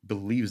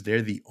believes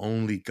they're the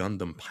only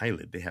Gundam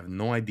pilot. They have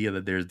no idea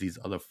that there's these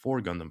other 4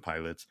 Gundam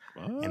pilots,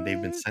 and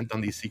they've been What? sent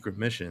on these secret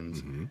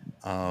missions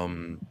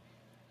Mhm.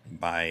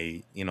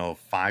 by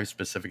 5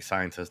 specific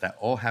scientists that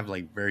all have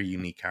like very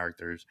unique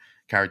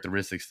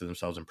characteristics to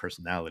themselves and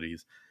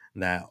personalities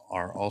that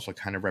are also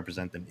kind of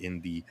represented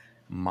in the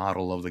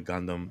model of the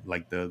Gundam,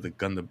 like the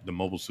Gundam, the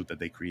mobile suit that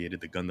they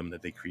created, the Gundam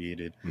that they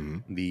created,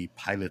 Mhm. the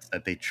pilots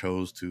that they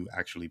chose to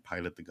actually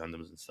pilot the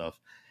Gundams and stuff.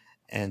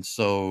 And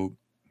so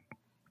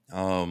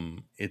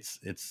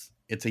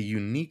it's a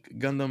unique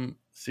Gundam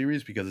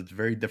series because it's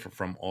very different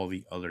from all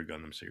the other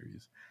Gundam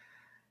series.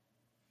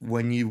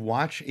 When you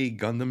watch a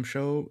Gundam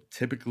show,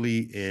 typically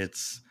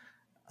it's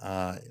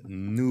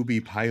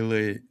newbie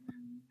pilot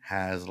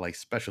has like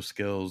special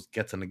skills,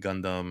 gets in a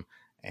Gundam,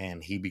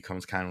 and he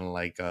becomes kind of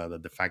like the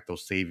de facto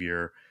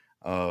savior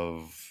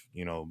of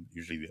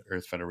usually the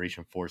Earth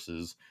Federation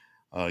forces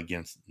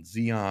against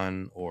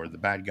Zeon or the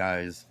bad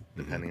guys,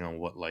 depending on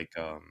what like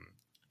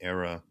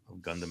era of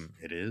Gundam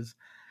it is.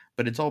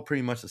 But it's all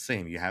pretty much the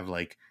same. You have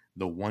like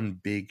the one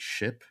big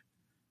ship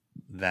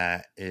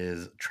that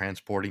is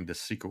transporting the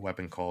secret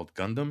weapon called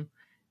Gundam,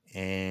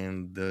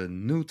 and the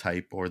new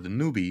type or the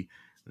newbie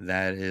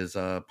that is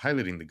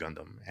piloting the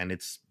Gundam. And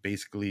it's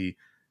basically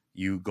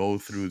you go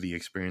through the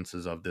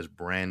experiences of this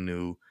brand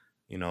new,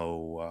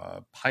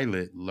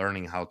 pilot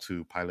learning how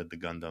to pilot the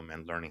Gundam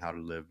and learning how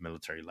to live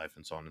military life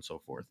and so on and so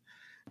forth.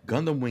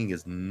 Gundam Wing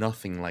is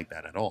nothing like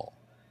that at all,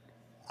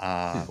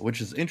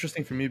 which is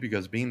interesting for me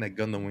because being that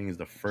Gundam Wing is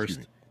the Excuse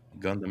me. first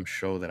Gundam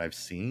show that I've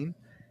seen,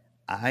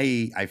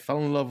 I fell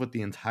in love with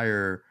the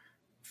entire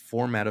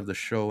format of the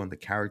show and the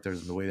characters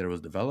and the way that it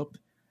was developed.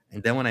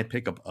 And then when I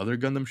pick up other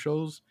Gundam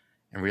shows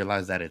and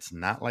realize that it's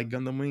not like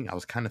Gundam Wing, I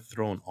was kind of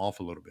thrown off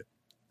a little bit.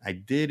 I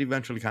did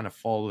eventually kind of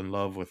fall in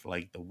love with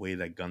like the way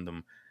that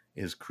Gundam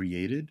is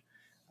created.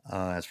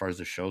 as far as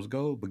the shows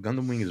go, but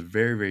Gundam Wing is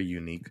very, very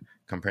unique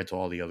compared to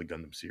all the other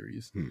Gundam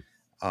series.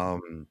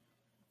 Um,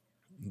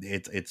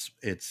 it's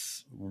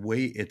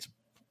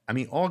I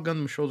mean, all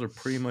Gundam shows are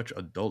pretty much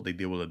adult. They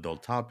deal with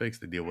adult topics.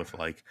 They deal with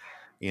like,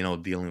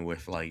 dealing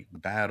with like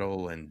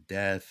battle and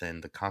death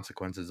and the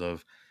consequences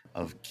of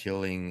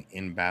killing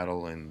in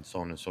battle and so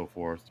on and so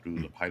forth through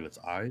the pilot's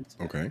eyes.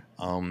 Okay.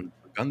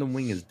 Gundam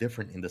Wing is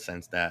different in the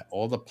sense that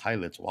all the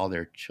pilots, while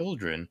they're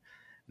children,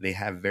 they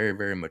have very,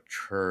 very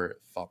mature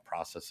thought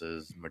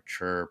processes,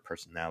 mature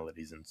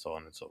personalities, and so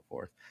on and so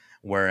forth.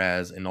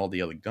 Whereas in all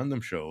the other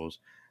Gundam shows,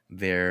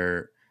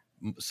 they're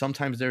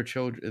sometimes they're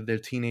children, they're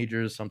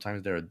teenagers,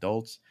 sometimes they're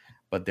adults,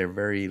 but they're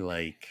very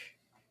like,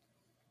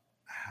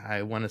 I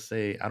don't want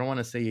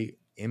to say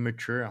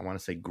immature, I want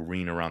to say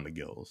green around the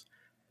gills.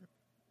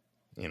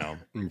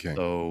 Okay.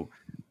 So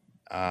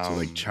So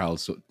like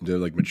they're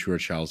like mature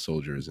child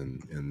soldiers,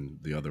 in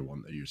the other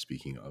one that you're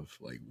speaking of,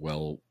 like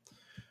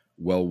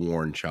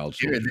well-worn child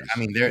soldiers.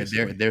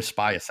 they're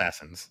spy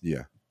assassins.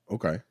 Yeah.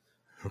 Okay.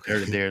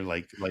 Okay. They're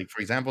like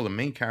for example, the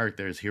main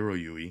character is Hiro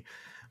Yui,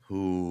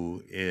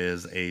 who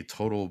is a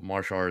total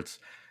martial arts,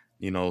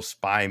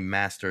 spy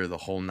master, the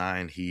whole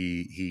nine.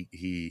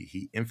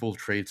 He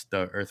infiltrates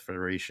the Earth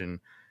Federation,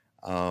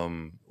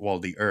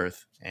 the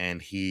Earth,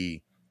 and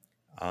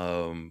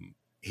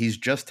he's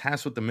just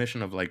tasked with the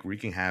mission of like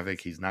wreaking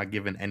havoc. He's not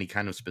given any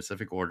kind of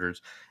specific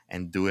orders,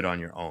 and do it on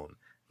your own.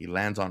 He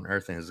lands on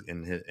Earth in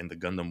the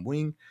Gundam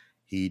Wing.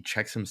 He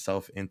checks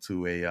himself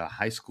into a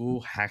high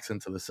school, hacks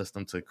into the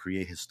system to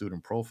create his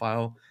student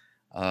profile,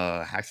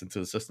 hacks into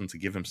the system to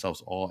give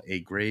himself all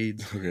A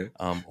grades, Okay.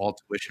 all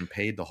tuition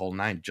paid, the whole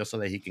nine, just so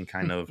that he can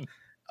kind of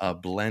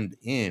blend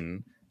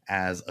in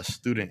as a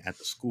student at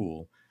the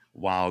school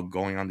while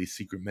going on these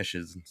secret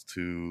missions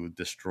to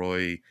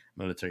destroy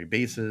military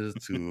bases,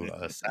 to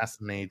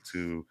assassinate,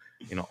 to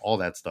all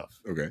that stuff.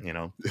 Okay.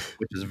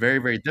 Which is very,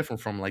 very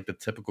different from like the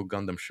typical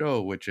Gundam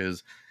show, which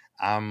is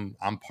I'm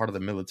part of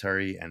the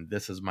military and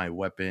this is my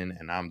weapon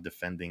and I'm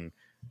defending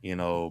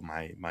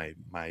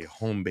my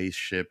home base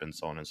ship and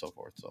so on and so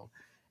forth. So,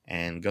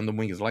 and Gundam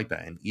Wing is like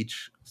that, and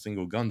each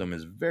single Gundam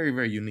is very,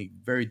 very unique,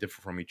 very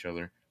different from each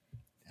other.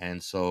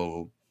 And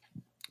so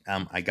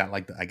I got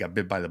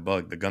bit by the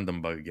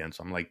Gundam bug again.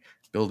 So I'm like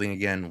building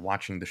again,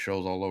 watching the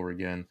shows all over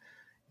again,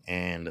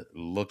 and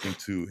looking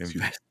to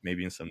invest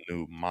maybe in some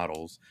new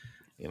models,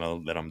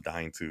 that I'm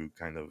dying to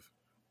kind of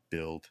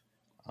build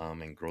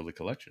and grow the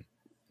collection.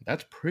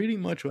 That's pretty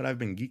much what I've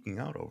been geeking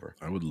out over.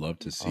 I would love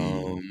to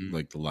see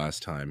like the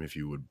last time, if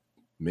you would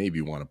maybe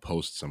want to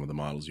post some of the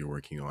models you're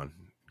working on,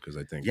 because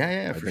I think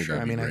for sure.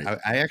 I mean, I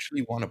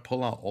actually want to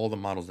pull out all the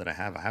models that I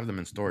have. I have them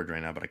in storage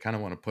right now, but I kind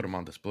of want to put them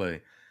on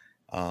display,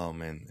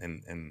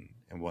 and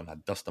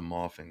whatnot, dust them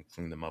off and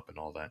clean them up and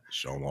all that.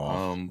 Show them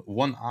off.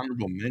 One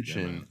honorable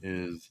mention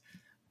is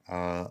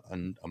a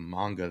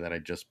manga that I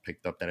just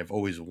picked up that I've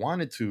always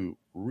wanted to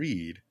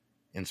read,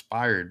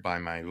 inspired by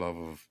my love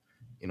of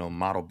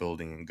model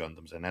building and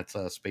Gundams, and that's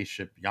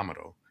Spaceship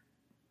Yamato.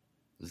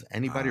 Does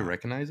anybody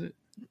recognize it?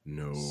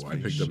 No, I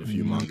picked up a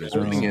few mangas.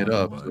 Holding it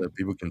up but so that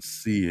people can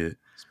see it.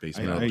 Space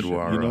I- Mountain.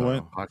 you know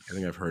what? I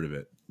think I've heard of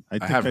it. I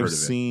think have I've heard of it.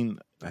 seen.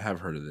 I have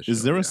heard of this. Is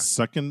show, there yeah.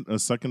 a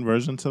second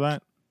version to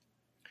that?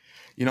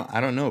 I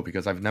don't know,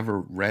 because I've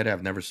never read,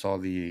 I've never saw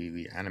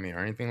the anime or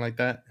anything like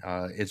that.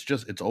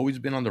 It's always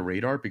been on the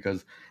radar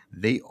because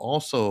they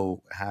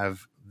also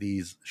have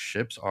these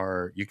ships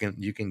you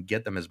can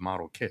get them as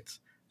model kits.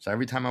 So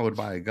every time I would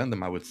buy a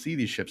Gundam, I would see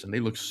these ships and they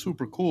look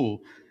super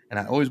cool. And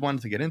I always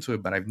wanted to get into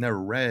it, but I've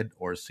never read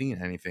or seen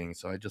anything.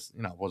 So I just,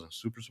 I wasn't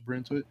super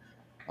into it.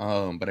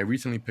 But I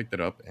recently picked it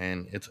up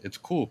and it's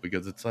cool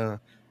because it's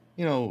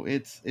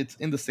it's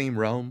in the same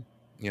realm.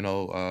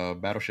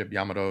 Battleship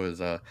Yamato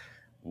is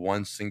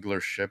one singular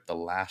ship, the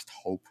last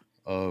hope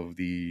of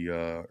the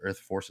Earth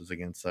forces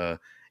against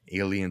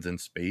aliens in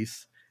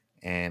space.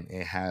 And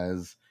it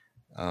has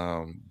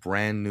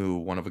brand new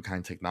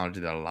one-of-a-kind technology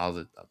that allows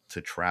it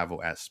to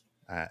travel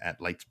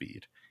at light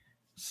speed.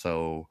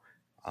 So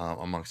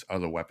amongst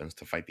other weapons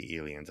to fight the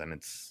aliens. And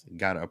it's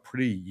got a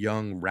pretty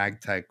young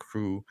ragtag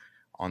crew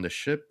on the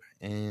ship.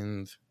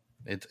 And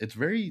it's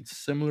very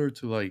similar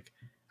to, like,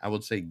 I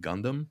would say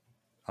Gundam,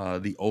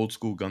 the old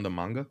school Gundam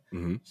manga.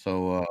 Mm-hmm.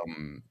 So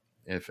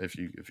if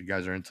you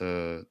guys are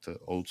into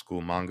old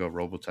school manga,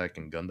 Robotech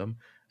and Gundam,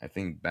 I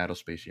think Battle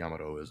Space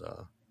Yamato is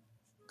a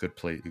good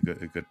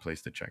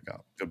place to check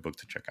out. Good book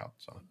to check out.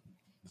 So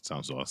That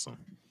sounds awesome.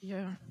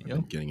 Yeah. I've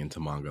been getting into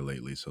manga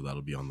lately, so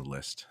that'll be on the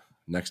list.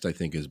 Next, I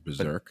think, is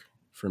Berserk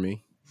for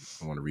me.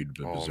 I want to read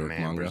the Berserk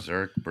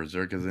manga.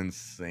 Berserk is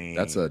insane.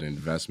 That's an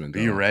investment.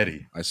 Be though.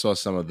 ready. I saw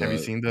some of the. Have you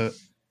seen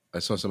I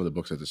saw some of the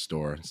books at the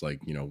store. It's like,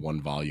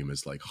 one volume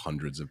is like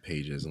hundreds of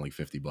pages and like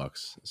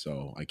 $50.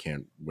 So I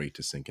can't wait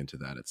to sink into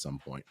that at some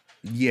point.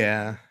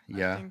 Yeah.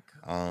 think-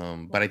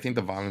 But I think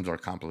the volumes are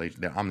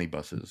compilation. They're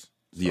omnibuses.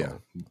 So, Yeah,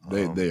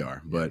 they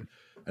are. But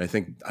I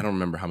think I don't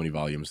remember how many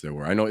volumes there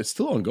were. I know it's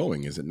still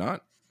ongoing, is it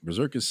not?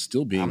 Berserk is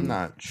still being. I'm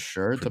not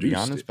sure, to be produced,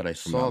 honest, but I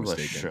if I'm saw not the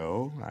mistaken.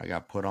 show. I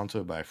got put onto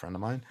it by a friend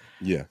of mine.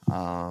 Yeah.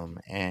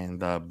 And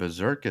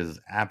Berserk is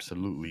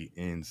absolutely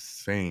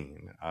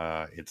insane.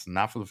 It's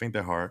not for the faint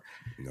of heart.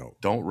 No.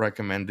 Don't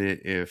recommend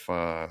it if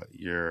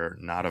you're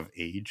not of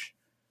age.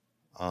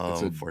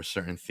 It's a For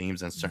certain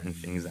themes and certain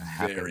things that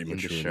happen very in the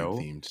maturely show.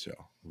 themed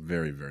show.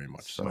 Very, very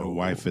much. So My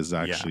wife is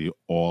yeah. actually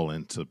all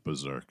into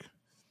Berserk.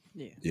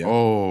 Yeah. Yeah.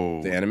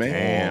 Oh, The anime? All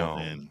Damn.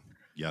 in.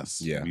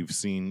 Yes. Yeah. We've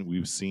seen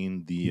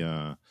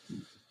the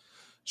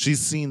she's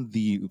seen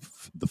the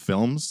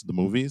films, the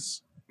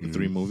movies, the Mhm.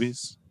 3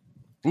 movies.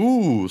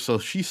 Ooh, so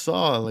she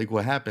saw like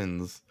what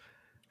happens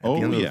at Oh,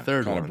 the end of yeah. the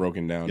third Kind one. of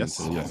broken down Yes.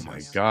 into Oh yes, my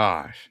yes.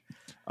 gosh.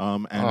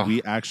 And Ugh.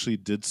 we actually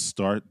did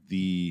start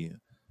the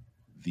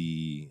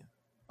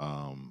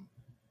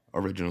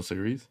Original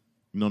series.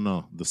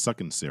 no, the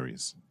second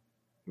series.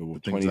 The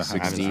things that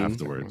happened 2016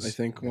 afterwards. I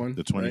think one.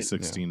 The right?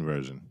 2016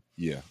 version.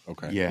 Yeah.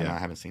 Okay. Yeah, no, Yeah. I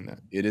haven't seen that.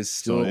 It is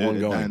still So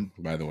ongoing,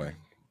 by the way.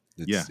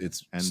 Yeah,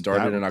 It's and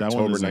started in that one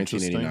October is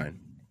interesting. 1989.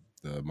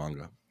 The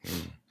manga.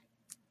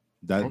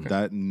 Okay.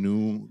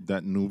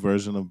 That new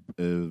version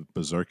of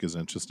Berserk is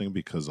interesting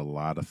because a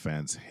lot of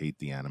fans hate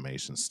the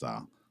animation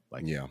style.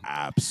 Like, Yeah.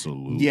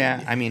 absolutely.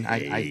 Yeah, I mean, I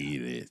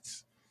hate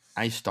it.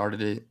 I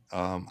started it.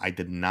 I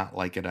did not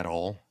like it at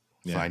all,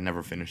 so Yeah. I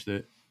never finished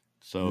it.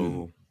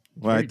 So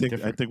Well, I very think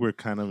different. we're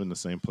kind of in the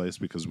same place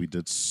because we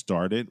did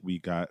start it. We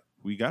got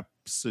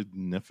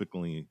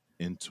significantly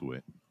into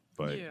it,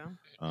 but yeah.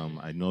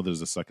 I know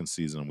there's a second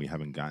season and we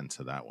haven't gotten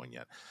to that one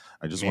yet.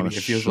 I just Maybe want to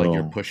it feels show. like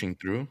you're pushing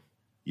through.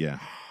 Yeah,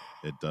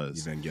 it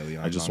does.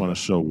 Evangelion. I just manga. want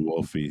to show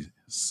Wolfie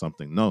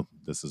something. No,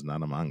 this is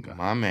not a manga.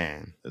 My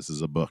man. This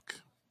is a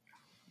book.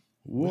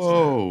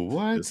 Whoa,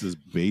 what? This is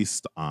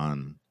based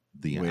on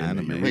the Wait a minute,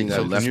 anime. you're reading Wait, that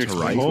so left can you to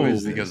explain right?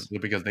 to Oh. us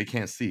because they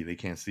can't see. They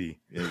can't see.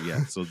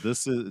 Yeah. So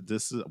this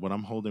is what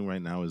I'm holding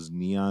right now is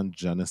Neon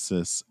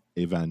Genesis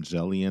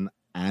Evangelion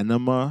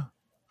Anima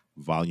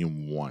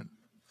Volume 1.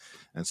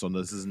 And so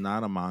this is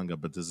not a manga,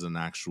 but this is an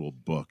actual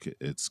book.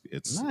 It's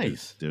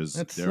Nice. there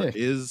That's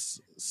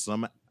is sick.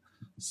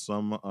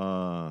 some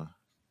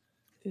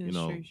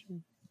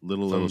Illustration.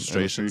 little Some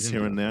illustrations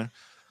here and there.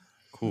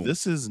 Cool.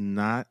 This is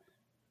not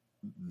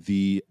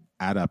the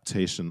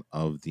adaptation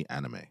of the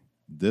anime.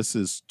 This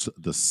is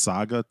the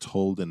saga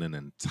told in an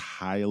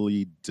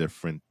entirely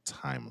different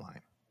timeline.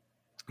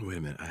 Wait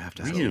a minute. I have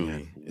to ask Really? you,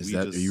 man. We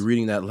Are just- you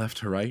reading that left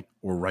to right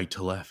or right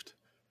to left?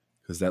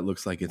 Because that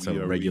looks like it's We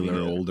a are regular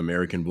reading it. old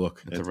American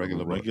book. It's a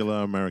regular book.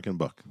 American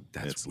book.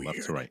 That's it's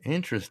left to weird. right.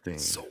 Interesting.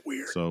 So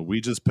weird. So we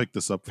just picked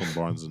this up from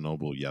Barnes and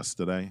Noble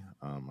yesterday.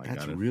 I That's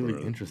got it really for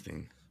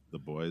interesting. the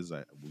boys.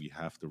 We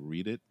have to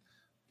read it,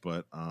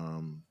 but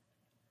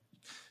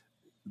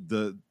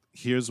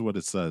here's what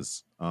it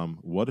says.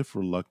 What if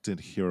reluctant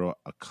hero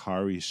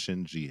Akari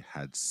Shinji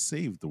had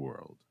saved the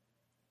world?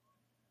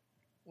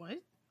 What?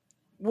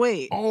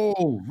 Wait,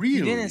 Oh, really?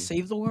 you didn't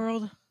save the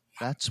world?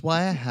 That's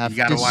why I have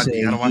gotta to watch- you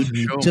say gotta watch you the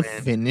need show, to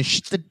man.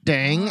 finish the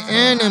dang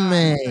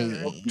anime.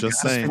 Just gotta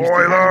saying. finish the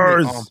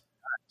anime. Spoilers.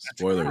 That's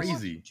Spoilers.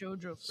 crazy.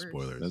 JoJo first.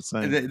 Spoilers. That's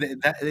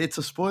saying. It's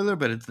a spoiler,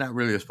 but it's not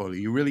really a spoiler.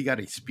 You really got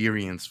to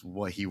experience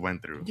what he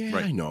went through. Yeah,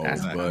 Right. I know,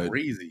 That's but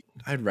crazy.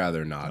 I'd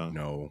rather not Oh.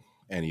 know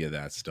any of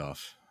that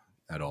stuff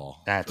at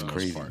all. That's for the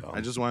most crazy. part. though. I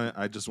just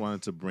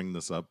wanted to bring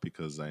this up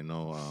because I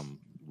know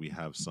we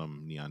have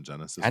some Neon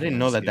Genesis. I didn't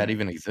know fans that here.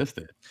 even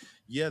existed.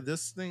 Yeah,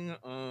 this thing.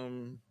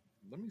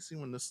 Let me see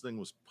when this thing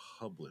was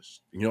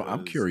published. You know, I'm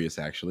because curious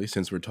actually,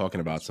 since we're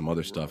talking about some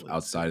other stuff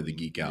outside of the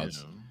relatively geek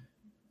outs. new.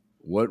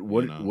 What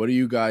You know. what are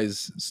you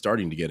guys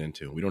starting to get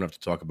into? We don't have to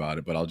talk about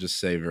it, but I'll just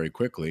say very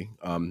quickly,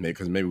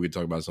 because maybe we could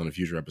talk about this on a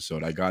future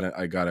episode. I got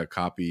a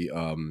copy,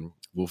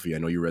 Wolfie. I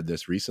know you read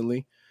this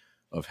recently,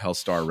 of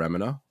Hellstar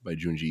Remina by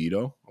Junji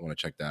Ito. I want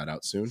to check that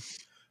out soon.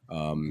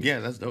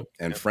 Yeah, that's dope.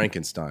 And Yeah.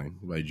 Frankenstein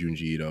by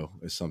Junji Ito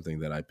is something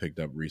that I picked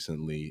up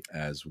recently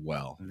as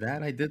well.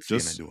 That I did see,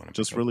 and I Just do want to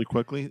just really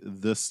quickly,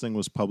 this thing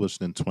was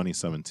published in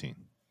 2017.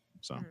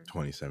 So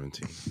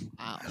 2017.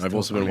 Wow. And I've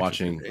also been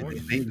watching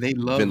They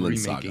love Vinland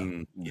Saga.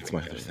 remaking. It's my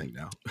other thing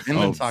now.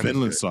 Vinland Saga.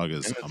 Vinland Saga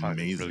is Vinland Saga is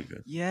amazing. really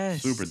good.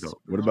 Yes. Super dope.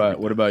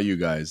 What about you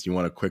guys? You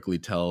want to quickly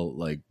tell,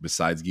 like,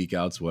 besides Geek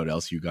Outs, what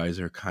else you guys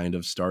are kind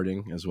of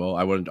starting as well?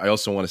 I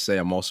also want to say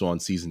I'm also on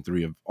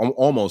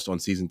almost on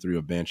season 3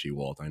 of Banshee,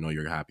 Walt. I know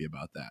you're happy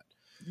about that.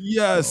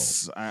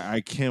 Yes,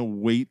 I can't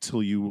wait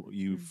till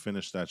you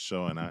finish that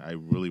show, and I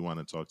really want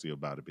to talk to you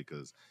about it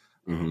because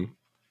Mhm.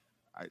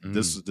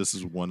 this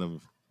is one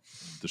of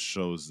the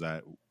shows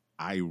that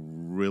I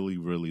really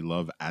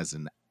love as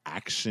an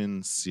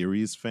action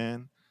series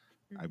fan.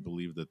 I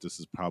believe that this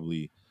is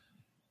probably,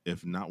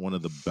 if not one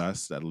of the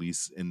best, at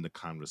least in the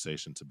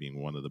conversation to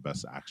being one of the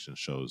best action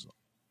shows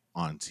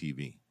on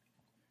TV.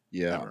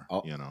 Yeah, Ever,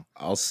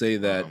 I'll say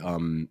that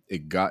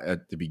it got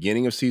at the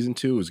beginning of season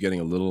 2 it was getting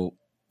a little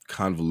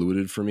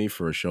convoluted for me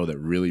for a show that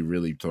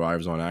really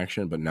thrives on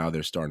action, but now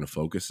they're starting to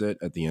focus it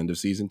at the end of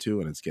season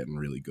 2 and it's getting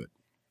really good.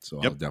 So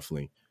Yep. I'll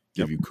definitely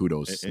give you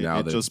kudos It now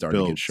that it's just starting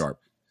to get builds. sharp.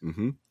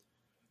 Mm-hmm.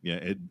 Yeah,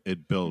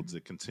 it builds.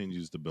 It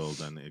continues to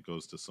build, and it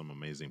goes to some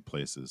amazing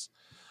places.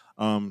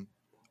 I'm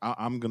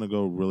gonna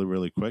go really,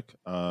 really quick.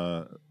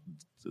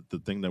 The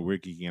thing that we're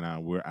geeking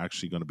out, we're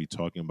actually going to be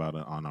talking about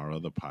it on our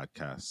other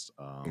podcast,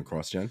 In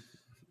CrossGen.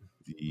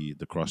 the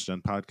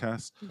CrossGen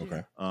podcast.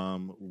 Okay.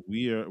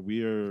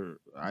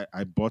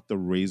 I bought the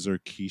Razer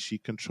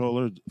Kishi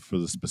controller for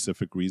the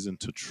specific reason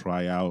to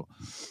try out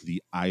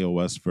the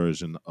iOS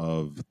version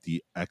of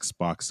the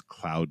Xbox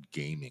Cloud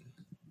Gaming.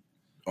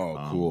 Oh,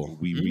 cool.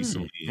 We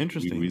recently Can't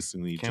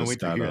wait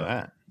to hear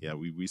that. Yeah,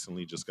 we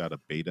recently just got a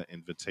beta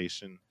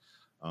invitation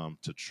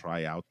to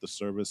try out the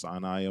service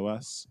on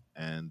iOS,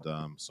 and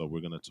so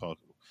we're gonna talk.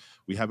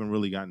 We haven't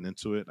really gotten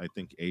into it. I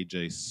think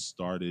AJ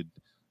started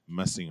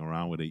messing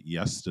around with it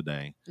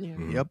yesterday. Yeah.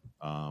 Mhm. Yep.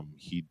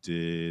 He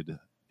did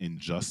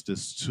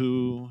Injustice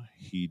 2.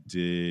 He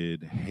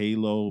did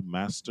Halo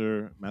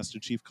Master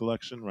Chief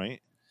Collection,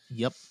 right?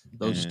 Yep.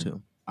 Those And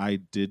two. I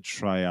did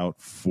try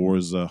out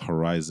Forza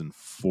Horizon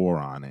 4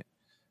 on it,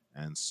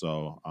 and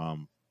so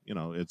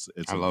it's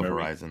I a love very,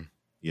 Horizon.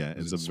 Yeah,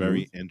 Is it's it a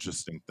very smooth?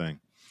 interesting thing.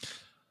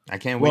 I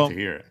can't Well, wait to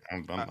hear it.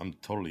 I'm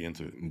totally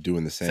into it. I'm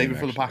doing the same. Save it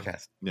for the actually.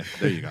 podcast. Yeah,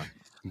 there you go.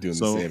 I'm doing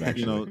So, the same, actually.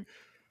 you know,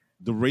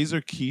 the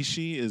Razer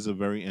Kishi is a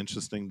very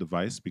interesting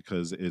device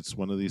because it's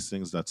one of these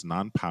things that's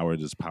non-powered,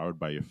 it's powered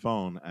by your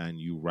phone, and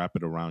you wrap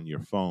it around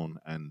your phone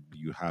and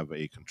you have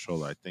a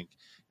controller. I think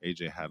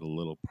AJ had a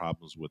little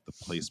problems with the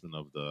placement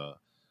of the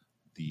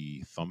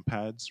thumb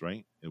pads,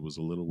 right? It was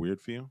a little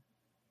weird for you.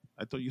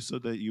 I thought you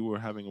said that you were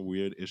having a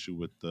weird issue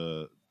with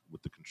the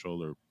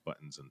controller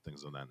buttons and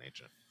things of that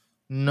nature.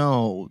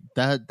 No,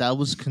 that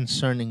was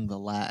concerning the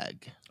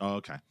lag. Oh,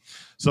 okay.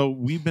 So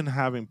we've been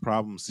having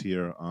problems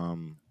here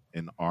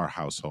in our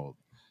household.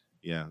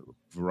 Yeah,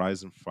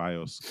 Verizon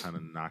Fios kind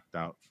of knocked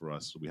out for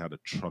us. We had a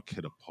truck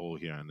hit a pole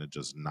here and it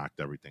just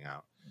knocked everything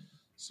out.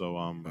 So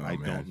I man.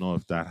 don't know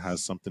if that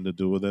has something to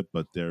do with it,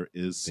 but there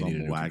is They need a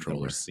some new lag that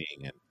controller. we're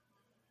seeing it.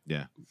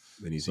 Yeah.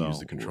 They need to So, use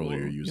the controller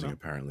you're you using know.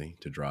 apparently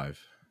to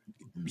drive.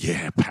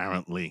 Yeah,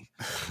 apparently.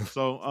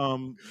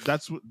 So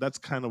that's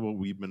kind of what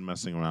we've been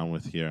messing around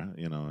with here,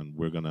 and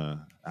we're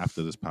gonna,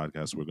 after this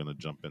podcast, we're gonna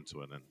jump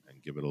into it and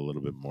give it a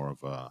little bit more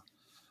of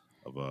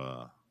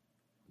a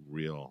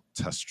real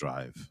test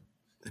drive.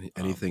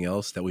 Anything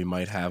else that we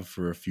might have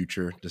for a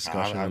future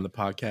discussion I- on the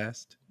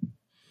podcast?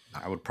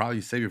 I would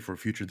probably save it for a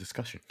future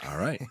discussion. All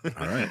right.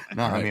 All right.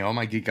 No, All I right. mean all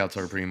my geek outs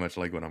are pretty much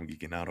like what I'm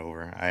geeking out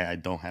over. I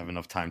don't have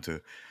enough time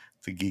to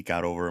geek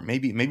out over.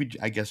 Maybe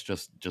I guess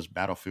just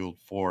Battlefield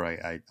 4.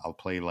 I'll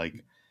play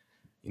like,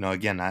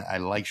 again, I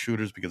like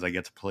shooters because I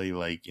get to play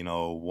like,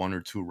 1 or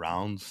 2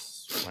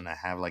 rounds when I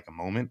have like a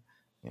moment.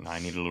 I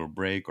need a little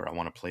break or I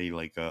want to play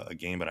like a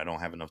game, but I don't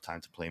have enough time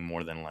to play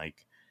more than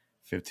like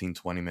 15,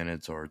 20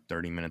 minutes or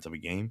 30 minutes of a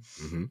game.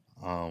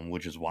 Mhm.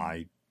 Which is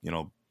why,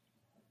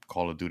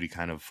 Call of Duty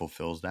kind of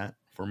fulfills that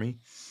for me.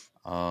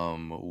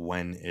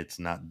 When it's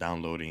not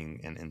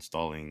downloading and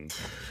installing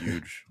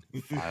huge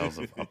files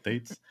of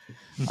updates,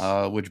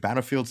 which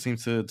Battlefield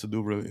seems to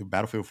do really.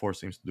 Battlefield 4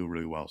 seems to do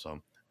really well.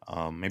 So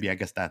maybe I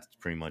guess that's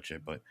pretty much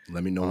it. But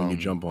Let me know when you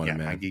jump on yeah, it,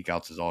 my man. geek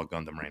outs is all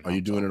Gundam right now. Are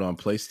you doing so. it on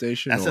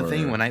PlayStation? That's the or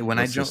thing. When I what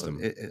jump,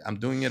 system? I'm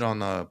doing it on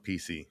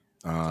PC.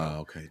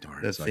 Okay,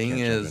 darn. The so I thing can't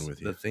jump is, in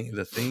with you.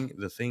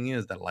 the thing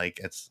is that like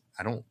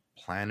I don't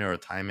plan it or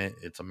time it.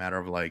 It's a matter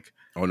of like,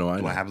 Oh no, I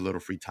do know. I have a little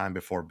free time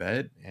before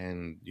bed?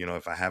 And,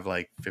 if I have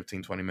like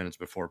 15, 20 minutes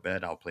before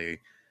bed, I'll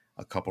play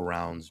a couple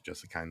rounds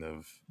just to kind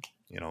of,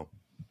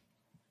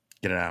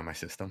 get it out of my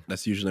system.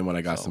 That's usually when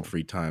I got some So-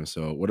 free time.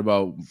 So, what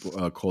about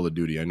Call of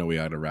Duty? I know we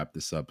had to wrap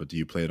this up, but do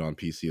you play it on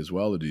PC as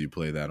well, or do you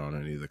play that on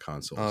any of the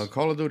consoles?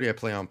 Call of Duty I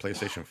play on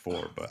PlayStation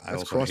 4, but I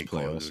That's also hate crossplay, Call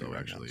of also Duty right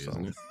actually, now, so-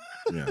 isn't it?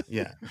 Yeah.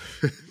 Yeah.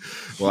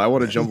 Well, I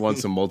want to jump on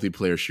some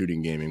multiplayer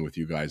shooting gaming with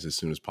you guys as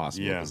soon as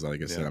possible Yeah, because,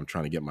 like I said, yeah. I'm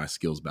trying to get my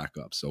skills back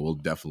up. So we'll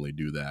definitely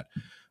do that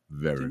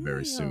very, Didn't very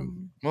we,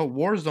 soon. Well,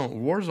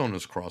 Warzone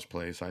is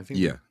crossplay, so I think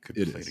Yeah, we could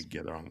it play is.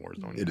 together on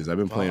Warzone. It yeah. is. I've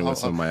been playing with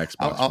some of my Xbox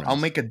I'll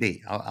friends. make a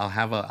date. I'll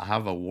have a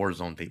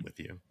Warzone date with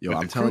you. Yo, With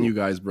I'm the telling crew. you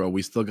guys, bro,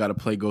 we still got to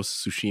play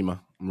Ghost of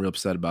Tsushima. I'm real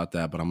upset about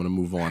that, but I'm gonna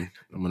move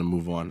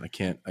on. I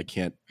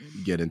can't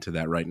get into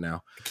that right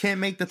now. I can't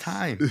make the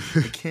time.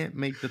 I can't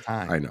make the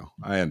time. I know.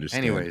 I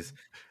understand. Anyways,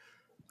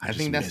 I just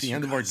think that's miss the you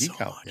end of our guys so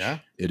geek out. much. Yeah.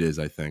 It is,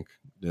 I think.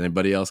 Did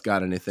anybody else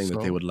got anything that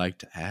they So- would like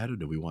to add, or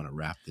do we want to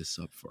wrap this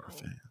up for our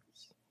fans?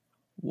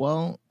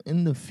 Well,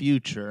 in the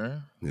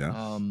future,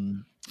 Yeah.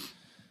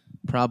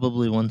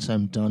 probably once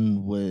I'm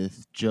done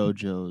with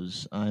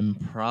JoJo's, I'm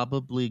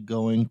probably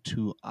going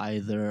to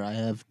I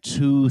have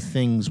 2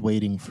 things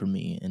waiting for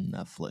me in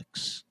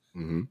Netflix.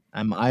 Mm-hmm.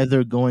 I'm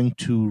either going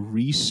to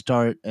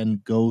restart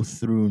and go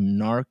through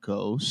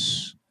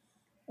Narcos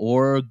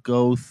or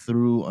go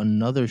through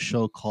another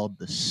show called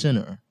The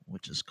Sinner,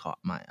 which has caught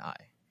my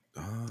eye.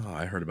 Oh,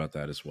 I heard about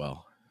that as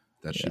well.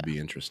 That should be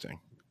interesting.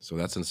 So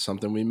that's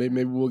something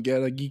maybe we'll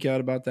get a geek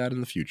out about that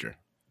in the future.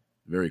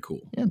 Very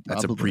cool. Yeah,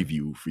 That's a probably.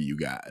 preview for you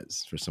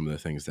guys for some of the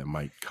things that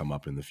might come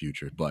up in the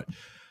future. But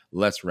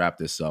let's wrap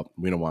this up.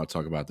 We don't want to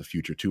talk about the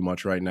future too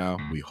much right now.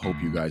 We hope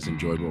you guys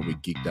enjoyed what we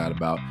geeked out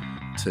about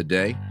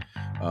today.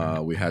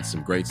 We had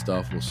some great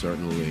stuff. We'll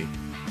certainly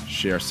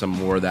share some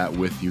more of that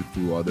with you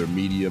through other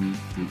media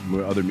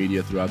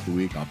throughout the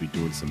week. I'll be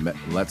doing some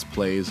Let's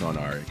Plays on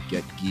our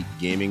Get Geek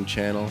Gaming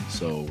channel,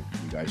 so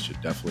you guys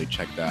should definitely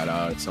check that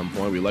out at some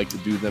point. We like to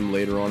do them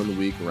later on in the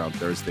week, around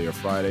Thursday or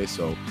Friday,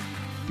 so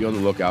be on the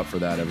lookout for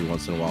that every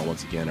once in a while.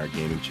 Once again, our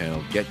gaming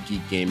channel, Get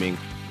Geek Gaming,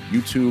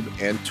 YouTube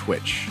and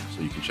Twitch.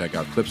 So you can check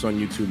out clips on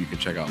YouTube, you can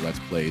check out Let's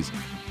Plays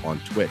on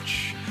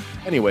Twitch.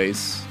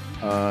 Anyways,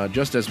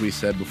 just as we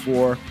said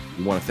before,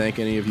 we want to thank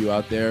any of you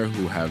out there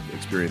who have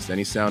experienced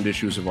any sound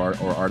issues or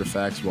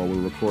artifacts while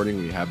we're recording.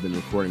 We have been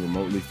recording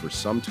remotely for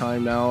some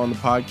time now on the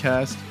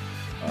podcast.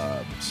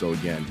 So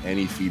again,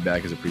 any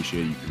feedback is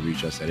appreciated. You can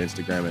reach us at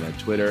Instagram and at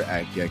Twitter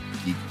at Get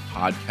Geek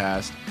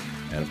Podcast.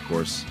 And of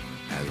course,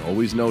 as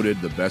always noted,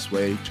 the best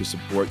way to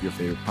support your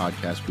favorite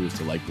podcast crew is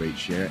to like, rate,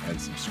 share, and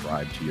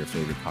subscribe to your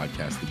favorite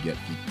podcast, the Get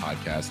Geek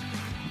Podcast.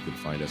 You can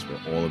find us where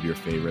all of your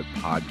favorite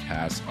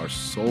podcasts are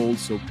sold.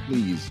 So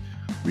please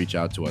reach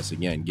out to us.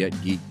 Again, Get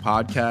Geek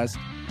Podcast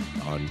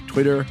on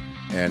Twitter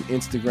and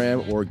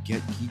Instagram, or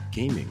Get Geek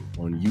Gaming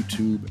on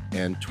YouTube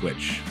and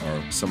Twitch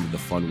are some of the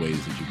fun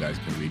ways that you guys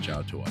can reach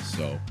out to us.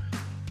 So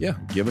yeah,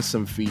 give us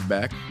some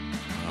feedback.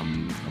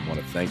 I want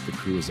to thank the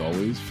crew as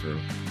always for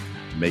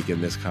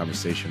making this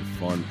conversation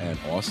fun and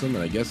awesome.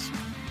 And I guess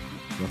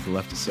nothing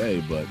left to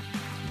say but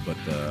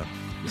the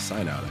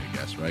sign out, I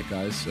guess, right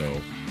guys?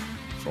 So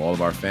for all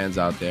of our fans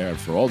out there and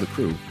for all the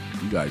crew,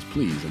 you guys,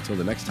 please, until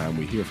the next time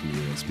we hear from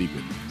you and speak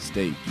with you,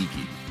 stay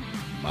geeky,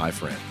 my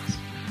friends.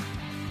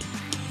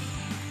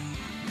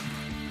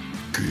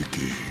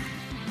 Geeky.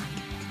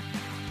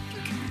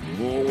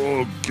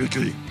 Oh,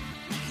 geeky.